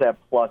Rams at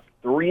plus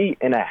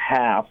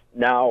 3.5.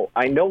 Now,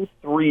 I know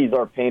threes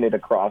are painted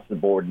across the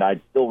board, and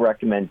I'd still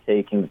recommend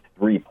taking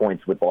 3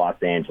 points with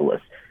Los Angeles.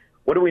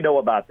 What do we know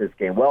about this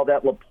game? Well,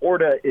 that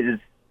Laporta is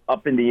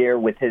up in the air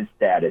with his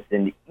status,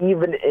 and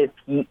even if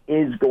he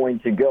is going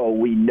to go,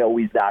 we know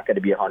he's not going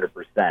to be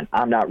 100%.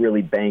 I'm not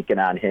really banking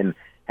on him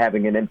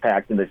having an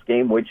impact in this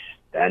game, which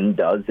then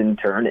does in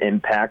turn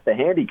impact the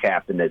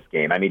handicap in this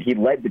game. I mean, he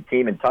led the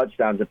team in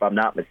touchdowns, if I'm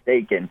not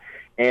mistaken,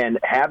 and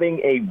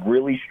having a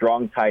really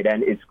strong tight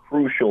end is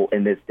crucial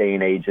in this day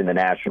and age in the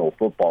National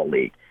Football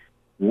League.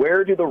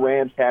 Where do the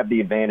Rams have the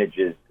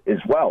advantages as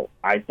well?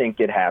 I think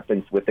it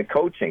happens with the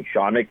coaching.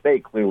 Sean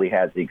McVay clearly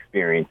has the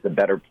experience, the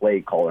better play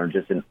caller, and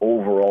just an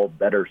overall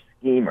better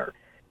schemer.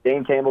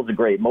 Dan Campbell's a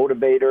great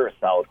motivator, a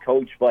solid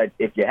coach, but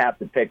if you have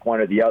to pick one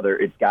or the other,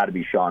 it's got to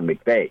be Sean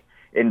McVay.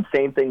 And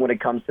same thing when it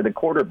comes to the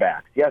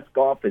quarterbacks. Yes,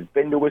 Goff has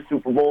been to a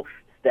Super Bowl.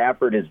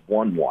 Stafford has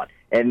won one.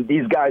 And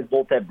these guys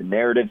both have the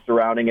narrative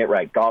surrounding it,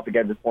 right? Goff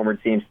against his former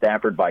team,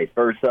 Stafford vice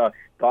versa.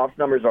 Goff's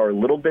numbers are a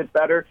little bit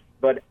better,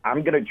 but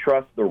I'm going to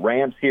trust the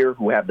Rams here,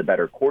 who have the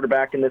better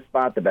quarterback in this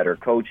spot, the better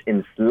coach,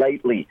 and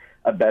slightly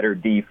a better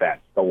defense.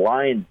 The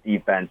Lions'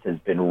 defense has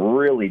been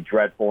really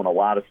dreadful in a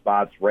lot of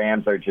spots.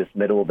 Rams are just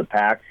middle of the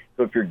pack.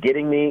 So if you're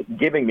giving me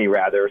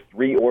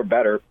 3 or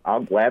better,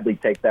 I'll gladly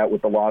take that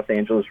with the Los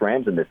Angeles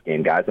Rams in this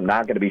game, guys. I'm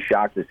not going to be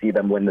shocked to see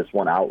them win this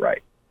one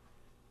outright.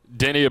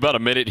 Danny, about a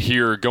minute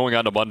here, going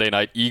on to Monday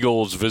night,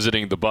 Eagles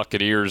visiting the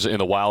Buccaneers in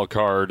the wild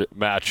card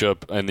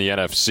matchup in the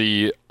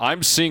NFC.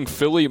 I'm seeing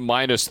Philly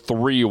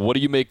 -3. What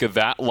do you make of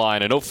that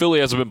line? I know Philly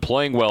hasn't been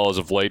playing well as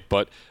of late,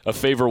 but a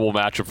favorable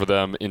matchup for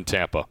them in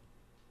Tampa.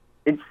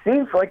 It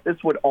seems like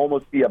this would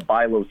almost be a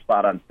buy low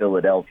spot on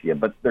Philadelphia,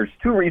 but there's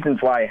 2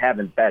 reasons why I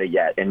haven't bet it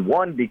yet. And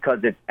one, because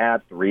it's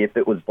at 3. If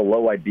it was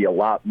below, I'd be a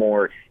lot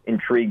more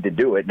intrigued to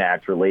do it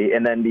naturally.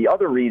 And then the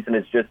other reason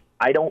is just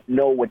I don't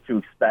know what to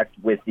expect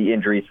with the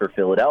injuries for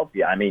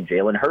Philadelphia. I mean,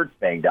 Jalen Hurts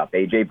banged up,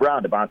 A.J.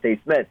 Brown,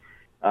 Devontae Smith,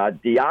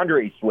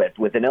 DeAndre Swift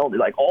with an illness.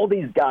 Like, all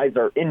these guys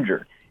are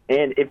injured.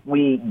 And if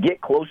we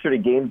get closer to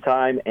game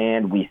time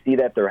and we see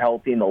that they're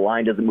healthy and the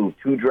line doesn't move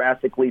too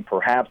drastically,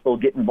 perhaps they'll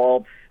get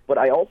involved. But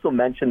I also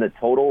mentioned the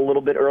total a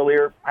little bit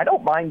earlier. I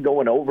don't mind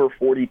going over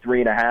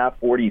 43.5,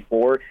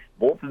 44.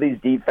 Both of these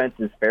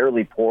defenses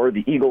fairly poor.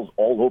 The Eagles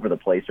all over the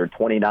place are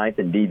 29th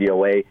in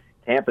DVOA.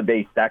 Tampa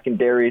Bay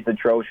secondary is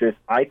atrocious.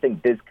 I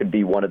think this could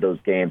be one of those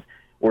games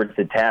where it's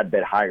a tad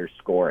bit higher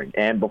scoring.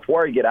 And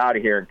before I get out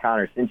of here,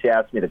 Connor, since you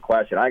asked me the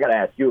question, I got to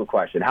ask you a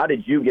question. How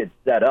did you get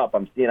set up?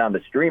 I'm seeing on the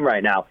stream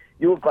right now,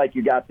 you look like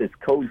you got this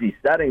cozy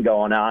setting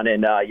going on,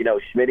 and,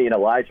 Schmitty and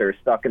Elijah are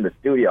stuck in the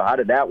studio. How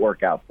did that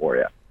work out for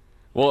you?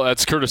 Well,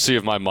 that's courtesy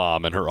of my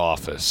mom and her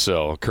office.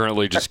 So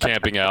currently just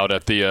camping out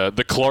at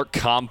the Clark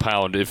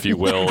compound, if you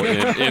will,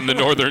 in the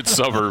northern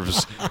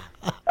suburbs.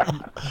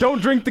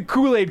 Don't drink the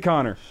Kool-Aid,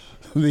 Connor.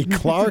 The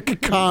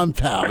Clark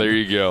compound. There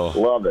you go.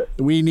 Love it.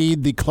 We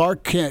need the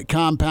Clark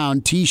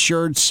compound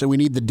T-shirts. We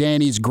need the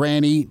Danny's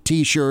Granny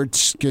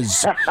T-shirts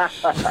because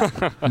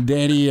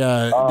Danny.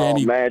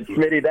 Danny. Man,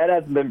 Schmitty, that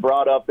hasn't been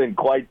brought up in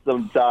quite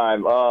some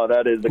time. Oh,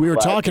 that is. We were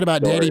talking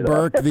about story, Danny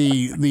Burke,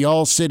 the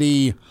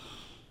all-city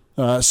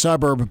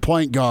suburb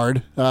point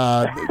guard,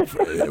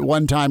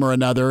 one time or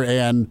another,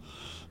 and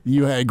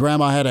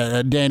Grandma had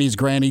a Danny's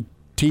Granny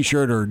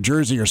T-shirt or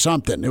jersey or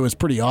something. It was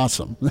pretty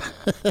awesome.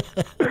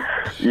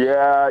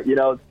 Yeah,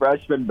 it's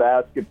freshman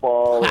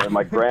basketball, and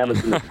my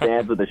grandma's in the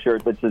stands with a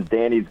shirt that says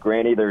Danny's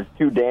Granny. There's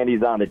two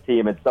Dannys on the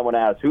team, and someone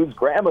asks, whose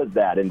grandma's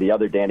that? And the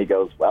other Danny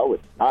goes, well,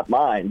 it's not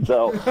mine.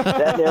 So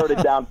that narrowed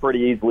it down pretty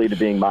easily to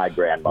being my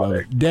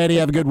grandmother. Daddy,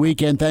 have a good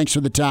weekend. Thanks for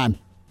the time.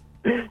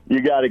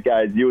 You got it,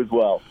 guys. You as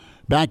well.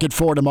 Back at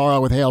 4 tomorrow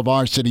with Hail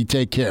Varsity.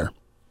 Take care.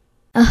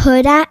 A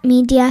Huda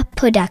Media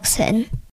Production.